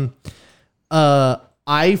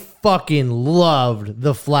 I fucking loved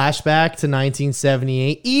the flashback to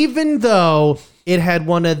 1978, even though it had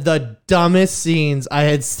one of the dumbest scenes I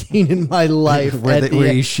had seen in my life.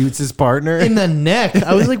 where he shoots his partner in the neck.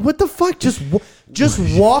 I was like, what the fuck? Just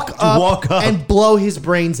walk up and blow his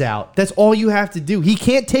brains out. That's all you have to do. He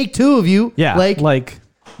can't take two of you. Yeah, like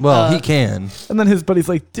Well, he can. And then his buddy's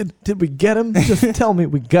like, "Did we get him? Just tell me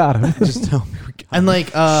we got him." Just tell me we got and like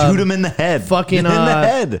shoot him in the head. Fucking in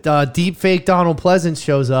the head. Deep fake Donald Pleasance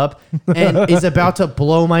shows up and is about to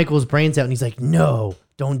blow Michael's brains out, and he's like, "No,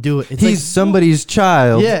 don't do it." It's He's somebody's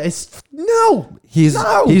child. yeah, it's no.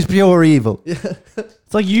 He's pure evil.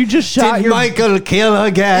 It's like you just shot Did your. Michael kill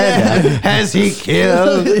again? Has he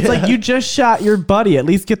killed? It's like you just shot your buddy. At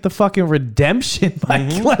least get the fucking redemption by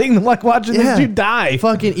letting them watching this dude die.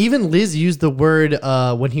 Fucking even Liz used the word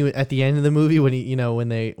when he at the end of the movie when he when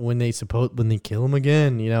they kill him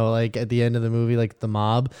again, like at the end of the movie, like the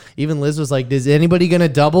mob. Even Liz was like, "Is anybody gonna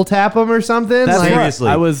double tap him or something?" That's like, right. Seriously,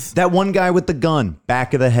 I was- that one guy with the gun,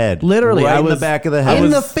 back of the head, Literally, right I in the was- back of the head.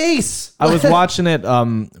 in the face. I was watching it.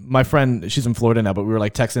 My friend, she's in Florida now, but we were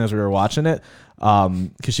like texting as we were watching it.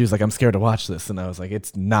 Because she was like, "I'm scared to watch this," and I was like,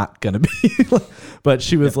 "It's not gonna be." But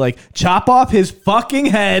she was like, "Chop off his fucking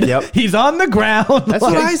head. Yep. He's on the ground." That's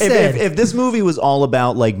what I said. If this movie was all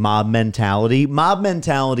about like mob mentality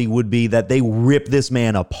would be that they rip this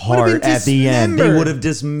man apart at the end. They would have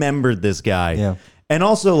dismembered this guy. Yeah. And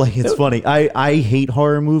also, like, it's funny. I hate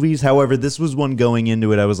horror movies. However, this was one going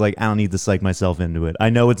into it. I was like, I don't need to psych myself into it. I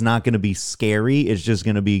know it's not going to be scary. It's just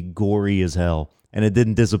going to be gory as hell. And it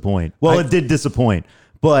didn't disappoint. Well, it did disappoint,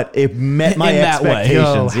 but it met my In that way.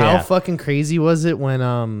 expectations. Yo, how Yeah. fucking crazy was it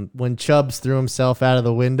when Chubbs threw himself out of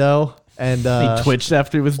the window and He twitched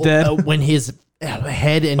after he was dead. when his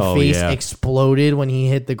head and Oh, face yeah. exploded when he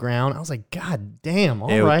hit the ground? I was like, God damn! All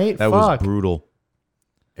right, That fuck. was brutal.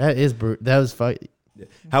 That is brutal. That was fuck.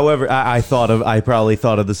 However, I probably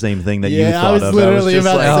thought of the same thing that you Yeah, I thought was of. literally just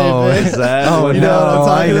about to say oh, this. is that Oh what no, know what I'm I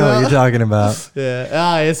talking know what about? you're talking about.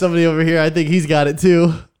 Yeah, yeah. Somebody over here. I think he's got it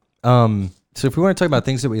too. So if we want to talk about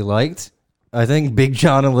things that we liked, I think Big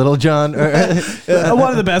John and Little John are,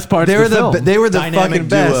 One of the best parts. they of were the film. they were the Dynamic fucking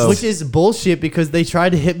best. duo. Which is bullshit because they tried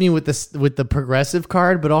to hit me with the progressive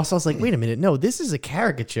card, but also I was like, wait a minute, no, this is a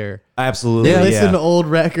caricature. Absolutely. Yeah, They listen yeah. to old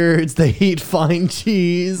records. They eat fine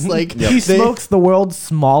cheese. Like He smokes the world's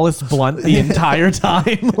smallest blunt the entire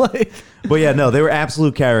time. Like, But yeah, no, they were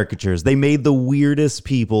absolute caricatures. They made the weirdest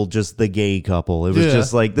people just the gay couple. It was Yeah.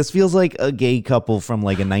 just like, this feels like a gay couple from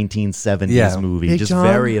like a 1970s Yeah. movie. Hey, just John?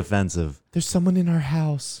 very offensive. there's someone in our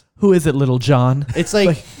house. who is it, Little John? It's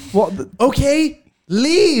like, Well, okay,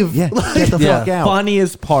 leave. Yeah, get the Yeah. fuck out.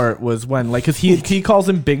 funniest part was when, like, because he calls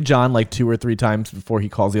him Big John like 2 or 3 times before he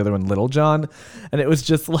calls the other one Little John, and it was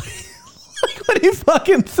just like, like when he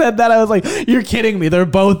fucking said that, I was like, "You're kidding me? They're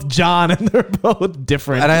both John and they're both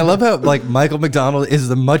different." And I love how like Michael McDonald is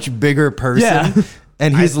the much bigger person, Yeah.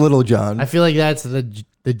 and he's Little John. I feel like that's the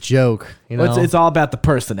joke. You know, Well, it's all about the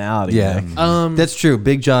personality. yeah, man. that's true.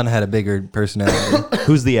 Big John had a bigger personality.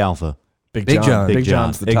 Who's the alpha? Big Big John. Big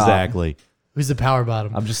John's the top. Exactly. who's the power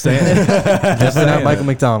bottom. I'm just saying. Definitely not Michael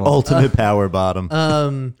McDonald. Ultimate power bottom.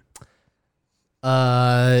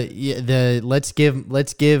 Yeah, let's give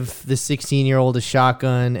the 16-year-old a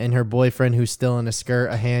shotgun and her boyfriend who's still in a skirt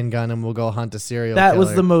a handgun, and we'll go hunt a serial That killer.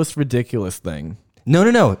 was the most ridiculous thing.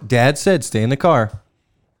 No. Dad said stay in the car.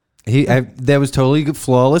 That was totally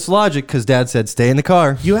flawless logic because Dad said stay in the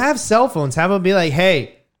car. You have cell phones. Have them be like,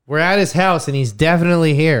 hey, we're at his house and he's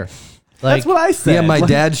definitely here. Like, That's what I said. Yeah, my Like,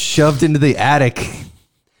 dad shoved into the attic.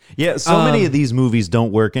 Yeah, so many of these movies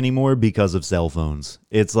don't work anymore because of cell phones.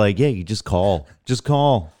 It's like, yeah, you just call. Just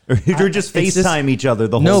call. Or just it's just- FaceTime each other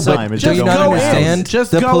the whole No, time. but It's do you just not going understand?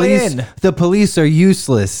 Just the go police, in. the police are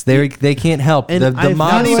useless. They can't help. And The I've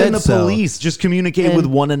mom Not even said the so. police. Just communicate And- with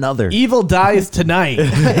one another. Evil dies tonight. Evil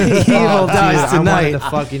Dude, dies I tonight. wanted to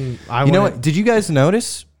fucking. You know what? Did you guys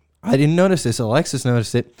notice? I didn't notice this. Alexis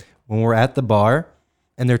noticed it when we're at the bar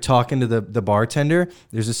and they're talking to the bartender.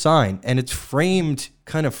 There's a sign and it's framed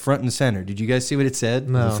kind of front and center. Did you guys see what it said?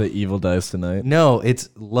 No. Say Evil dies tonight. No, it's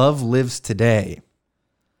Love Lives Today.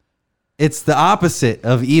 It's the opposite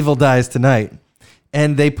of Evil Dies Tonight.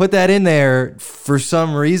 And they put that in there for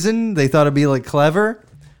some reason. They thought it'd be like clever.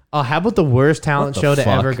 Oh, how about the worst talent What the show to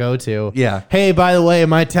fuck? ever go to? Yeah. Hey, by the way,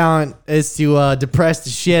 my talent is to depress the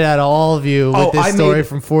shit out of all of you with this story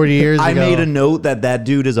from 40 years ago. I made a note that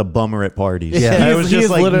dude is a bummer at parties. Yeah. I was He just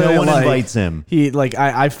is like, no literally one like- invites him. He like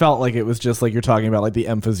I felt like it was just like you're talking about like the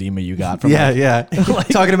emphysema you got from Yeah, like, yeah.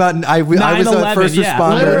 Talking about I was a 9/11, first yeah, responder.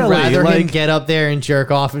 I would literally, rather him like- get up there and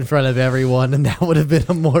jerk off in front of everyone, and that would have been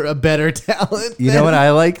a better talent. You know what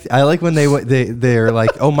I like? I like when they're like,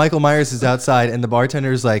 oh, Michael Myers is outside, and the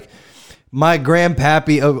bartender's like, my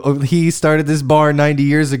grandpappy, he started this bar 90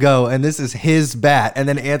 years ago, and this is his bat. And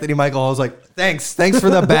then Anthony Michael Hall was like, thanks for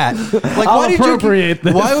the bat. Like, I'll appropriate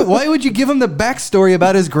this. Why would you give him the backstory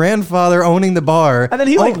about his grandfather owning the bar? And then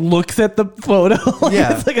he like looks at the photo. Like,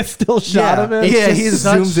 Yeah. it's like a still shot of it. It's Yeah, just he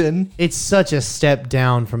such- zooms in. It's such a step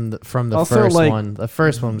down from the Also, first like, one. The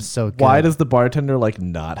first one was so good. Why does the bartender like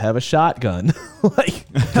not have a shotgun?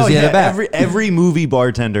 Like Because he had a bat. Every movie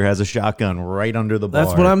bartender has a shotgun right under the bar.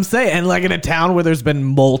 that's what I'm saying. And like in a town where there's been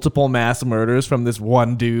multiple mass murders from this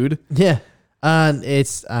one dude. Yeah.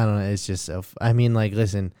 It's I don't know. It's just so. I mean, like,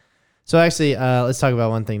 listen. So actually, let's talk about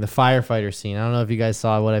one thing: the firefighter scene. I don't know if you guys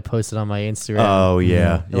saw what I posted on my Instagram. Oh,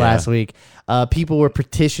 yeah. Last week, people were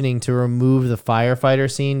petitioning to remove the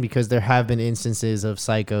firefighter scene because there have been instances of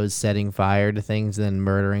psychos setting fire to things and then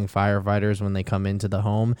murdering firefighters when they come into the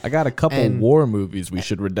home. I got a couple And- war movies we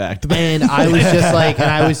should redact. And I was just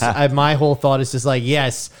like, my whole thought is just like,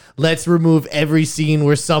 yes, let's remove every scene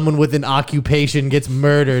where someone with an occupation gets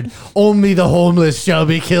murdered. Only the homeless shall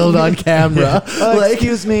be killed on camera.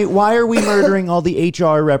 Excuse me, why are we murdering all the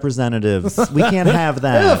HR representatives? We can't have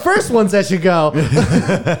They're the that. first ones that should go.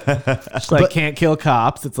 It's like can't kill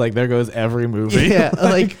cops. It's like there goes every movie. Yeah,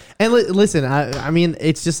 like, and listen, I mean,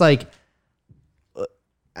 it's just like,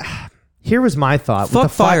 here was my thought. Fuck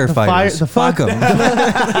With the fi- firefighters. the Fuck them.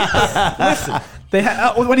 They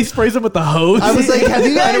when he sprays them with the hose. I was like, have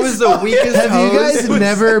you guys? it was the weakest Have you hose. guys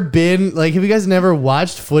never been like? Have you guys never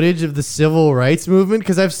watched footage of the civil rights movement?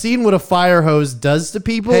 Because I've seen what a fire hose does to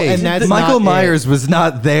people, Hey, and that's Michael not Myers was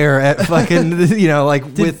not there at fucking like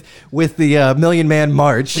with the Million Man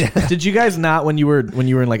March. Did you guys not when you were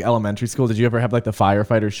in like elementary school? Did you ever have like the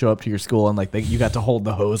firefighters show up to your school and like you got to hold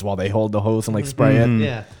the hose while they hold the hose and like spray it?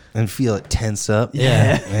 Yeah, And feel it tense up.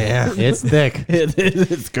 yeah, Yeah. it's thick.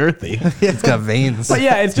 It's girthy. It's got veins. But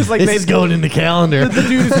yeah, it's just like This they is going in the calendar. the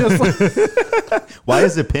dude is just like Why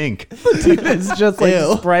is it pink? dude is just like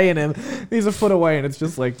Ew. spraying him. He's a foot away and it's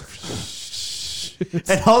just like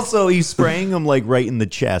And also, he's spraying him like right in the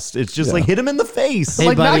chest. It's just like hit him in the face. Hey,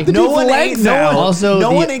 like buddy. knock the No dude's one legs ain't- no out. one- Also, no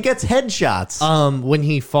the- one gets headshots. When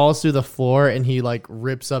he falls through the floor and he like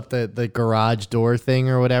rips up the garage door thing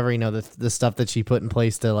or whatever, you know, the stuff that she put in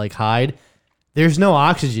place to like hide. There's no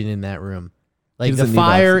oxygen in that room. Like the doesn't need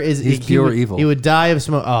fire oxygen. is He's he pure would- evil. He would die of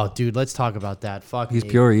smoke. Oh, dude, let's talk about that. Fuck. He's me.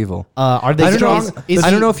 pure evil. Are they I don't strong? know. Is I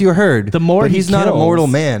he- don't know if you heard. the more but he he's not a kills- mortal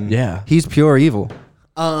man. Yeah. he's pure evil.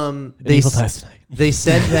 They Evil s- Dies Tonight. They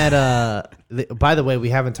said that. By the way, we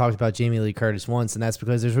haven't talked about Jamie Lee Curtis once, and that's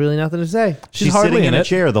because there's really nothing to say. She's hardly sitting in in a it.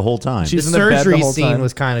 chair the whole time. The She's in the bed the surgery whole scene time.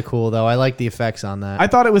 was kind of cool, though. I like the effects on that. I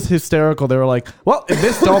thought it was hysterical. They were like, well, it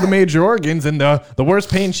missed all the major organs, and the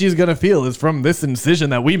worst pain she's going to feel is from this incision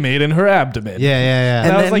that we made in her abdomen. yeah. And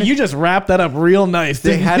And I was then- like, you just wrapped that up real nice.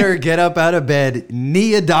 They didn't had you? her get up out of bed,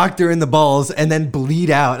 knee a doctor in the balls, and then bleed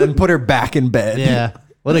out and put her back in bed. Yeah.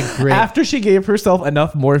 What a great. After she gave herself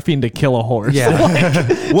enough morphine to kill a horse. Yeah.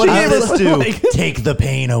 what she does gave this do? like- Take the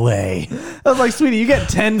pain away. I was like, sweetie, you get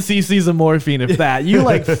 10 cc's of morphine if that. You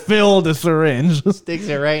like filled a syringe. Sticks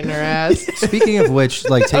it right in her ass. Speaking of which,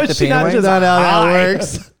 like take the she pain not away. just Not how that high?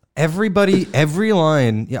 works. Everybody, every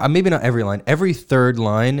line, yeah, maybe not every line, every third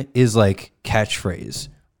line is like catchphrase.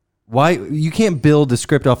 Why you can't build a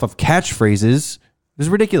script off of catchphrases? It's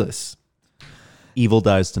ridiculous. Evil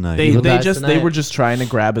dies tonight. They Evil Dies they Tonight. were just trying to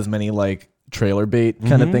grab as many like trailer bait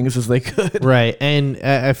kind of things as they could. Right. And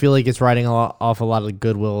I feel like it's writing off a lot of the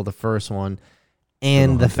goodwill of the first one.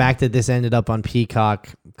 And the fact that this ended up on Peacock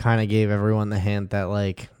kind of gave everyone the hint that,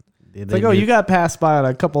 like, It's like, oh, you got passed by on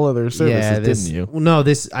a couple other services, didn't you? Well, no,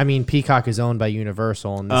 I mean, Peacock is owned by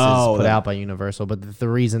Universal, and this Oh, is put that- out by Universal. But the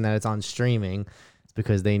reason that it's on streaming is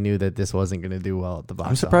because they knew that this wasn't going to do well at the box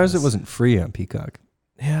I'm surprised office. it wasn't free on Peacock.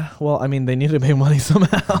 Yeah. Well, I mean, they needed to make money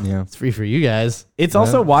somehow. Yeah. It's free for you guys. It's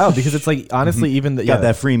also wild because it's like honestly, even the Got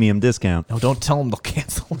that freemium discount. No, don't tell them they'll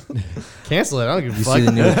cancel. Cancel it. I don't give a You fuck. see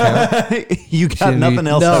the new account? You See got the nothing new-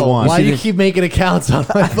 else I No, want. why do you keep making accounts on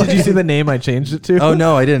my phone? Did you see the name I changed it to? Oh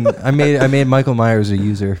no, I didn't. I made Michael Myers a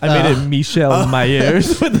user. I made it Michelle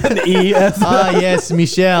Myers with an E-S. Ah, yes,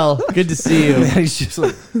 Michelle. Good to see you. He's just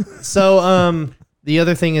like, So, the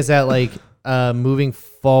other thing is that, like, moving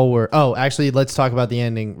forward. Oh, actually, let's talk about the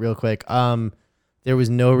ending real quick. There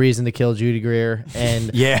was no reason to kill Judy Greer,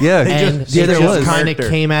 and Yeah, and yeah, it there just was. kind of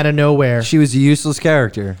came out of nowhere. She was a useless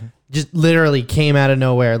character. Just literally came out of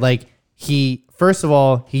nowhere. Like first of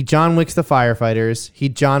all, he John Wicks the firefighters. He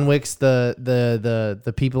John Wicks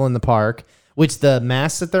the people in the park. Which the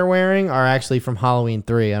masks that they're wearing are actually from Halloween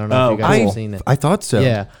 3. I don't know if you guys have seen it. I thought so.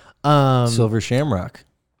 Yeah. Silver Shamrock.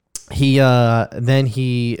 He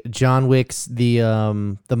John Wicks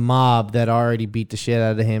the mob that already beat the shit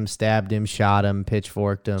out of him, stabbed him, shot him,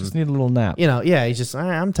 pitchforked him. Just need a little nap. Yeah, he's just all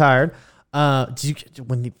right, I'm tired. Did you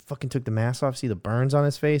when he fucking took the mask off, see the burns on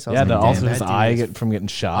his face? I was Yeah, like, also "Damn, his that dude eye is from getting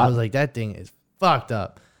I shot. was like, that thing is fucked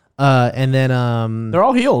up. And then They're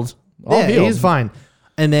all healed. All healed. he's fine.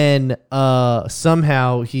 And then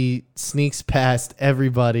somehow he sneaks past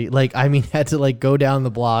everybody. Like, I mean, had to like go down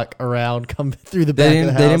the block, around, come through the back of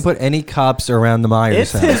the house. They didn't put any cops around the Myers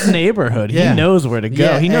It's house. his neighborhood. Yeah. He knows where to go.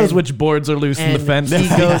 Yeah, he knows and- which boards are loose in the and fence. he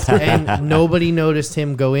goes, and nobody noticed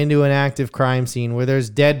him go into an active crime scene where there's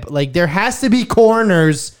dead. Like, there has to be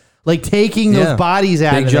coroners like taking those Yeah. bodies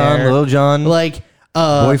out Big of John, there. Little John, Like,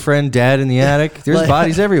 boyfriend, dad in the attic. There's like-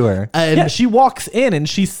 bodies everywhere. and, Yeah, she walks in and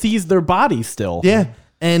she sees their body still. yeah.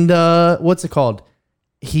 And what's it called?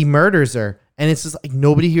 He murders her, and it's just like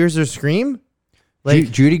nobody hears her scream.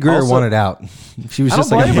 Like, Judy Greer also- wanted out. She was I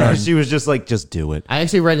just don't like a blame her. friend. She was just like, just do it. I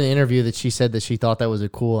actually read an interview that she said that she thought that was a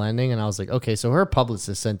cool ending, and I was like, okay, so her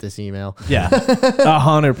publicist sent this email. Yeah.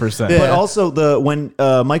 100%. But also when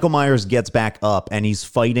Michael Myers gets back up and he's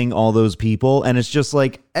fighting all those people, and it's just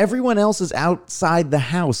like everyone else is outside the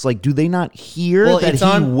house. Like, do they not hear Well, that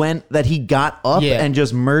it's he got up Yeah. and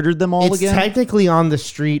just murdered them all It's again? technically on the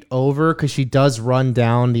street over because she does run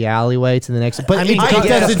down the alleyway to the next. But I mean, it I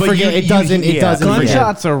guess, doesn't but forget. you- It doesn't. It yeah. doesn't. forget.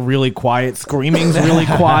 Gunshots are really quiet. Screaming's really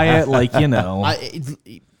quiet. Like, you know.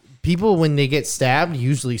 People when they get stabbed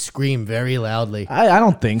usually scream very loudly. I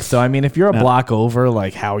don't think so. I mean, if you're a block over,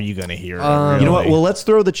 like, how are you going to hear it? You know what? really? Well, let's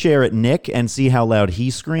throw the chair at Nick and see how loud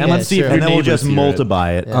he screams. And let's see if and your then we'll just neighbors hear it.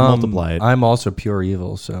 multiply it. Multiply it. I'm also pure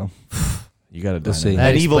evil, so you got to die. see. tonight.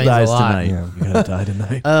 That And evil explains a dies lot. tonight. yeah. You got to die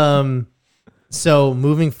tonight. So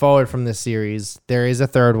moving forward from this series, there is a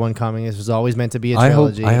third one coming. This was always meant to be a I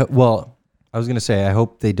hope. trilogy. Well, I was gonna say I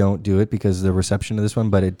hope they don't do it because of the reception of this one,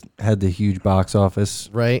 but it had the huge box office.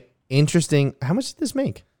 Right? Interesting. How much did this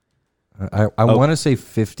make? I want to say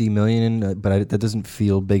 50 million, but that doesn't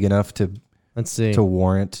feel big enough to Let's see.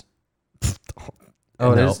 warrant.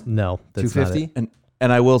 Oh, it no, is no, that's not it. 250.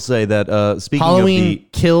 And I will say that speaking Halloween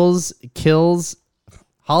of kills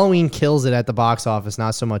Halloween kills it at the box office,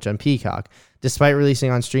 not so much on Peacock. Despite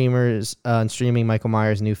releasing on streaming, Michael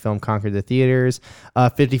Myers' new film conquered the theaters,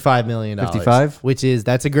 $55 million. 55?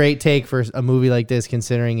 That's a great take for a movie like this,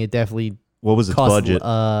 considering it definitely what was its cost. budget?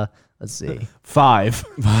 Let's see,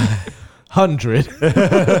 500.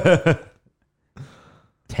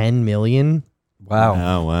 $10 million. Wow.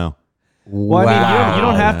 Oh wow, Well, I mean, you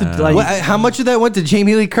don't have to like. Well, how much of that went to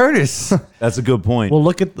Jamie Lee Curtis? that's a good point. Well,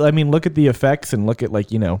 look at the effects and look at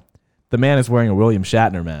the man is wearing a William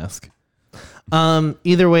Shatner mask.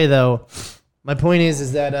 Either way, though, my point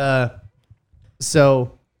is that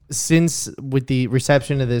so since with the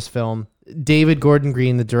reception of this film, David Gordon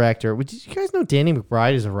Green, the director, did you guys know Danny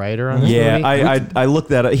McBride is a writer on this yeah, movie? I looked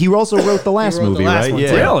that up. He also wrote the last wrote the movie, last right? one,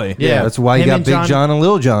 Yeah. too. Really? Yeah. That's why you Him got and Big John and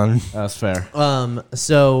Little John. That's fair.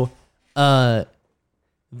 So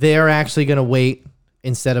they're actually going to wait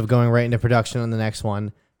instead of going right into production on the next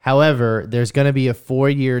one. However, there's going to be a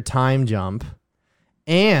 4-year time jump,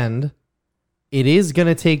 and it is going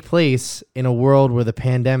to take place in a world where the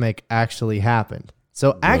pandemic actually happened.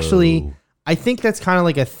 So actually, I think that's kind of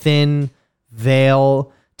like a thin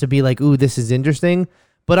veil to be like, ooh, this is interesting.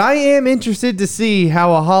 But I am interested to see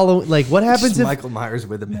how a Halloween, like what happens if Michael Myers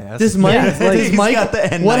with a mask. this Mike, this He's Mike got the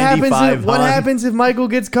N95 what happens if Michael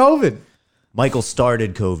gets COVID? Michael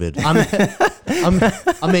started COVID. I'm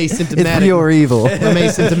It's asymptomatic. pure evil. I'm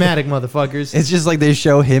asymptomatic, motherfuckers. It's just like they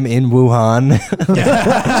show him in Wuhan,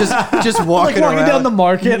 just walking around. down the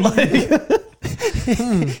market.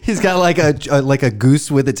 He's got like a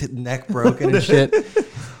goose with its neck broken and shit.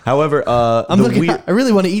 However, I'm looking. I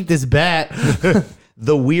really want to eat this bat.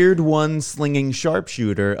 the weird one slinging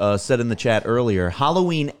sharpshooter said in the chat earlier,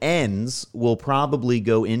 Halloween Ends will probably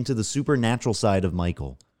go into the supernatural side of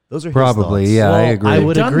Michael. Those are his Probably, thoughts. yeah, I Well, agree. I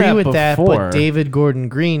would Done agree that with that, before. but David Gordon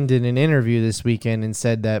Green did an interview this weekend and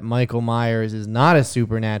said that Michael Myers is not a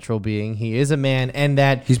supernatural being. He is a man, and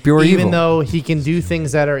that He's pure even evil. though he can do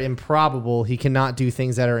things that are improbable, he cannot do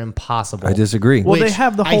things that are impossible. I disagree. Well, they Which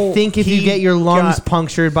have the whole- I think if you he get your lungs got-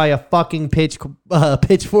 punctured by a fucking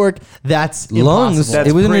pitchfork, that's Lungs? impossible. That's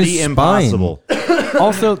It was in pretty his spine. impossible.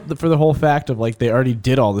 Also, for the whole fact of like they already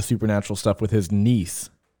did all the supernatural stuff with his niece.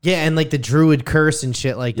 Yeah, and like the druid curse and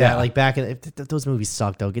shit like that. Yeah. Like back in those movies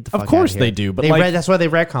suck though. Get the fuck Of course outta they here. do, but like- that's why they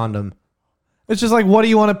retconned them. It's just like, what do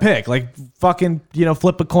you want to pick? Like, fucking,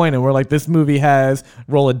 flip a coin, and we're like, this movie has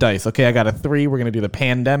roll a dice. Okay, I got a 3. We're gonna do the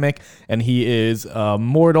pandemic, and he is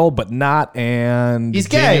mortal, but not, and He's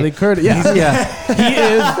Jamie gay. Lee Curtis. Yeah,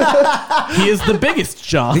 Yeah. he is the biggest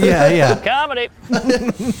John. Yeah.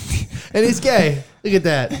 And he's gay. Look at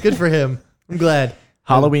that. Good for him. I'm glad.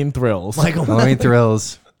 Halloween thrills. Halloween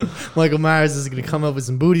thrills. Michael Myers is going to come up with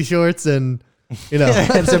some booty shorts and,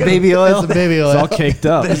 And some baby oil. and some baby It's all oil. caked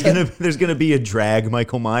up. There's gonna be a drag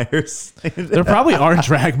Michael Myers. There probably are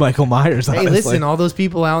drag Michael Myers. Hey, Honestly. listen, all those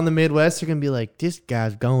people out in the Midwest are going to be like, this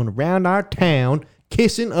guy's going around our town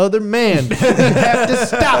kissing other men. You have to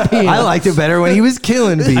stop him. I liked it better when he was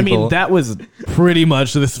killing people. I mean, that was pretty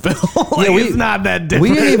much this film. Like, it's not that different.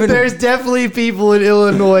 we didn't even. There's definitely people in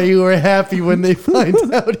Illinois who are happy when they find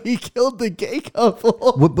out he killed the gay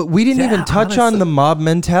couple. But we didn't even touch on the mob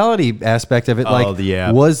mentality aspect of it. Like,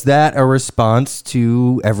 yeah. was that a response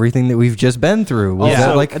to everything that we've just been through? Was Yeah,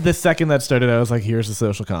 that like like the second that started, I was like, "Here's the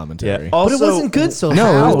social commentary." But it wasn't good so No,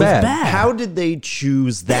 far. it was bad. How did they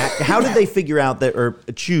choose that? How did they figure out that or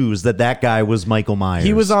choose that guy was Michael Myers?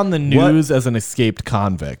 He was on the news as an escaped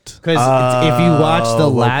convict. Because if you watch the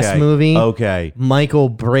last okay. movie, Okay. Michael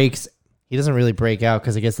breaks. He doesn't really break out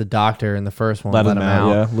because I guess the doctor in the first one let him out.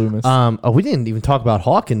 Yeah, Loomis. We didn't even talk about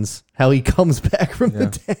Hawkins, how he comes back from the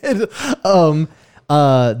dead.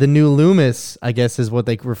 The new Loomis, I guess, is what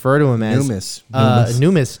they refer to him as. Loomis.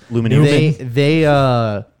 Loomis.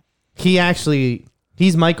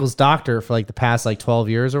 He's Michael's doctor for like the past like 12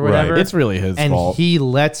 years or whatever. It's really his and fault. he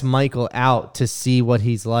lets Michael out to see what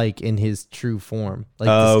he's like in his true form. Like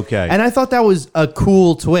Okay. And I thought that was a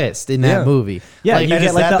cool twist in that Yeah. movie. Yeah, Like, you And get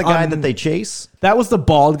is like that the the guy that they chase? That was the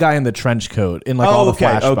bald guy in the trench coat in like all the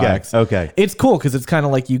flashbacks. Okay. It's cool because it's kind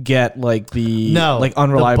of like you get like the no, like the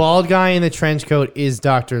unreliable. bald guy in the trench coat is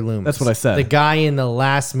Dr. Loomis. That's what I said. The guy in the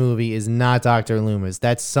last movie is not Dr. Loomis.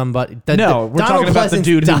 That's somebody. No, we're talking about the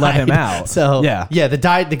dude who let him out. So Yeah. the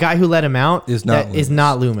guy who let him out Is not is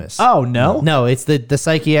not Loomis. Oh no, No, it's the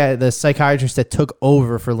psychiatrist that took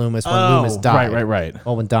over for Loomis when Loomis died. Right.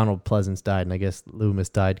 Well, when Donald Pleasance died, and I guess Loomis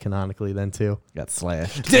died canonically then too. Got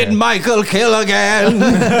slashed. Did Michael kill again?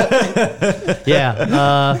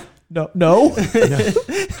 Yeah. No.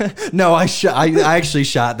 No, I actually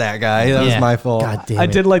shot that guy. That was Yeah. my fault. God damn it. I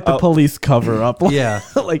did like the police cover up. Yeah.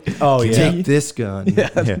 like Take this gun.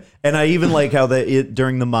 Yeah. And I even like how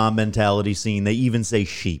during the mom mentality scene, they even say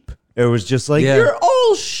sheep. It was just like, Yeah. you're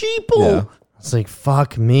all sheeple. Yeah. It's like,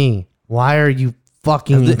 fuck me. Why are you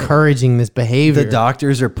fucking encouraging this behavior? The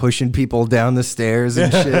doctors are pushing people down the stairs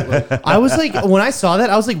and shit. Like, I was like, when I saw that,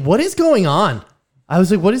 I was like, what is going on? I was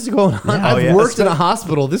like, what is going on? I've worked in a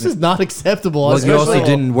hospital. This is not acceptable. well, you also especially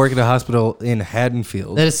didn't work at a hospital in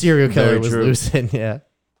Haddonfield. that a serial killer Very was true. loose in. Yeah.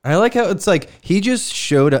 I like how it's like he just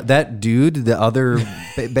showed up. That dude, the other,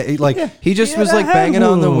 he just was like banging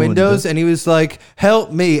on the windows, and he was like,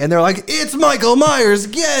 "Help me!" And they're like, "It's Michael Myers,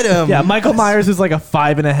 get him!" Yeah, Michael Myers is like a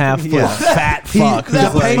 5.5 foot Yeah. fat He, fuck. the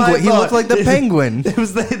That was penguin. my He thought. looked like the penguin. It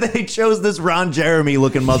was they chose this Ron Jeremy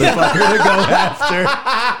looking motherfucker to go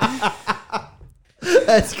after.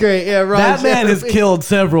 That's great. Yeah, Ron That man has Jeremy. killed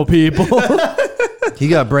several people. He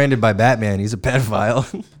got branded by Batman. He's a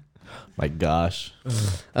pedophile. My gosh.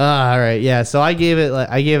 All right. Yeah. So I gave it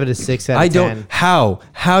a 6 out of 10. I don't.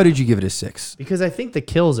 How did you give it a 6? Because I think the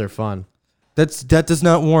kills are fun. That does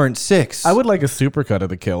not warrant 6. I would like a supercut of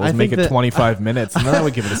the kills, I make think it that- 25 minutes, and then I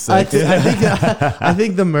would give it a 6. I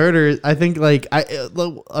think the murder. I think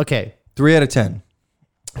okay. 3 out of 10.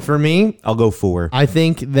 For me, I'll go 4. I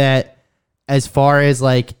think that as far as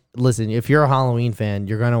like, listen, if you're a Halloween fan,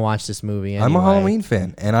 you're gonna watch this movie. Anyway. I'm a Halloween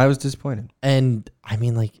fan, and I was disappointed. And I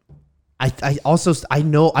mean, like, I also I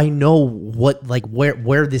know what like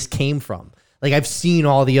where this came from. Like, I've seen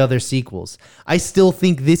all the other sequels. I still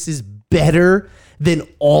think this is better than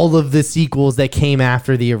all of the sequels that came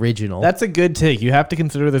after the original. That's a good take. You have to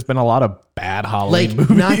consider there's been a lot of bad Halloween like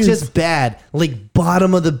movies. not just bad, like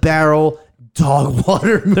bottom of the barrel dog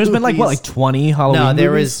water movies. There's been like 20 Halloween No,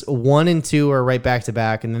 there movies? was 1 and 2 are right back to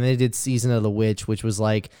back, and then they did Season of the Witch, which was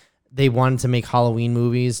like they wanted to make Halloween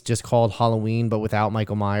movies just called Halloween, but without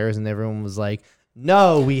Michael Myers, and everyone was like,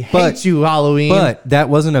 "No, we hate you, Halloween." But that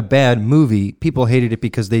wasn't a bad movie. People hated it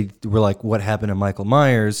because they were like, "What happened to Michael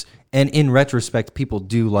Myers?" And in retrospect, people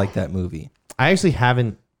do like that movie. I actually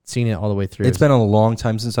haven't seen it all the way through. It's been a long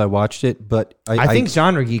time since I watched it, but I think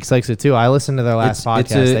Genre Geeks likes it too. I listened to their last podcast.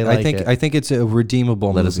 They like it. I think it's a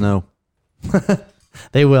redeemable Let movie. us know.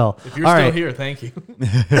 They will. If you're All still right. here, thank you.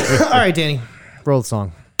 All right, Danny, roll the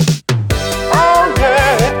song. Oh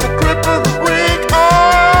yeah, it's the clip of the week.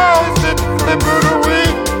 Oh, it's the clip of the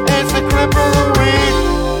week. It's the clip of the week.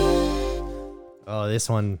 Oh, this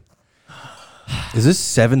one, Is this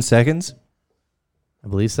 7 seconds? I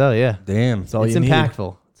believe so. Yeah, Damn. all it's you need.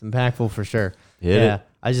 impactful. It's impactful for sure. Hit yeah,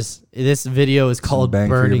 it. this video is called bang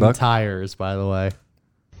for your "Burning buck. Tires." By the way.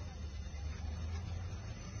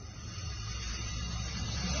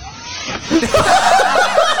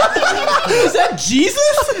 Is that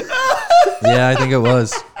Jesus? Yeah, I think it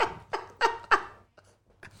was.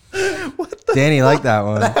 Danny liked that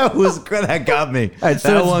one. That got me. All right, so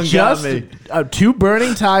that it's one just got me. two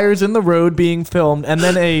burning tires in the road being filmed, and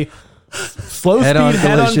then a slow speed Head-on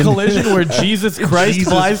head-on collision. collision where Jesus Christ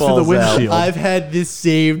Jesus flies through the falls out. windshield. I've had this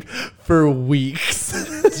saved for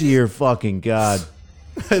weeks. Dear fucking God.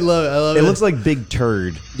 I love it. It looks like Big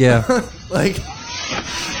Turd. Yeah. like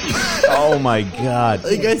Oh my God.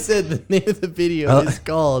 like I said, the name of the video is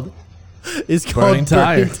called Burning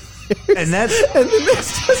Tires. And that's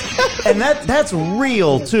that's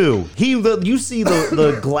real too. You see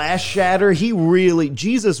the glass shatter.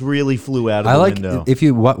 Jesus really flew out of I the like window. if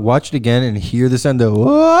you watch it again and hear the sound of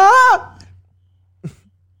 "Wah!"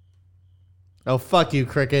 Oh, fuck you,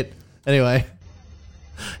 Cricket. Anyway,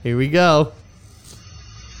 here we go.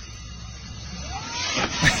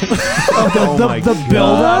 The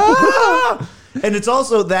build up. And it's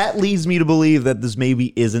also that leads me to believe that this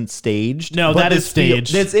maybe isn't staged. No, but that is this feel-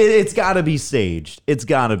 staged. It's got to be staged. It's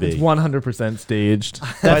got to be. 100% staged.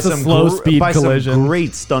 By That's a some slow gr- speed by collision. Some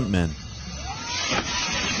great stuntmen.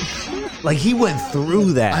 Like he went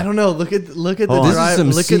through that. I don't know. Look at the Oh, this is driver.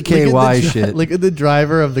 some CKY shit. Look at the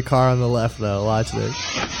driver of the car on the left, though. Watch this.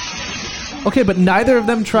 Okay, but neither of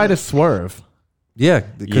them try to swerve. Yeah,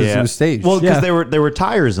 because it was staged. Well, because Yeah. there were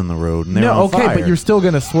tires in the road. And they were No, on okay, fire. but you're still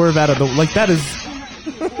gonna swerve out of the that is.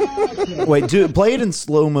 Wait, play it in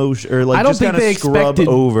slow motion or like I don't just think kind they of scrub expected.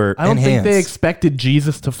 over. I don't think they Enhance. expected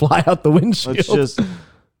Jesus to fly out the windshield. Let's just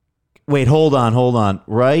wait. Hold on.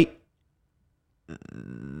 Right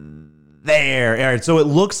there. All right. So it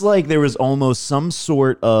looks like there was almost some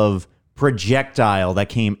sort of projectile that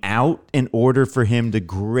came out in order for him to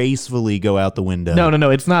gracefully go out the window.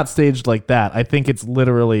 No. It's not staged like that. I think it's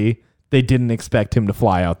literally they didn't expect him to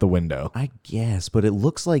fly out the window. I guess, but it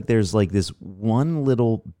looks like there's like this one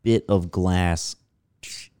little bit of glass.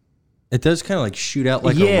 it does kind of like shoot out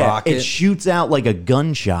like a yeah, rocket. it shoots out like a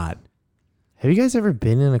gunshot. Have you guys ever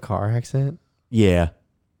been in a car accident? Yeah.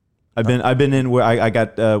 I've been in where I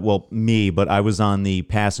got me, but I was on the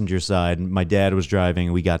passenger side. And my dad was driving,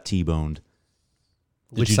 and we got T-boned.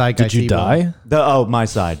 Which side got Did you T-boned? die? My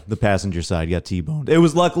side, the passenger side, got T-boned. It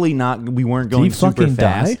was luckily not. We weren't Did going you super fucking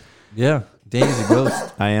fast. die? yeah, Danny's a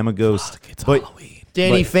ghost. I am a ghost. It's But- Halloween.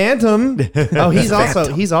 Danny But- Phantom. Oh,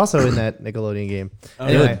 he's also in that Nickelodeon game.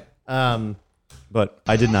 Anyway, But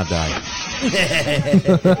I did not die.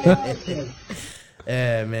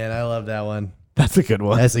 man, I love that one. That's a good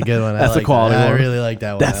one. That's a good one. That's I a like quality that. one. I really like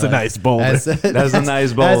that one. That's I a like- nice boulder. That's a nice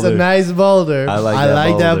That's a boulder. nice boulder. I like I that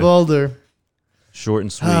like that boulder. boulder. Short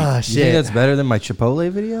and sweet. Ah, You think shit. that's better than my Chipotle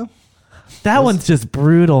video? That one's just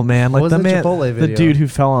brutal, man. Like was the the man, Chipotle the video? dude who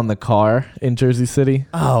fell on the car in Jersey City.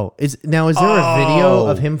 Oh, is there a video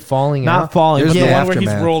of him falling out? Not falling, There's but the the one where he's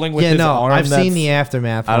aftermath. rolling with Yeah, his no, arm. I've seen that's- the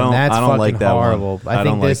aftermath. I don't- one. That's I don't fucking like that one. horrible. I I think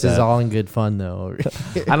don't like this is that. all in good fun though.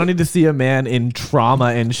 I don't need to see a man in trauma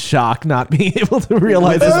and shock not being able to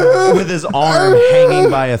realize with his arm hanging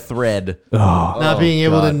by a thread. Not being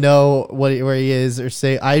able to God. know where he is or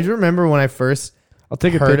say. I remember when I first I'll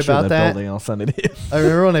take a heard picture about of that. that building. I'll send it to you. I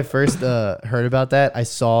remember when I first heard about that, I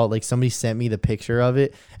saw like somebody sent me the picture of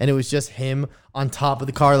it, and it was just him on top of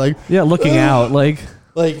the car, like Yeah, looking out like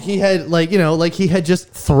he had like he had just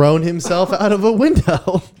thrown himself out of a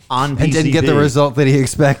window. On PCP. And didn't get the result that he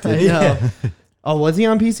expected. Yeah. Oh, was he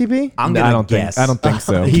on PCP? I'm No, gonna I don't guess. think. I don't think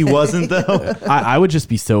so. He wasn't though. I would just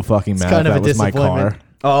be so fucking mad kind if of that a was my disappointment. car.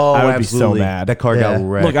 Oh, I would be so absolutely. mad. That car Yeah. got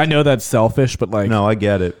wrecked. Look, I know that's selfish, but like, no, I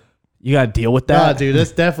get it. you gotta deal with Nah, that, dude,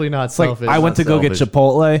 that's definitely not It's like selfish. I went to go get selfish.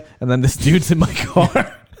 Chipotle, and then this dude's in my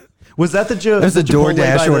car. Was that the joke? There's a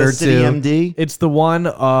DoorDash order, City too. MD. It's the one,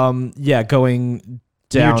 going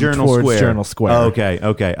down Journal towards Square. Journal Square. Oh,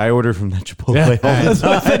 okay. I order from that Chipotle Yeah, all the that's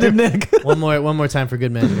what I said to Nick. One more time for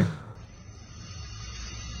good measure.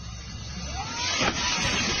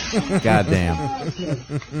 God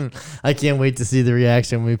damn. I can't wait to see the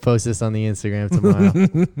reaction when we post this on the Instagram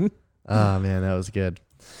tomorrow. Oh man, that was good.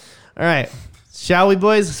 All right. Shall we,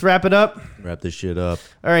 boys? Let's wrap it up. Wrap this shit up.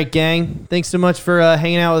 All right, gang. Thanks so much for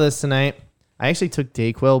hanging out with us tonight. I actually took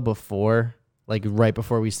Dayquil before, like right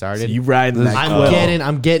before we started. You riding that I'm quill.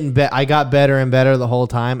 getting I got better and better the whole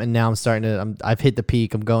time, and now I'm starting to. I've hit the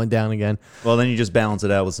peak. I'm going down again. Well, then you just balance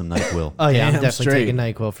it out with some NyQuil. Oh yeah, I'm Damn definitely straight. taking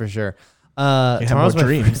NyQuil for sure. have Tomorrow's more my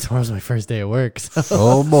dreams. tomorrow's my first day of work. So.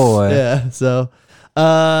 Oh boy. Yeah. So,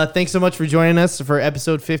 thanks so much for joining us for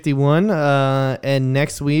episode 51. And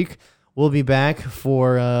next week we'll be back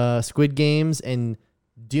for Squid Games and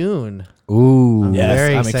Dune. Ooh. I'm Yes,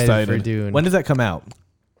 very I'm excited for Dune. When does that come out?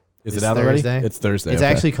 Is It's it out Thursday. already? It's Thursday. It's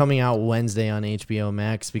okay. actually coming out Wednesday on HBO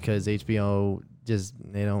Max because HBO just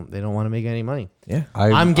they don't want to make any money. Yeah.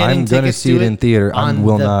 I'm getting gonna tickets see to it in theater. I on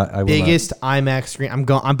will the not. biggest IMAX screen.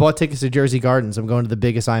 I bought tickets to Jersey Gardens. I'm going to the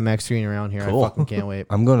biggest IMAX screen around here. Cool. I fucking can't wait.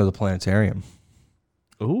 I'm going to the planetarium.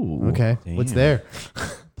 Ooh. Okay, Damn. what's there?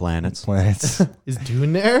 Planets. Planets. Is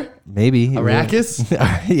Dune there? Maybe. Arrakis?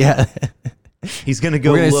 Yeah. He's gonna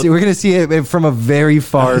go We're look. gonna see it from a very I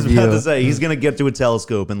far was about view. to say he's gonna get to a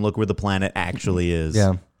telescope and look where the planet actually is.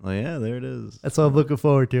 Yeah. Well, yeah, there it is. That's what I'm looking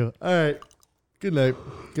forward to. All right. Good night.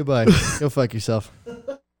 Goodbye. Go fuck yourself.